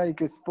הברזילאי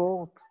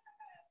כספורט,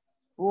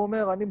 הוא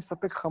אומר, אני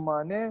מספק לך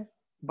מענה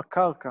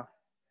בקרקע.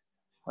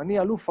 אני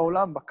אלוף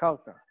העולם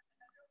בקרקע.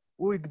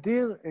 הוא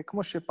הגדיר,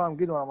 כמו שפעם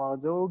גדעון אמר את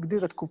זה, הוא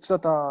הגדיר את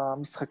קופסת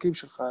המשחקים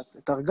שלך,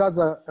 את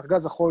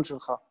ארגז החול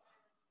שלך.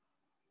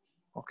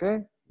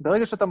 אוקיי?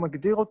 ברגע שאתה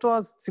מגדיר אותו,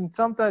 אז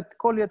צמצמת את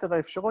כל יתר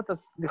האפשרות,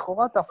 אז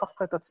לכאורה אתה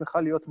הפכת את עצמך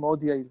להיות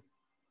מאוד יעיל.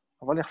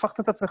 אבל הפכת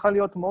את עצמך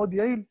להיות מאוד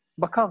יעיל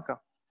בקרקע.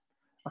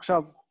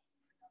 עכשיו,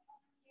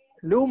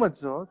 לעומת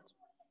זאת,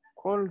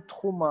 כל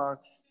תחום,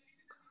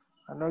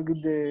 אני לא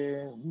אגיד,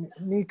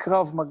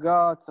 מקרב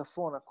מגע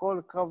צפון,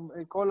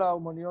 כל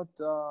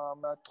האומנויות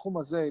מהתחום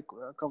הזה,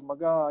 קרב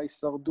מגע,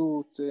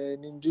 הישרדות,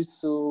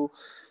 נינג'יטסו,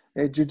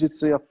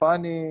 ג'ו-ג'יטסו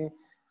יפני,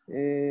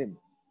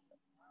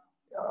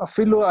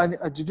 אפילו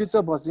הג'ו-ג'יטסו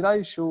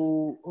הברזילאי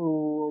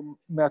שהוא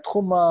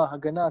מהתחום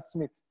ההגנה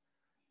העצמית.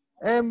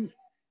 הם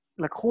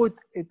לקחו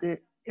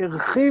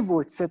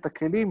הרחיבו את סט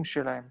הכלים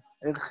שלהם,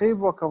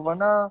 הרחיבו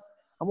הכוונה,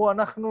 אמרו,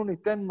 אנחנו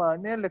ניתן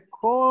מענה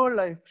לכל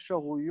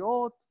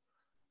האפשרויות,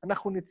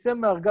 אנחנו נצא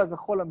מארגז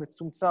החול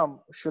המצומצם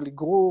של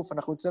אגרוף,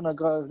 אנחנו נצא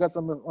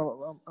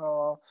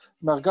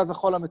מארגז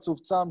החול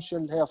המצומצם של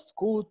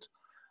ההפקות,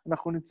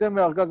 אנחנו נצא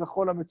מארגז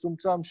החול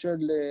המצומצם של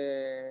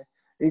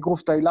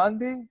אגרוף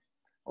תאילנדי,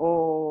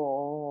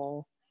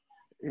 או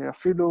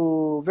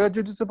אפילו,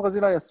 והג'ו-ג'יטסו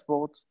ברזילאי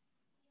הספורט,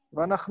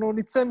 ואנחנו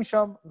נצא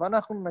משם,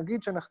 ואנחנו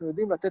נגיד שאנחנו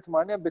יודעים לתת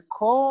מענה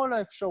בכל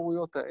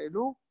האפשרויות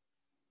האלו,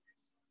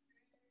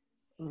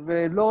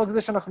 ולא רק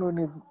זה שאנחנו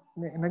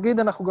נגיד,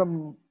 אנחנו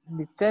גם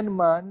ניתן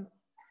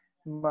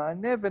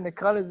מענה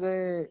ונקרא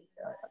לזה,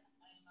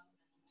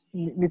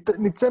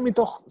 נצא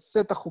מתוך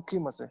סט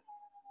החוקים הזה.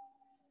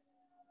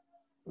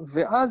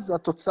 ואז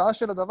התוצאה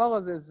של הדבר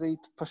הזה זה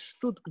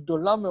התפשטות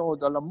גדולה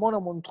מאוד על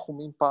המון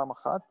תחומים פעם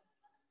אחת,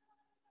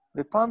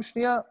 ופעם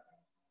שנייה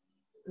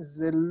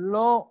זה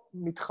לא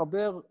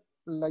מתחבר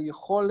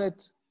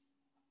ליכולת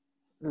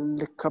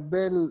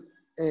לקבל,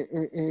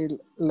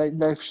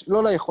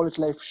 לא ליכולת,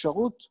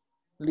 לאפשרות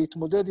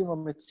להתמודד עם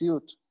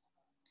המציאות.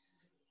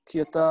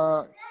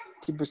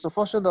 כי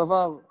בסופו של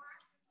דבר,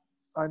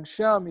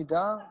 אנשי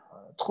העמידה,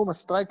 תחום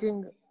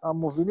הסטרייקינג,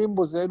 המובילים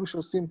בו זה אלו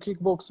שעושים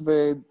קיקבוקס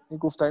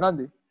ואגרוף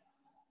תאילנדי.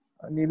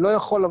 אני לא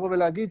יכול לבוא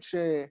ולהגיד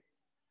שמי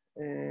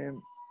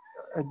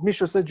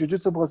שעושה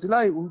ג'ו-ג'יטסו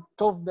ברזילאי הוא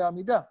טוב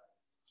בעמידה.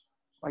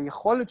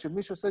 היכולת של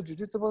מי שעושה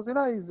ג'ו-ג'יטסו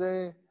ברזילאי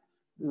זה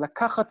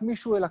לקחת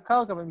מישהו אל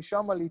הקרקע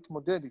ומשם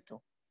להתמודד איתו.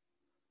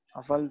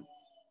 אבל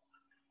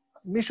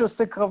מי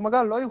שעושה קרב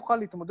מגע לא יוכל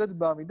להתמודד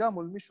בעמידה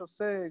מול מי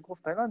שעושה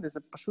אגרוף תאילנדי, זה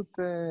פשוט...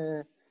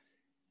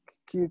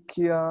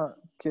 כי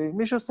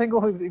מי שעושה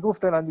אגרוף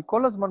תאילנדי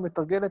כל הזמן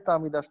מתרגל את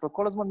העמידה שלו,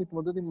 כל הזמן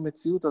מתמודד עם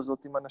המציאות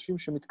הזאת, עם אנשים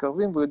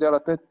שמתקרבים, והוא יודע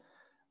לתת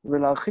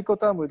ולהרחיק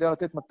אותם, הוא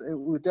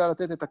יודע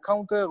לתת את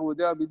הקאונטר, הוא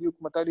יודע בדיוק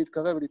מתי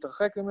להתקרב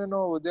ולהתרחק ממנו,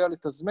 הוא יודע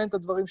לתזמן את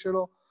הדברים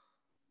שלו,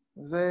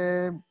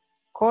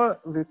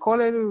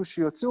 וכל אלו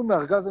שיוצאו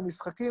מארגז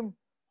המשחקים,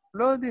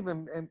 לא יודעים,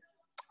 אני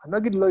לא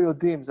אגיד לא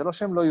יודעים, זה לא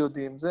שהם לא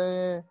יודעים,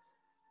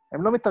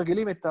 הם לא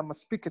מתרגלים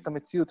מספיק את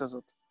המציאות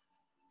הזאת.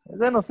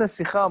 זה נושא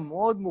שיחה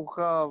מאוד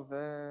מורכב,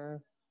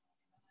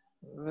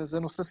 וזה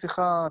נושא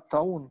שיחה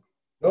טעון.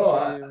 לא,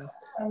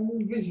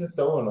 אני מבין שזה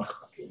טעון,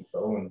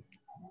 טעון.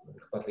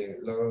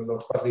 לא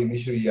אכפת לי אם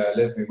מישהו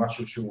ייעלב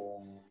ממשהו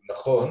שהוא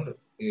נכון,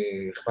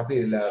 אכפת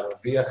לי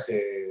להרוויח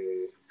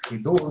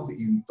חידוד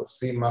אם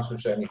תופסים משהו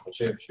שאני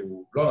חושב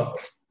שהוא לא נכון.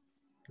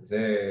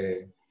 זה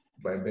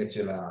בהיבט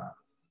של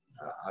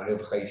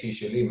הרווח האישי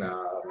שלי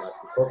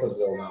מהשיחות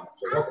הזה או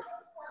מהמחשבות.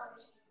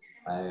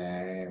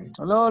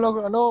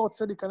 אני לא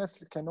רוצה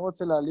להיכנס, כי אני לא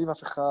רוצה להעליב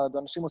אף אחד,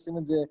 אנשים עושים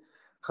את זה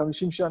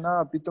 50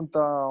 שנה, פתאום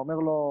אתה אומר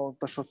לו,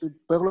 אתה שובר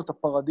לו את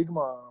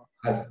הפרדיגמה.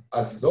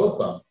 אז עוד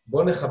פעם,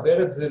 בוא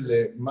נחבר את זה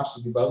למה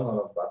שדיברנו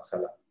עליו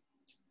בהתחלה.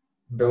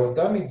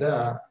 באותה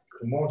מידה,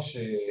 כמו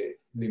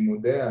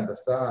שלימודי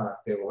הנדסה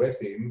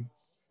תיאורטיים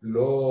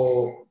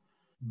לא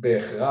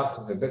בהכרח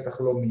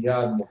ובטח לא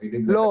מיד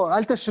מובילים... לא,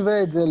 אל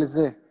תשווה את זה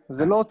לזה,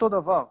 זה לא אותו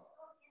דבר.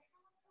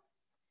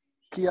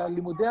 כי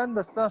הלימודי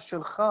ההנדסה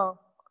שלך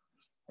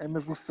הם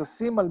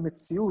מבוססים על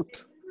מציאות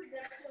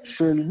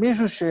של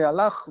מישהו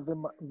שהלך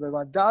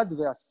ומדד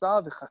ועשה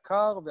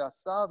וחקר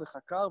ועשה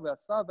וחקר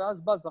ועשה,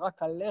 ואז בא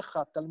זרק עליך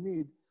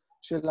תלמיד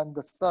של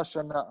הנדסה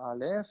שנה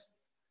א',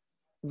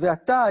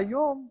 ואתה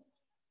היום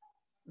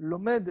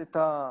לומד את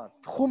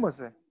התחום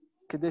הזה,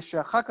 כדי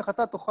שאחר כך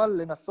אתה תוכל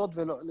לנסות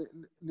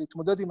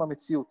ולהתמודד עם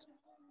המציאות.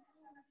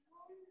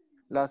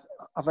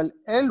 אבל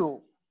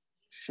אלו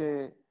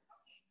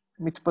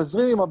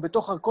מתפזרים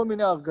בתוך כל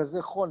מיני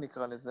ארגזי חול,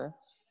 נקרא לזה,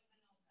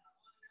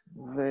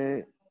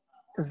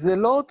 וזה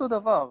לא אותו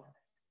דבר.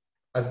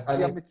 אז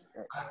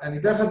אני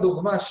אתן לך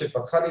דוגמה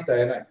שפתחה לי את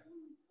העיניים.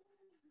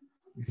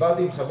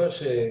 דיברתי עם חבר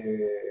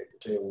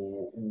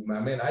שהוא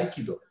מאמן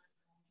אייקדו.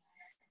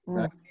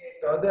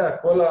 אתה יודע,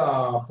 כל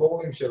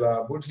הפורומים של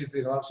הבולשיט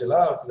נוער של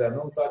הארץ,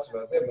 והנו טאץ'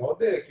 והזה,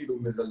 מאוד כאילו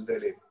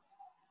מזלזלים.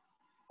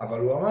 אבל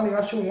הוא אמר לי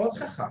משהו מאוד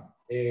חכם.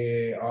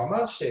 הוא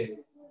אמר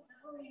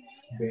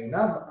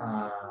שבעיניו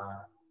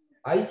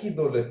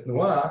האייקידו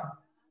לתנועה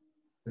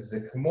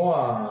זה כמו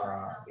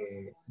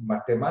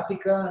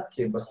המתמטיקה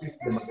כבסיס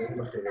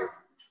במדעים אחרים.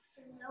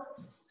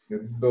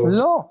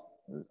 לא,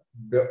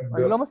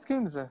 אני לא מסכים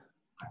עם זה.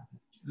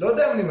 לא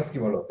יודע אם אני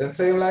מסכים או לא, תן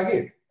סיים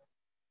להגיד.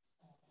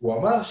 הוא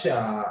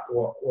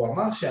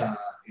אמר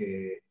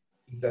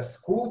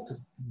שההתעסקות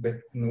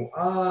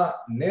בתנועה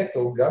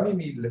נטו, גם אם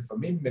היא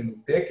לפעמים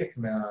מנותקת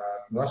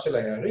מהתנועה של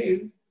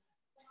היריב,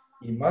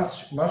 היא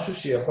משהו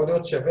שיכול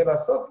להיות שווה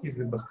לעשות, כי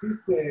זה בסיס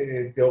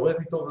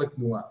תיאורטי טוב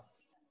לתנועה.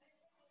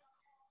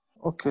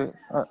 אוקיי,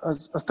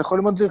 אז אתה יכול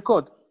ללמוד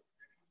לרקוד.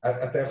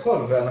 אתה יכול,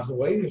 ואנחנו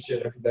ראינו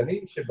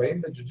שרקדנים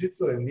שבאים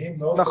לג'ו-ג'יצו הם נהיים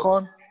מאוד...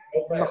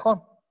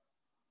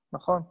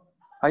 נכון.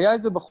 היה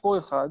איזה בחור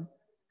אחד,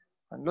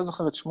 אני לא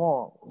זוכר את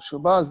שמו,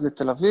 שהוא בא אז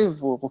לתל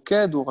אביב, הוא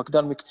רוקד, הוא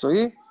רקדן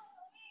מקצועי,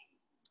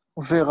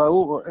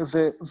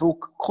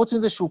 וחוץ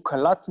מזה שהוא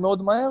קלט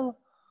מאוד מהר,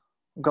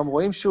 גם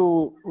רואים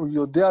שהוא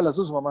יודע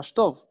לזוז ממש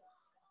טוב.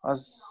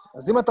 אז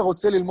אם אתה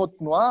רוצה ללמוד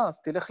תנועה,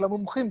 אז תלך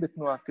למומחים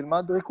בתנועה,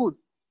 תלמד ריקוד.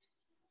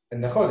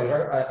 נכון,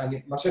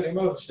 מה שאני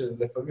אומר זה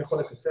שזה לפעמים יכול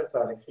לקצר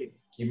תהליכים,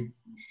 כי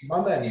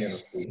מה מעניין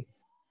אותי,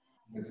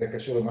 וזה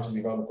קשור למה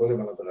שדיברנו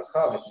קודם על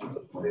הדרכה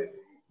וקבוצות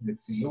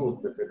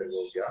נצילות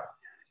בפדגוגיה,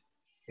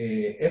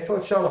 איפה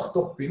אפשר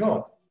לחתוך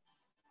פינות?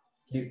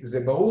 כי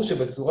זה ברור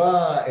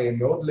שבצורה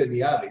מאוד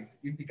ליניארית,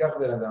 אם תיקח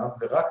בן אדם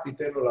ורק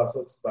תיתן לו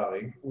לעשות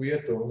ספארינג, הוא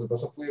יהיה טוב,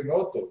 ובסוף הוא יהיה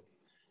מאוד טוב.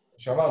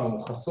 שאמרנו, הוא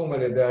חסום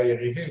על ידי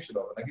היריבים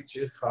שלו, אבל נגיד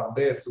שיש לך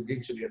הרבה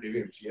סוגים של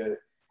יריבים,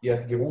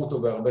 שיאתגרו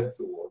אותו בהרבה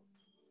צורות.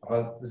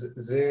 אבל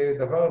זה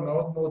דבר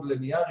מאוד מאוד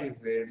ליניארי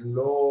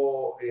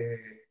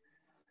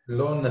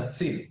ולא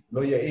נציל,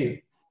 לא יעיל.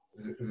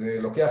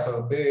 זה לוקח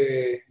הרבה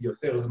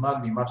יותר זמן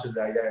ממה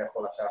שזה היה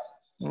יכול לקחת.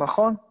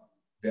 נכון.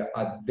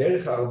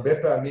 והדרך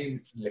הרבה פעמים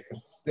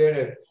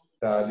לקצר את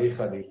תהליך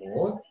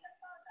הלימוד,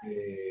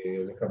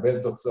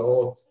 לקבל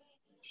תוצאות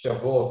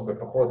שוות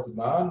בפחות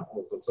זמן,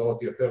 או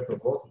תוצאות יותר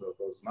טובות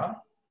באותו זמן,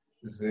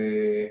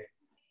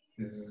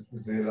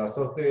 זה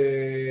לעשות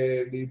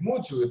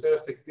לימוד שהוא יותר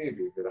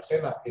אפקטיבי,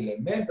 ולכן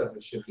האלמנט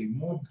הזה של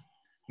לימוד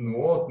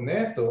תנועות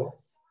נטו,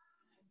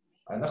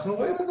 אנחנו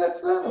רואים את זה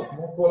אצלנו,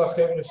 כמו כל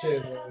החבר'ה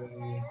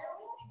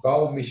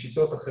שבאו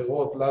משיטות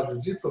אחרות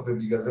לג'ו-ג'יצו,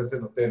 ובגלל זה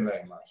נותן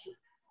להם משהו.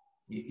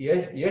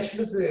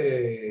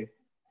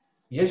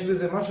 יש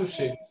בזה משהו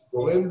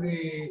שגורם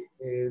לי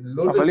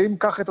לא... אבל אם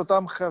קח את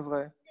אותם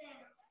חבר'ה,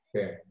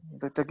 כן.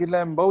 ותגיד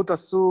להם, בואו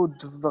תעשו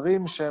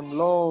דברים שהם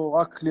לא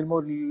רק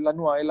ללמוד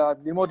לנוע, אלא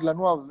ללמוד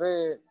לנוע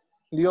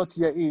ולהיות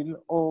יעיל,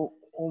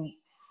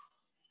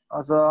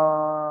 אז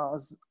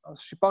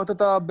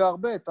שיפרת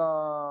בהרבה את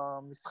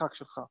המשחק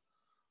שלך,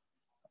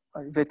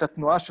 ואת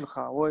התנועה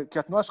שלך, כי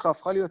התנועה שלך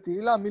הפכה להיות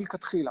יעילה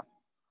מלכתחילה.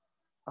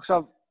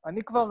 עכשיו,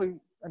 אני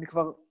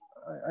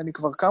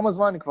כבר כמה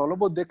זמן, אני כבר לא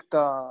בודק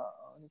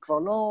אני כבר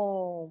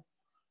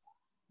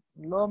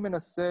לא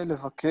מנסה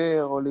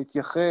לבקר או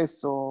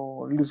להתייחס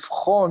או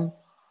לבחון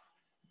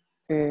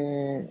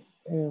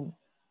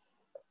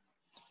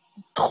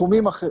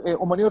תחומים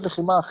אומנויות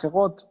לחימה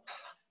אחרות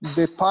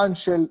בפן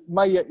של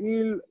מה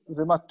יעיל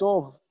ומה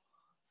טוב,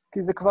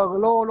 כי זה כבר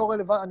לא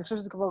רלוונטי, אני חושב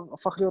שזה כבר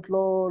הפך להיות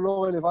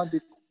לא רלוונטי.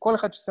 כל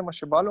אחד שעושה מה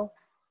שבא לו,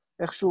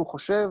 איך שהוא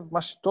חושב,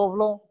 מה שטוב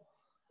לו,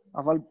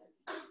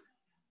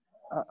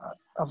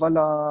 אבל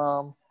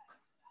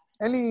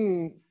אין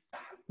לי,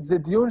 זה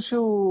דיון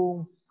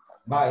שהוא...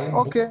 מה, אם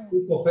הוא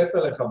קופץ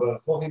עליך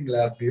ברחוב עם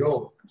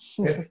להביור,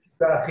 איך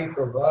השיטה הכי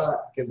טובה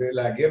כדי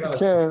להגן על...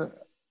 כן.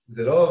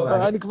 זה לא...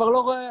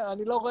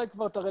 אני לא רואה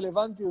כבר את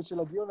הרלוונטיות של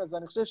הדיון הזה.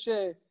 אני חושב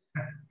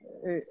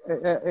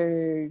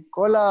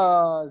שכל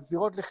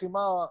הזירות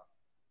לחימה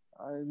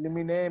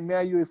למיניהם,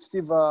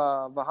 מה-UFC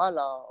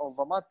והלאה, או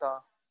ומטה,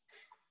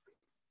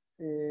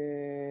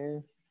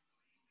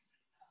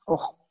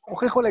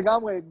 הוכיחו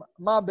לגמרי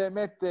מה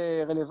באמת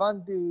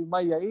רלוונטי,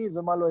 מה יעיל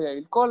ומה לא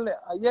יעיל. כל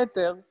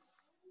היתר,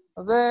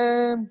 אז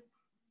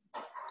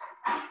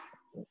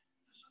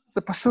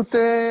זה פשוט,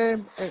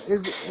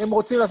 הם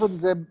רוצים לעשות את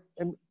זה,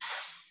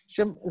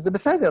 זה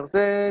בסדר,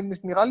 זה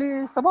נראה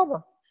לי סבבה.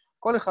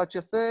 כל אחד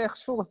שיעשה איך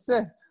שהוא רוצה.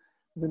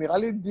 זה נראה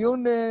לי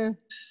דיון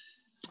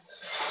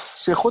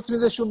שחוץ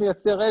מזה שהוא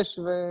מייצר אש,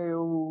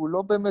 והוא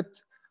לא באמת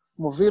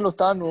מוביל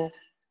אותנו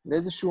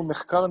לאיזשהו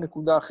מחקר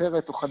נקודה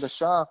אחרת או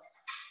חדשה,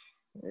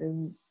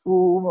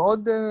 הוא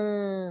מאוד...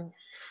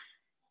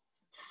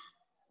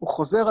 הוא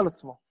חוזר על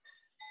עצמו.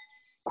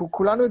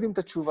 כולנו יודעים את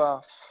התשובה.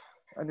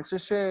 אני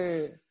חושב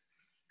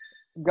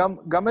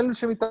שגם אלו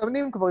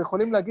שמתאמנים כבר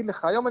יכולים להגיד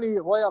לך, היום אני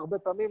רואה הרבה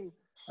פעמים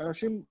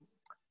אנשים,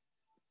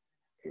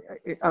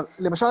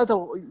 למשל אתה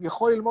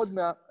יכול ללמוד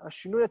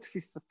מהשינוי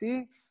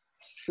התפיסתי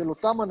של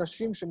אותם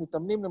אנשים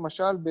שמתאמנים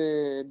למשל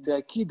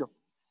באייקידו,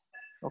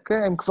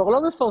 אוקיי? הם כבר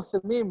לא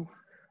מפרסמים,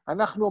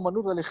 אנחנו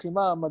אומנות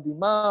הלחימה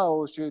מדהימה,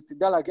 או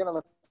שתדע להגן על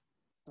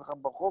עצמך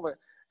ברחוב,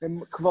 הם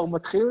כבר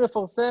מתחילים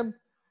לפרסם,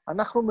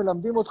 אנחנו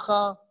מלמדים אותך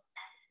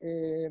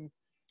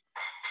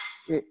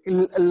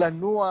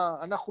לנוע,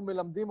 אנחנו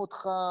מלמדים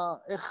אותך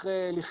איך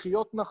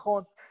לחיות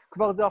נכון,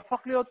 כבר זה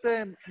הפך להיות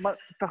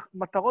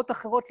מטרות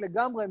אחרות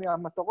לגמרי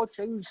מהמטרות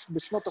שהיו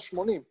בשנות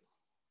ה-80.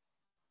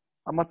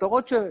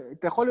 המטרות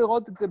שאתה יכול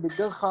לראות את זה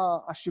בדרך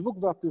השיווק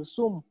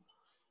והפרסום,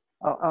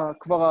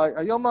 כבר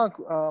היום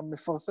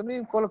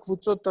המפרסמים, כל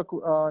הקבוצות,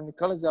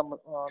 נקרא לזה,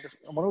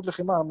 אמנות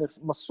לחימה,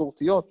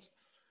 המסורתיות,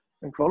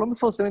 הם כבר לא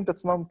מפרסמים את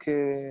עצמם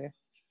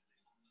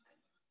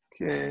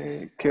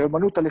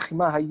כאמנות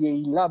הלחימה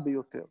היעילה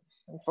ביותר.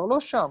 הם כבר לא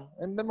שם,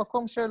 הם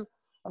במקום של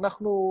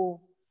אנחנו...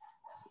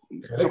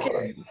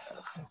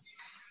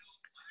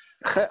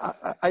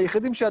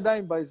 היחידים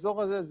שעדיין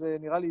באזור הזה, זה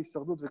נראה לי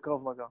הישרדות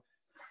וקרב מגע.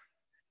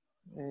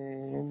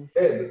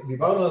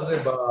 דיברנו על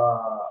זה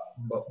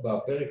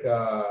בפרק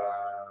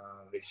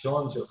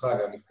הראשון שלך,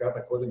 גם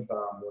הזכרת קודם את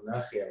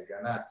המונח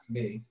הגנה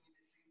עצמית.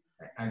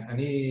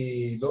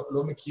 אני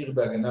לא מכיר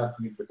בהגנה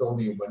עצמית בתור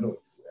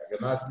מיומנות.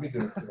 הגנה עצמית זה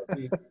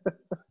מבחינתי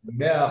 100%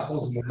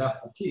 מונח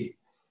חוקי.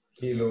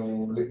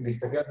 כאילו,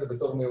 להסתכל על זה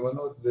בתור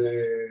מיומנות זה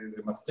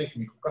מצחיק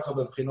מכל כך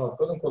הרבה בחינות.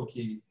 קודם כל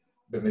כי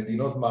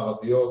במדינות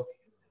מערביות,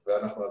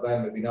 ואנחנו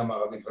עדיין מדינה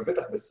מערבית,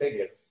 ובטח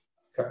בסגר,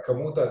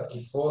 כמות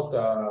התקיפות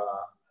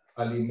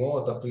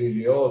האלימות,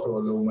 הפליליות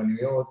או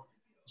לאומניות,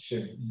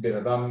 שבן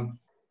אדם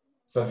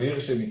סביר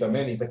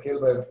שמתאמן, יתקל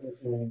בהם,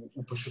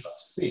 הוא פשוט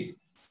אפסי.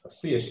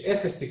 אפסי, יש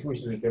אפס סיכוי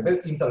שזה יקרה.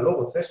 אם אתה לא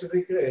רוצה שזה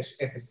יקרה, יש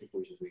אפס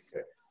סיכוי שזה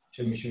יקרה.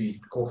 שמישהו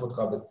יתקוף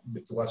אותך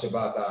בצורה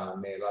שבה אתה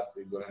נאלץ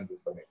להתגונן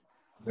בפנים.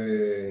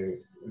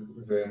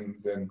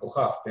 זה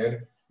מגוחך, כן?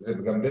 זה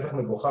גם בטח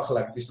מגוחך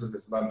להקדיש לזה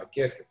זמן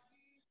וכסף.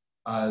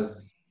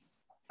 אז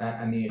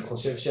אני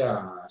חושב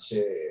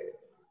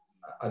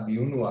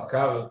שהדיון הוא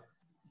עקר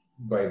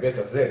בהיבט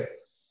הזה,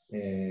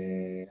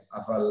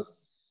 אבל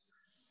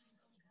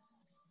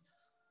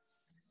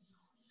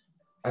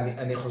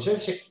אני חושב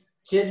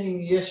שכן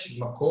יש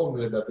מקום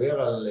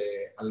לדבר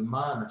על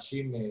מה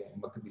אנשים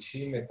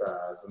מקדישים את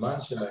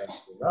הזמן שלהם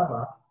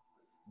ולמה,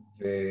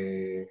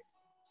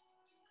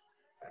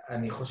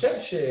 ואני חושב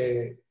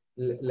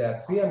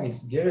שלהציע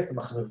מסגרת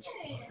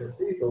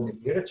מחשבתית או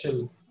מסגרת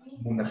של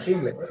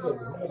מונחים לאיך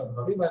לדבר על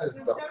הדברים האלה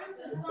זה דבר.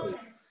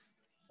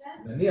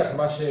 נניח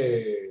מה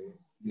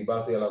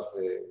שדיברתי עליו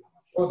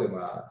קודם,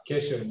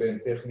 הקשר בין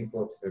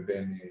טכניקות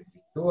ובין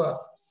ביצוע,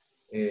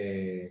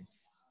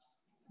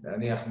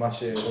 נניח מה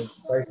שרוב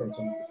טייפון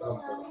שמכתב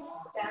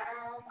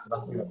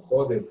נכנסתי לך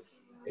קודם,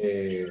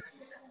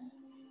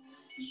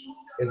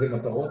 איזה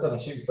מטרות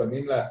אנשים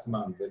שמים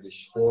לעצמם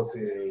ולשפוט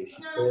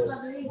שיטות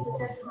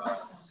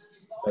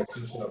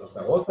בהקשר של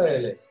המטרות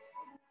האלה.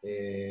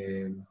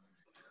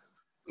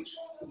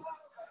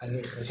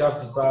 אני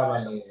חשבתי פעם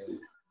על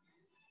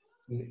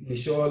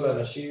לשאול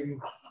אנשים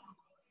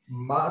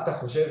מה אתה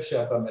חושב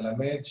שאתה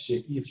מלמד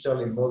שאי אפשר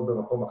ללמוד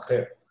במקום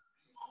אחר?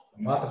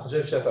 מה אתה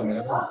חושב שאתה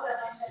מלמד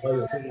בצורה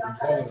יותר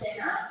יעילה למשל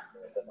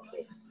במקום אחר?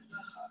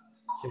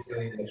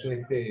 כדי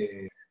לתת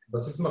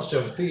בסיס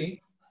מחשבתי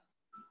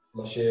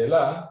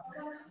לשאלה,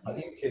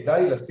 האם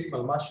כדאי לשים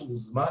על משהו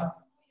זמן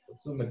או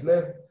תשומת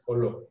לב או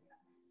לא?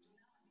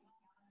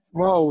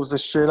 וואו, זו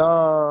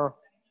שאלה...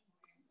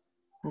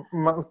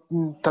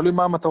 תלוי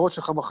מה המטרות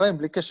שלך בחיים,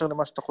 בלי קשר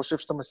למה שאתה חושב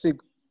שאתה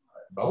משיג.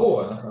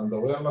 ברור, אנחנו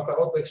מדברים על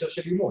מטרות בהקשר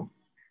של אימון.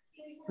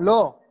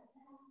 לא.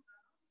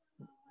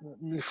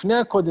 לפני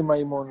קודם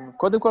האימון.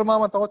 קודם כל, מה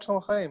המטרות שלך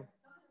בחיים?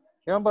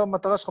 האם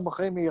המטרה שלך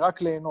בחיים היא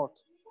רק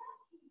ליהנות?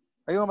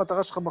 האם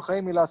המטרה שלך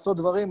בחיים היא לעשות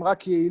דברים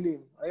רק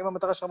יעילים? האם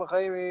המטרה שלך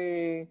בחיים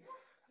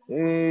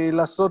היא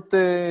לעשות...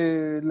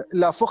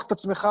 להפוך את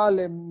עצמך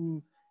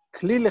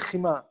לכלי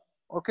לחימה,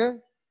 אוקיי?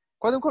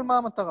 קודם כל, מה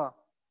המטרה?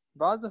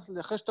 ואז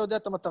אחרי שאתה יודע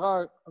את המטרה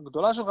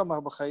הגדולה שלך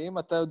בחיים,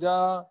 אתה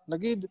יודע,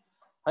 נגיד,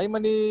 האם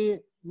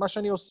מה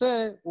שאני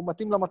עושה הוא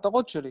מתאים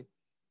למטרות שלי?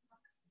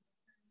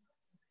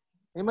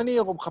 אם אני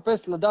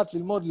מחפש לדעת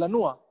ללמוד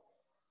לנוע,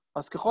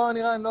 אז ככל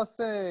הנראה אני לא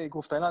עושה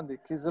אגרוף תאילנדי,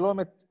 כי זה לא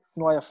באמת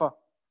תנועה יפה.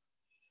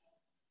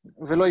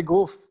 ולא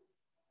אגרוף.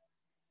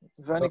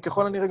 ואני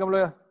ככל הנראה גם לא...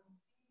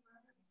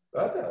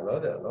 לא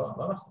יודע, לא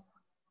נכון.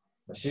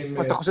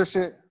 אנשים... אתה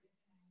חושב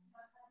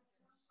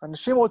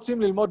אנשים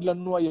רוצים ללמוד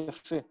לנוע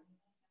יפה.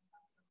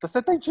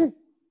 תעשה טאי צ'י.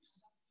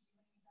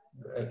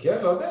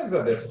 כן, לא יודע אם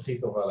זה הדרך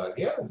הכי טובה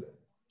להגיע לזה.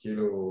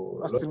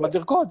 כאילו... אז תלמד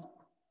לרקוד.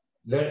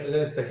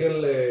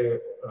 להסתכל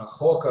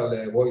רחוק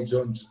על רוי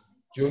ג'ונס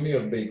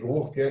ג'וניור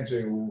באגרוף, כן,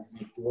 שהוא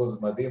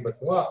וירטואוז מדהים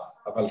בתנועה,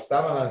 אבל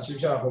סתם על אנשים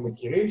שאנחנו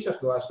מכירים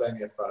שהתנועה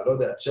שלהם יפה. לא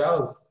יודע,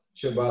 צ'ארלס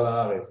שבא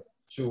לארץ,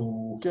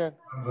 שהוא כן.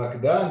 גם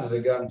רקדן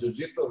וגם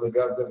ג'ו-ג'יצו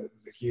וגם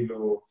זה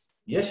כאילו...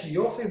 יש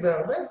יופי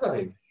בהרבה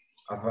דברים,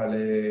 אבל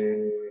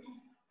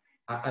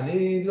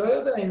אני לא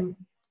יודע אם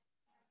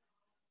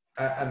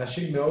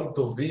אנשים מאוד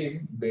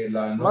טובים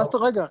בלענות... מה זאת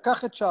רגע,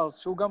 קח את צ'ארלס,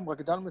 שהוא גם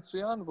רקדן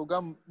מצוין, והוא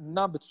גם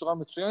נע בצורה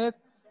מצוינת,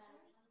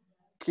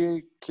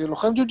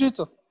 כלוחם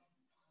ג'ו-ג'יצו,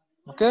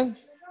 אוקיי?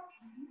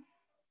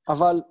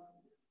 אבל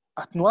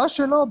התנועה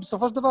שלו,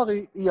 בסופו של דבר,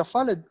 היא יפה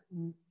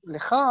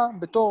לך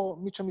בתור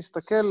מי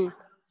שמסתכל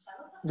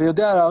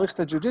ויודע להעריך את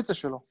הג'ו-ג'יצו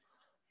שלו.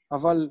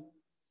 אבל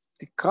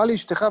תקרא לי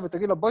אשתך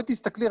ותגיד לה, בואי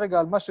תסתכלי רגע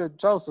על מה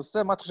שצ'ארלס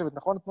עושה, מה את חושבת,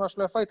 נכון? התנועה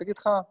שלו יפה, היא תגיד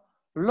לך,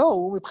 לא,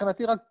 הוא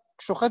מבחינתי רק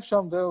שוכב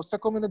שם ועושה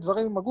כל מיני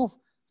דברים עם הגוף.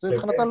 זה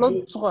מבחינתה לא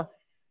צורה.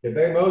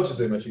 כדאי מאוד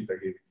שזה מה שהיא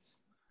תגיד.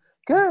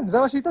 כן, זה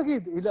מה שהיא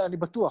תגיד. אני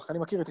בטוח, אני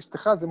מכיר את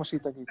אשתך, זה מה שהיא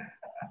תגיד.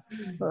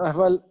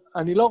 אבל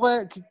אני לא רואה,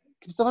 כי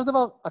בסופו של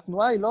דבר,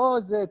 התנועה היא לא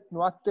איזה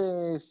תנועת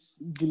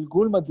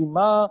גלגול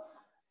מדהימה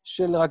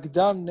של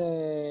רקדן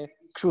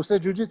כשהוא עושה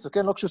ג'ו-ג'יצו,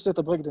 כן? לא כשהוא עושה את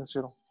הברקדנס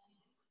שלו.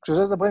 כשהוא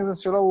עושה את הברקדנס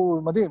שלו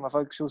הוא מדהים,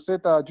 אבל כשהוא עושה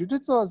את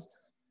הג'ו-ג'יצו,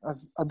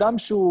 אז אדם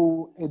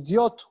שהוא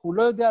אידיוט, הוא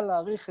לא יודע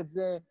להעריך את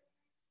זה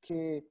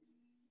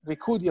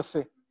כריקוד יפה.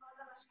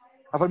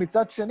 אבל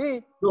מצד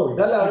שני,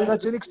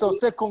 כשאתה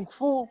עושה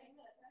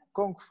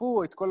קונג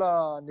פו, את כל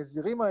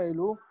הנזירים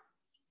האלו,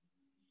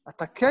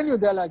 אתה כן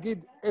יודע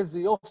להגיד איזה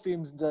יופי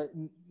הם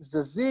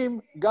זזים,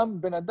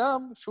 גם בן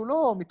אדם שהוא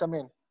לא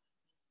מתאמן.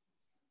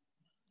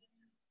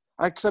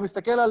 כשאתה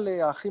מסתכל על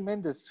האחים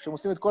מנדס, כשהם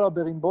עושים את כל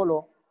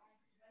הברימבולו,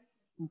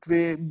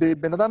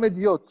 ובן אדם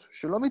אידיוט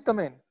שלא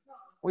מתאמן,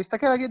 הוא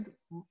יסתכל להגיד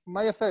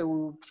מה יפה,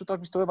 הוא פשוט רק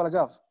מסתובב על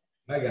הגב.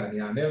 רגע,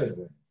 אני אענה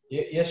לזה.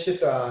 יש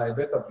את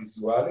ההיבט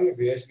הוויזואלי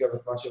ויש גם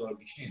את מה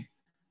שמרגישים.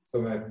 זאת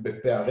אומרת,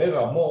 בפערי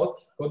רמות,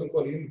 קודם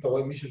כל, אם אתה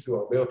רואה מישהו שהוא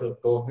הרבה יותר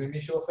טוב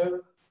ממישהו אחר,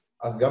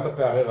 אז גם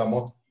בפערי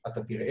רמות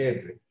אתה תראה את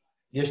זה.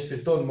 יש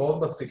סרטון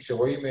מאוד מצחיק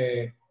שרואים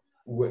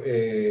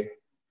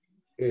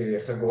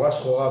חגורה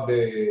שחורה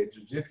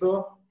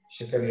בג'ו-ג'יצו,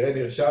 שכנראה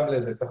נרשם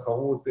לאיזה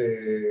תחרות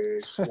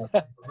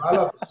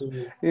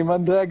עם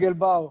אנדריה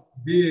גלבאו.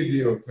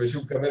 בדיוק,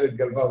 ושהוא מקבל את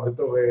גלבאו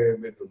בתור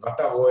בזוג.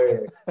 ואתה רואה...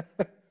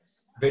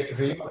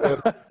 ואם אתה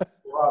יודע,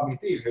 בצורה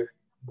אמיתית,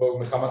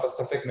 ומחמת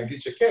הספק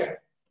נגיד שכן,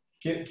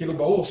 כאילו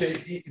ברור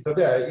שאתה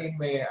יודע, אם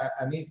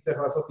אני צריך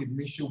לעשות עם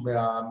מישהו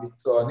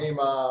מהמקצוענים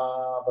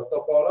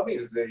בטופ העולמי,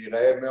 זה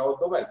ייראה מאוד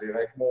דומה, זה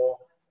ייראה כמו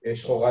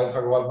שחורה עם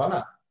חגורה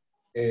לבנה.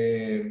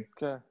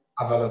 כן.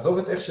 אבל עזוב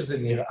את איך שזה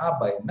נראה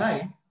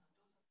בעיניים,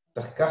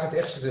 תקח את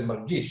איך שזה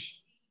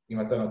מרגיש.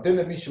 אם אתה נותן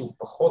למישהו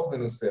פחות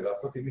מנוסה,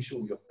 לעשות עם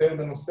מישהו יותר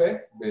מנוסה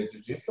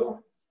בג'ו-ג'יצו,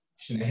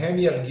 שניהם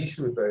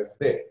ירגישו את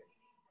ההבדל.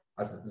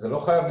 אז זה לא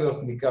חייב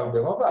להיות ניכר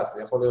במבט,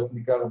 זה יכול להיות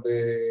ניכר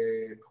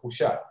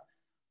בתחושה.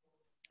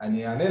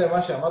 אני אענה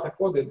למה שאמרת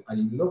קודם,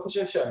 אני לא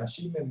חושב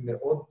שאנשים הם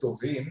מאוד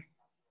טובים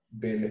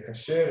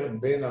בלקשר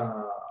בין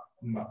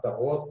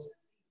המטרות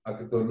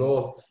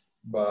הגדולות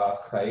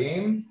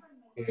בחיים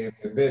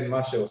ובין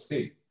מה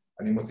שעושים.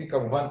 אני מוציא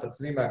כמובן את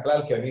עצמי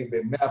מהכלל, כי אני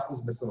ב100%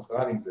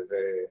 מסונכרן עם זה,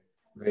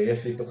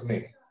 ויש לי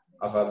תוכנית.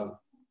 אבל...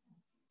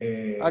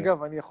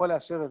 אגב, אני יכול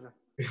לאשר את זה.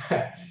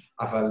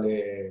 אבל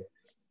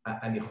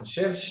אני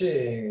חושב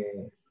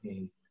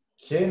שכן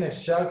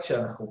אפשר,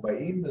 כשאנחנו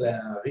באים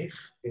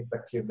להעריך את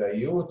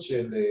הכדאיות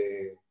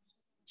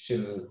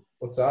של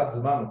הוצאת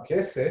זמן או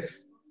כסף,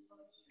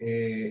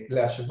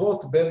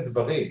 להשוות בין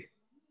דברים.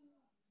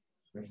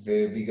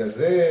 ובגלל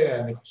זה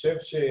אני חושב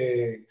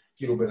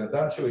שכאילו בן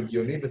אדם שהוא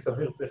הגיוני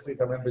וסביר צריך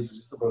להתאמן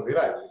בג'ו-ג'יטסו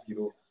ברזילאי,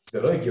 כאילו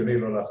זה לא הגיוני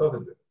לא לעשות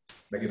את זה,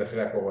 נגיד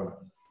אחרי הקורונה.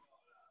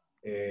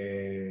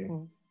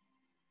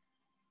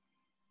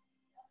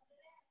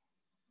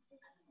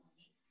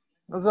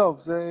 עזוב,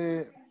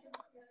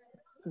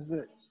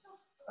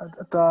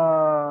 אתה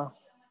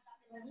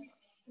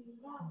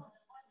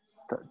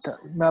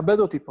מאבד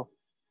אותי פה.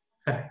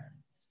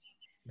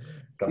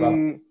 סבבה.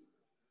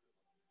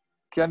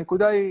 כי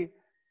הנקודה היא,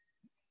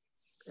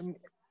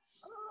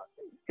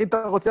 אם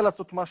אתה רוצה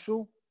לעשות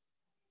משהו,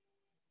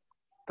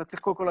 אתה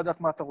צריך קודם כל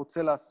לדעת מה אתה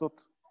רוצה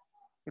לעשות.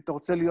 אם אתה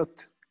רוצה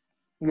להיות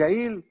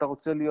יעיל, אתה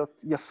רוצה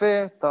להיות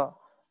יפה,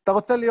 אתה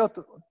רוצה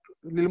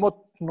ללמוד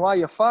תנועה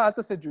יפה, אל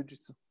תעשה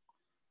ג'ו-ג'יטסו.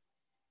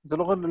 זה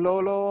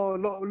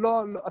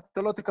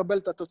אתה לא תקבל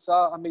את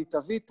התוצאה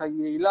המיטבית,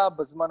 היעילה,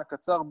 בזמן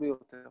הקצר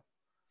ביותר.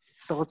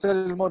 אתה רוצה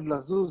ללמוד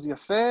לזוז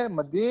יפה,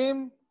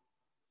 מדהים,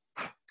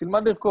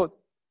 תלמד לרקוד.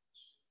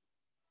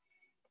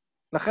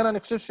 לכן אני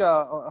חושב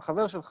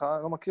שהחבר שלך,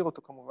 לא מכיר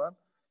אותו כמובן,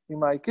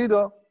 עם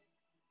האייקידו,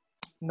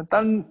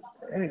 נתן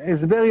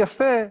הסבר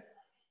יפה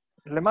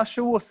למה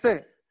שהוא עושה.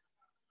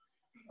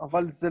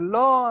 אבל זה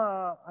לא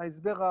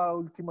ההסבר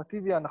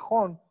האולטימטיבי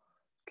הנכון,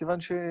 כיוון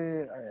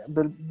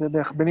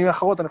שבנימי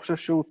האחרות אני חושב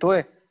שהוא טועה.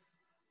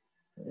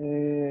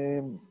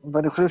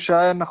 ואני חושב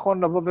שהיה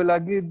נכון לבוא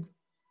ולהגיד,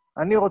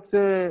 אני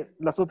רוצה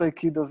לעשות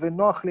אייקידו,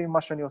 ונוח לי עם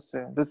מה שאני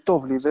עושה,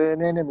 וטוב לי,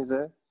 ונהנה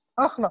מזה,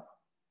 אחלה.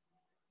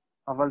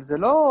 אבל זה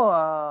לא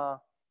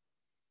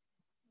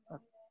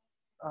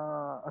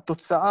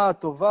התוצאה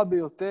הטובה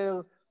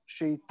ביותר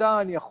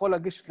שאיתה אני יכול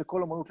לגשת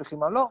לכל אמנות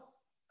לחימה. לא.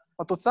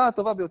 התוצאה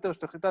הטובה ביותר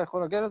שאתה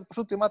יכול לגשת,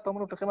 פשוט תלמד את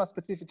האמנות לחימה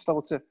הספציפית שאתה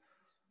רוצה.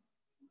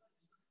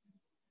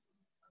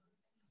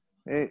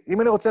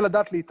 אם אני רוצה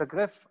לדעת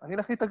להתאגרף, אני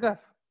אלך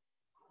להתאגרף.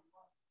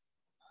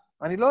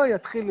 אני לא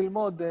אתחיל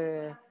ללמוד,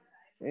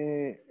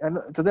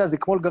 אתה יודע, זה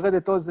כמו לגרד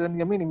את אוזן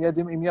ימין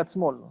עם יד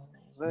שמאל.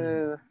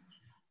 זה...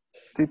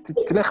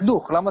 תלך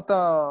דוך, למה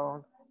אתה...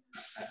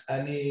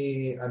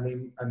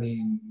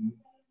 אני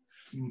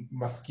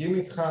מסכים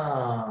איתך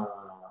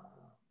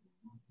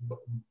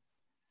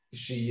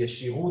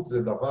שישירות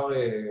זה דבר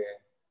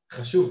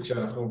חשוב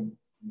כשאנחנו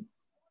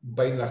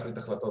באים להחליט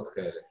החלטות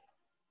כאלה.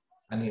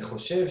 אני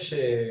חושב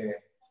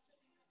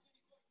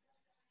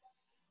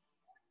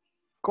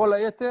כל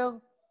היתר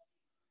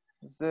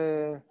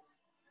זה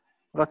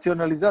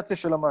רציונליזציה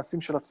של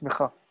המעשים של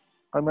עצמך,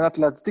 על מנת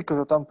להצדיק את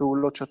אותן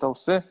פעולות שאתה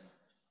עושה,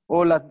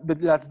 או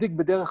להצדיק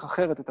בדרך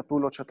אחרת את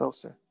הפעולות שאתה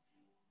עושה.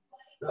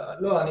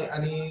 לא,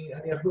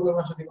 אני אחזור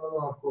למה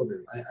שדיברנו קודם.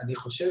 אני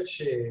חושב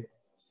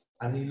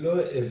שאני לא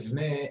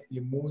אבנה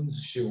אימון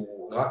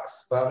שהוא רק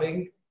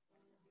ספארינג,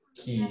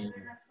 כי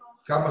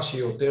כמה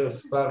שיותר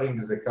ספארינג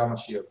זה כמה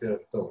שיותר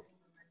טוב.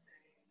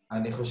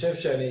 אני חושב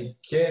שאני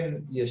כן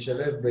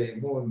אשלב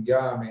באימון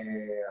גם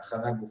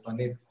הכנה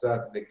גופנית קצת,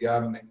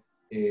 וגם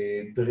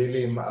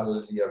דרילים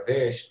על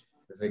יבש,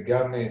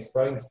 וגם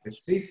ספארינג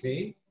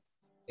ספציפי,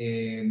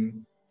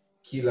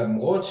 כי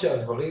למרות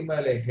שהדברים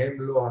האלה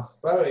הם לא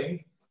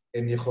הספארינג,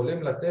 הם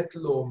יכולים לתת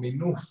לו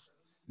מינוף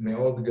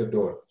מאוד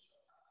גדול.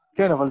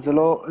 כן, אבל זה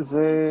לא...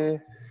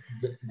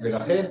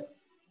 ולכן,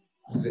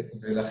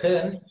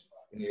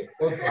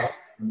 עוד פעם,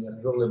 אני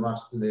אחזור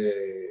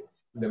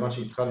למה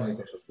שהתחלנו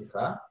איתו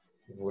בשיחה,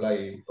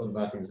 ואולי עוד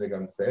מעט עם זה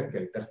גם נסיים, כי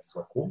אני תכף צריך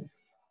לקום.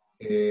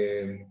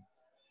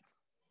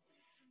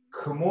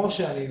 כמו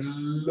שאני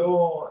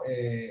לא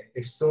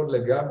אפסול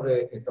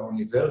לגמרי את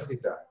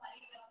האוניברסיטה,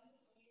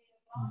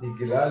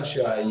 בגלל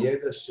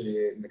שהידע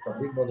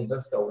שמקבלים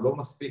באוניברסיטה הוא לא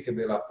מספיק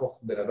כדי להפוך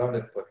בן אדם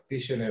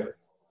לפרקטישנר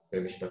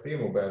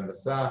במשפטים או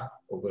בהנדסה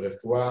או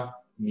ברפואה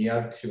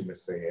מיד כשהוא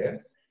מסיים.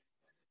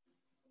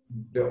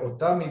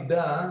 באותה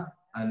מידה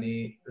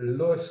אני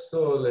לא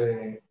אפסול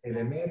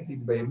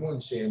אלמנטים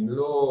באימון שהם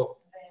לא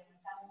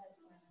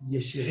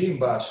ישירים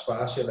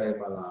בהשפעה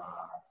שלהם על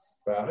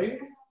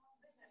הספארינג,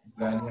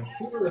 ואני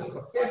אפילו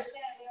לחפש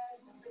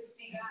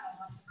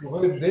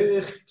קורא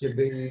דרך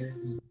כדי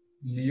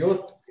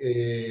להיות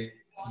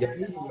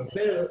יעיל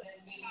יותר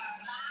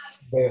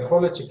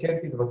ביכולת שכן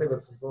תתבטא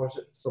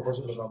בסופו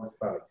של דבר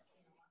בספארינג.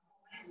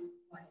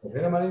 אתה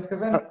מבין למה אני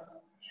מתכוון?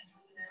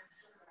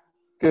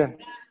 כן.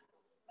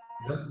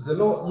 זה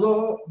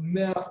לא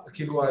 100,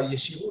 כאילו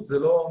הישירות זה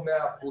לא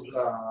 100%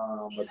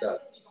 המדד.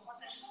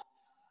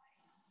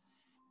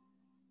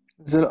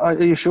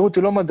 הישירות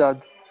היא לא מדד,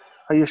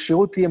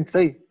 הישירות היא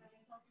אמצעי.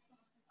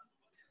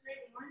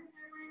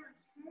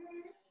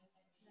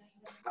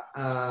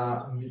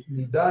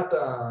 מידת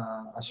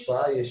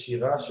ההשפעה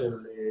הישירה של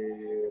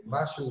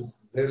משהו,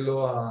 זה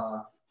לא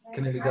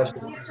הקנה מידה של...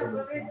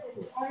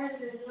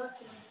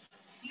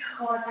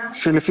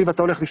 שלפיו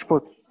אתה הולך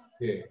לשפוט.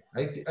 כן,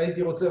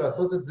 הייתי רוצה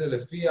לעשות את זה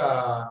לפי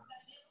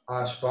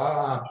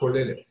ההשפעה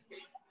הכוללת.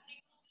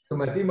 זאת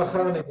אומרת, אם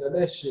מחר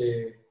נגלה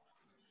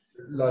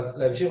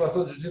להמשיך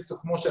לעשות ג'ו-ג'יטסו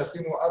כמו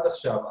שעשינו עד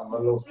עכשיו, אבל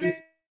להוסיף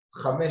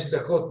 5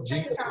 דקות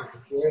ג'ינגה של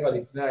קפוארה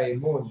לפני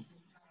האימון,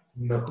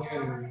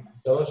 נותן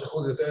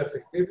 3% יותר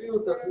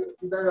אפקטיביות, אז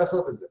כדאי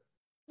לעשות את זה.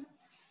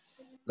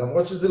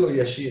 למרות שזה לא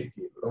ישיר,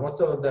 כאילו, למרות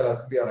שאתה לא יודע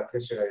להצביע על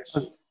הקשר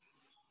הישיר.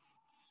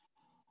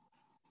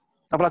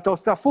 אבל אתה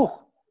עושה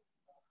הפוך.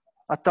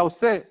 אתה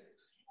עושה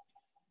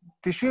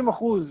 90%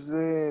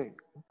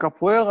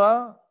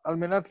 קפוארה על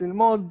מנת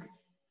ללמוד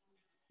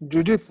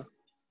ג'יוג'יטסו.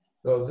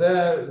 לא,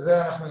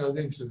 זה אנחנו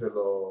יודעים שזה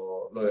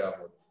לא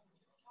יעבוד.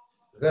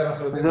 זה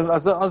אנחנו יודעים...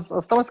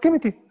 אז אתה מסכים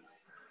איתי.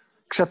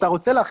 כשאתה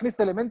רוצה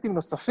להכניס אלמנטים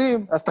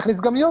נוספים, אז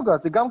תכניס גם יוגה,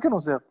 זה גם כן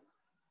עוזר.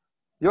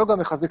 יוגה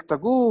מחזק את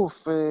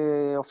הגוף,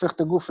 הופך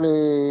את הגוף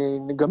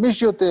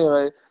לגמיש יותר,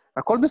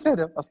 הכל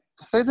בסדר, אז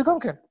תעשה את זה גם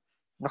כן.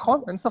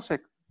 נכון? אין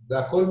ספק.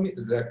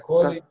 זה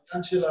הכל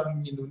עניין של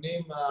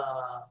המינונים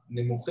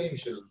הנמוכים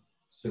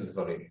של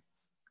דברים.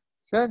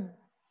 כן.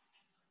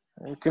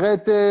 תראה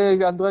את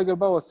אנדרי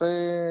גלבאו, עושה...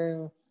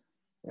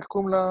 איך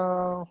קוראים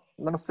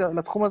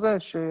לתחום הזה?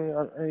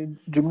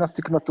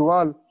 ג'ימנסטיק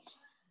נטורל.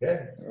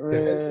 כן.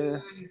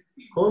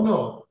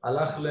 קונור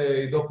הלך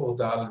לעידו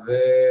פורטל,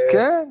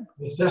 כן.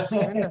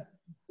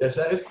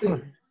 ישר הפסיד.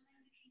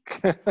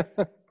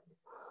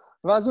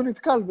 ואז הוא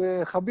נתקל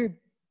בחביב,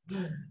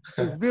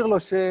 שהסביר לו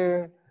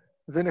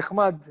שזה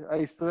נחמד,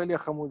 הישראלי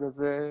החמוד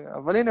הזה,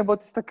 אבל הנה, בוא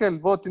תסתכל,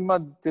 בוא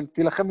תלמד,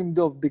 תילחם עם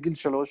דוב בגיל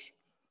 3,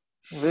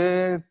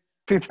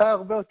 ותדע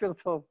הרבה יותר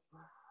טוב.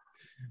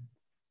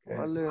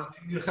 אבל...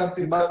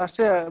 נלחמתי איתך,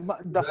 זה היה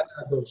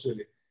הדוב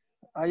שלי.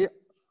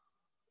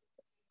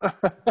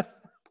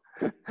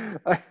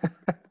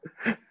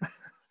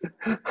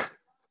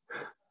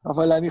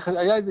 אבל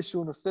היה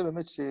איזשהו נושא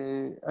באמת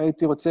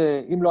שהייתי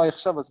רוצה, אם לא היה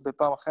עכשיו, אז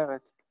בפעם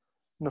אחרת,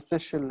 נושא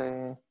של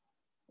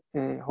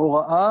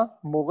הוראה,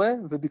 מורה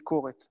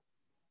וביקורת.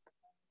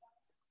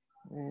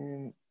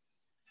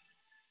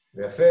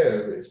 ויפה,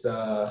 יש את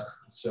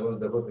 3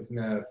 דקות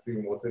לפני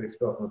הסיום, רוצה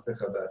לפתוח נושא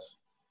חדש.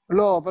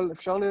 לא, אבל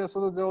אפשר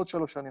לעשות את זה עוד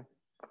 3 שנים.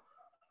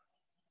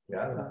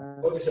 יאללה,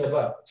 חודש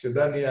הבא,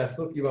 כשדני יהיה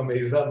עסוק עם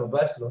המיזם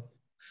הבא שלו.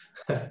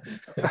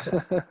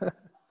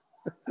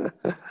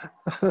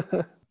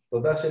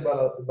 תודה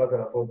שבאת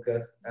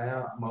לפודקאסט,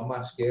 היה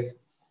ממש כיף.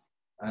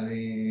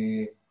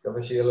 אני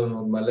מקווה שיהיה לנו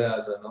עוד מלא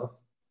האזנות.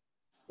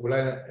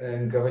 אולי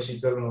אני מקווה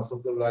שיצא לנו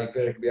לעשות אולי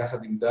פרק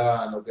ביחד עם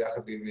דן, או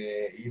ביחד עם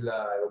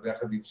אילה, או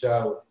ביחד עם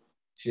שאול,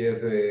 שיהיה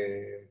איזה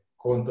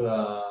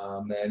קונטרה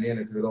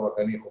מעניינת ולא רק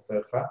אני חופר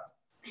לך.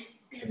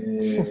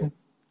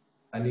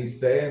 אני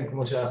אסיים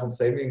כמו שאנחנו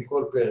מסיימים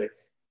כל פרק.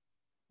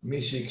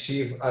 מי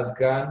שהקשיב עד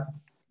כאן,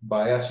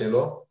 בעיה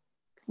שלו.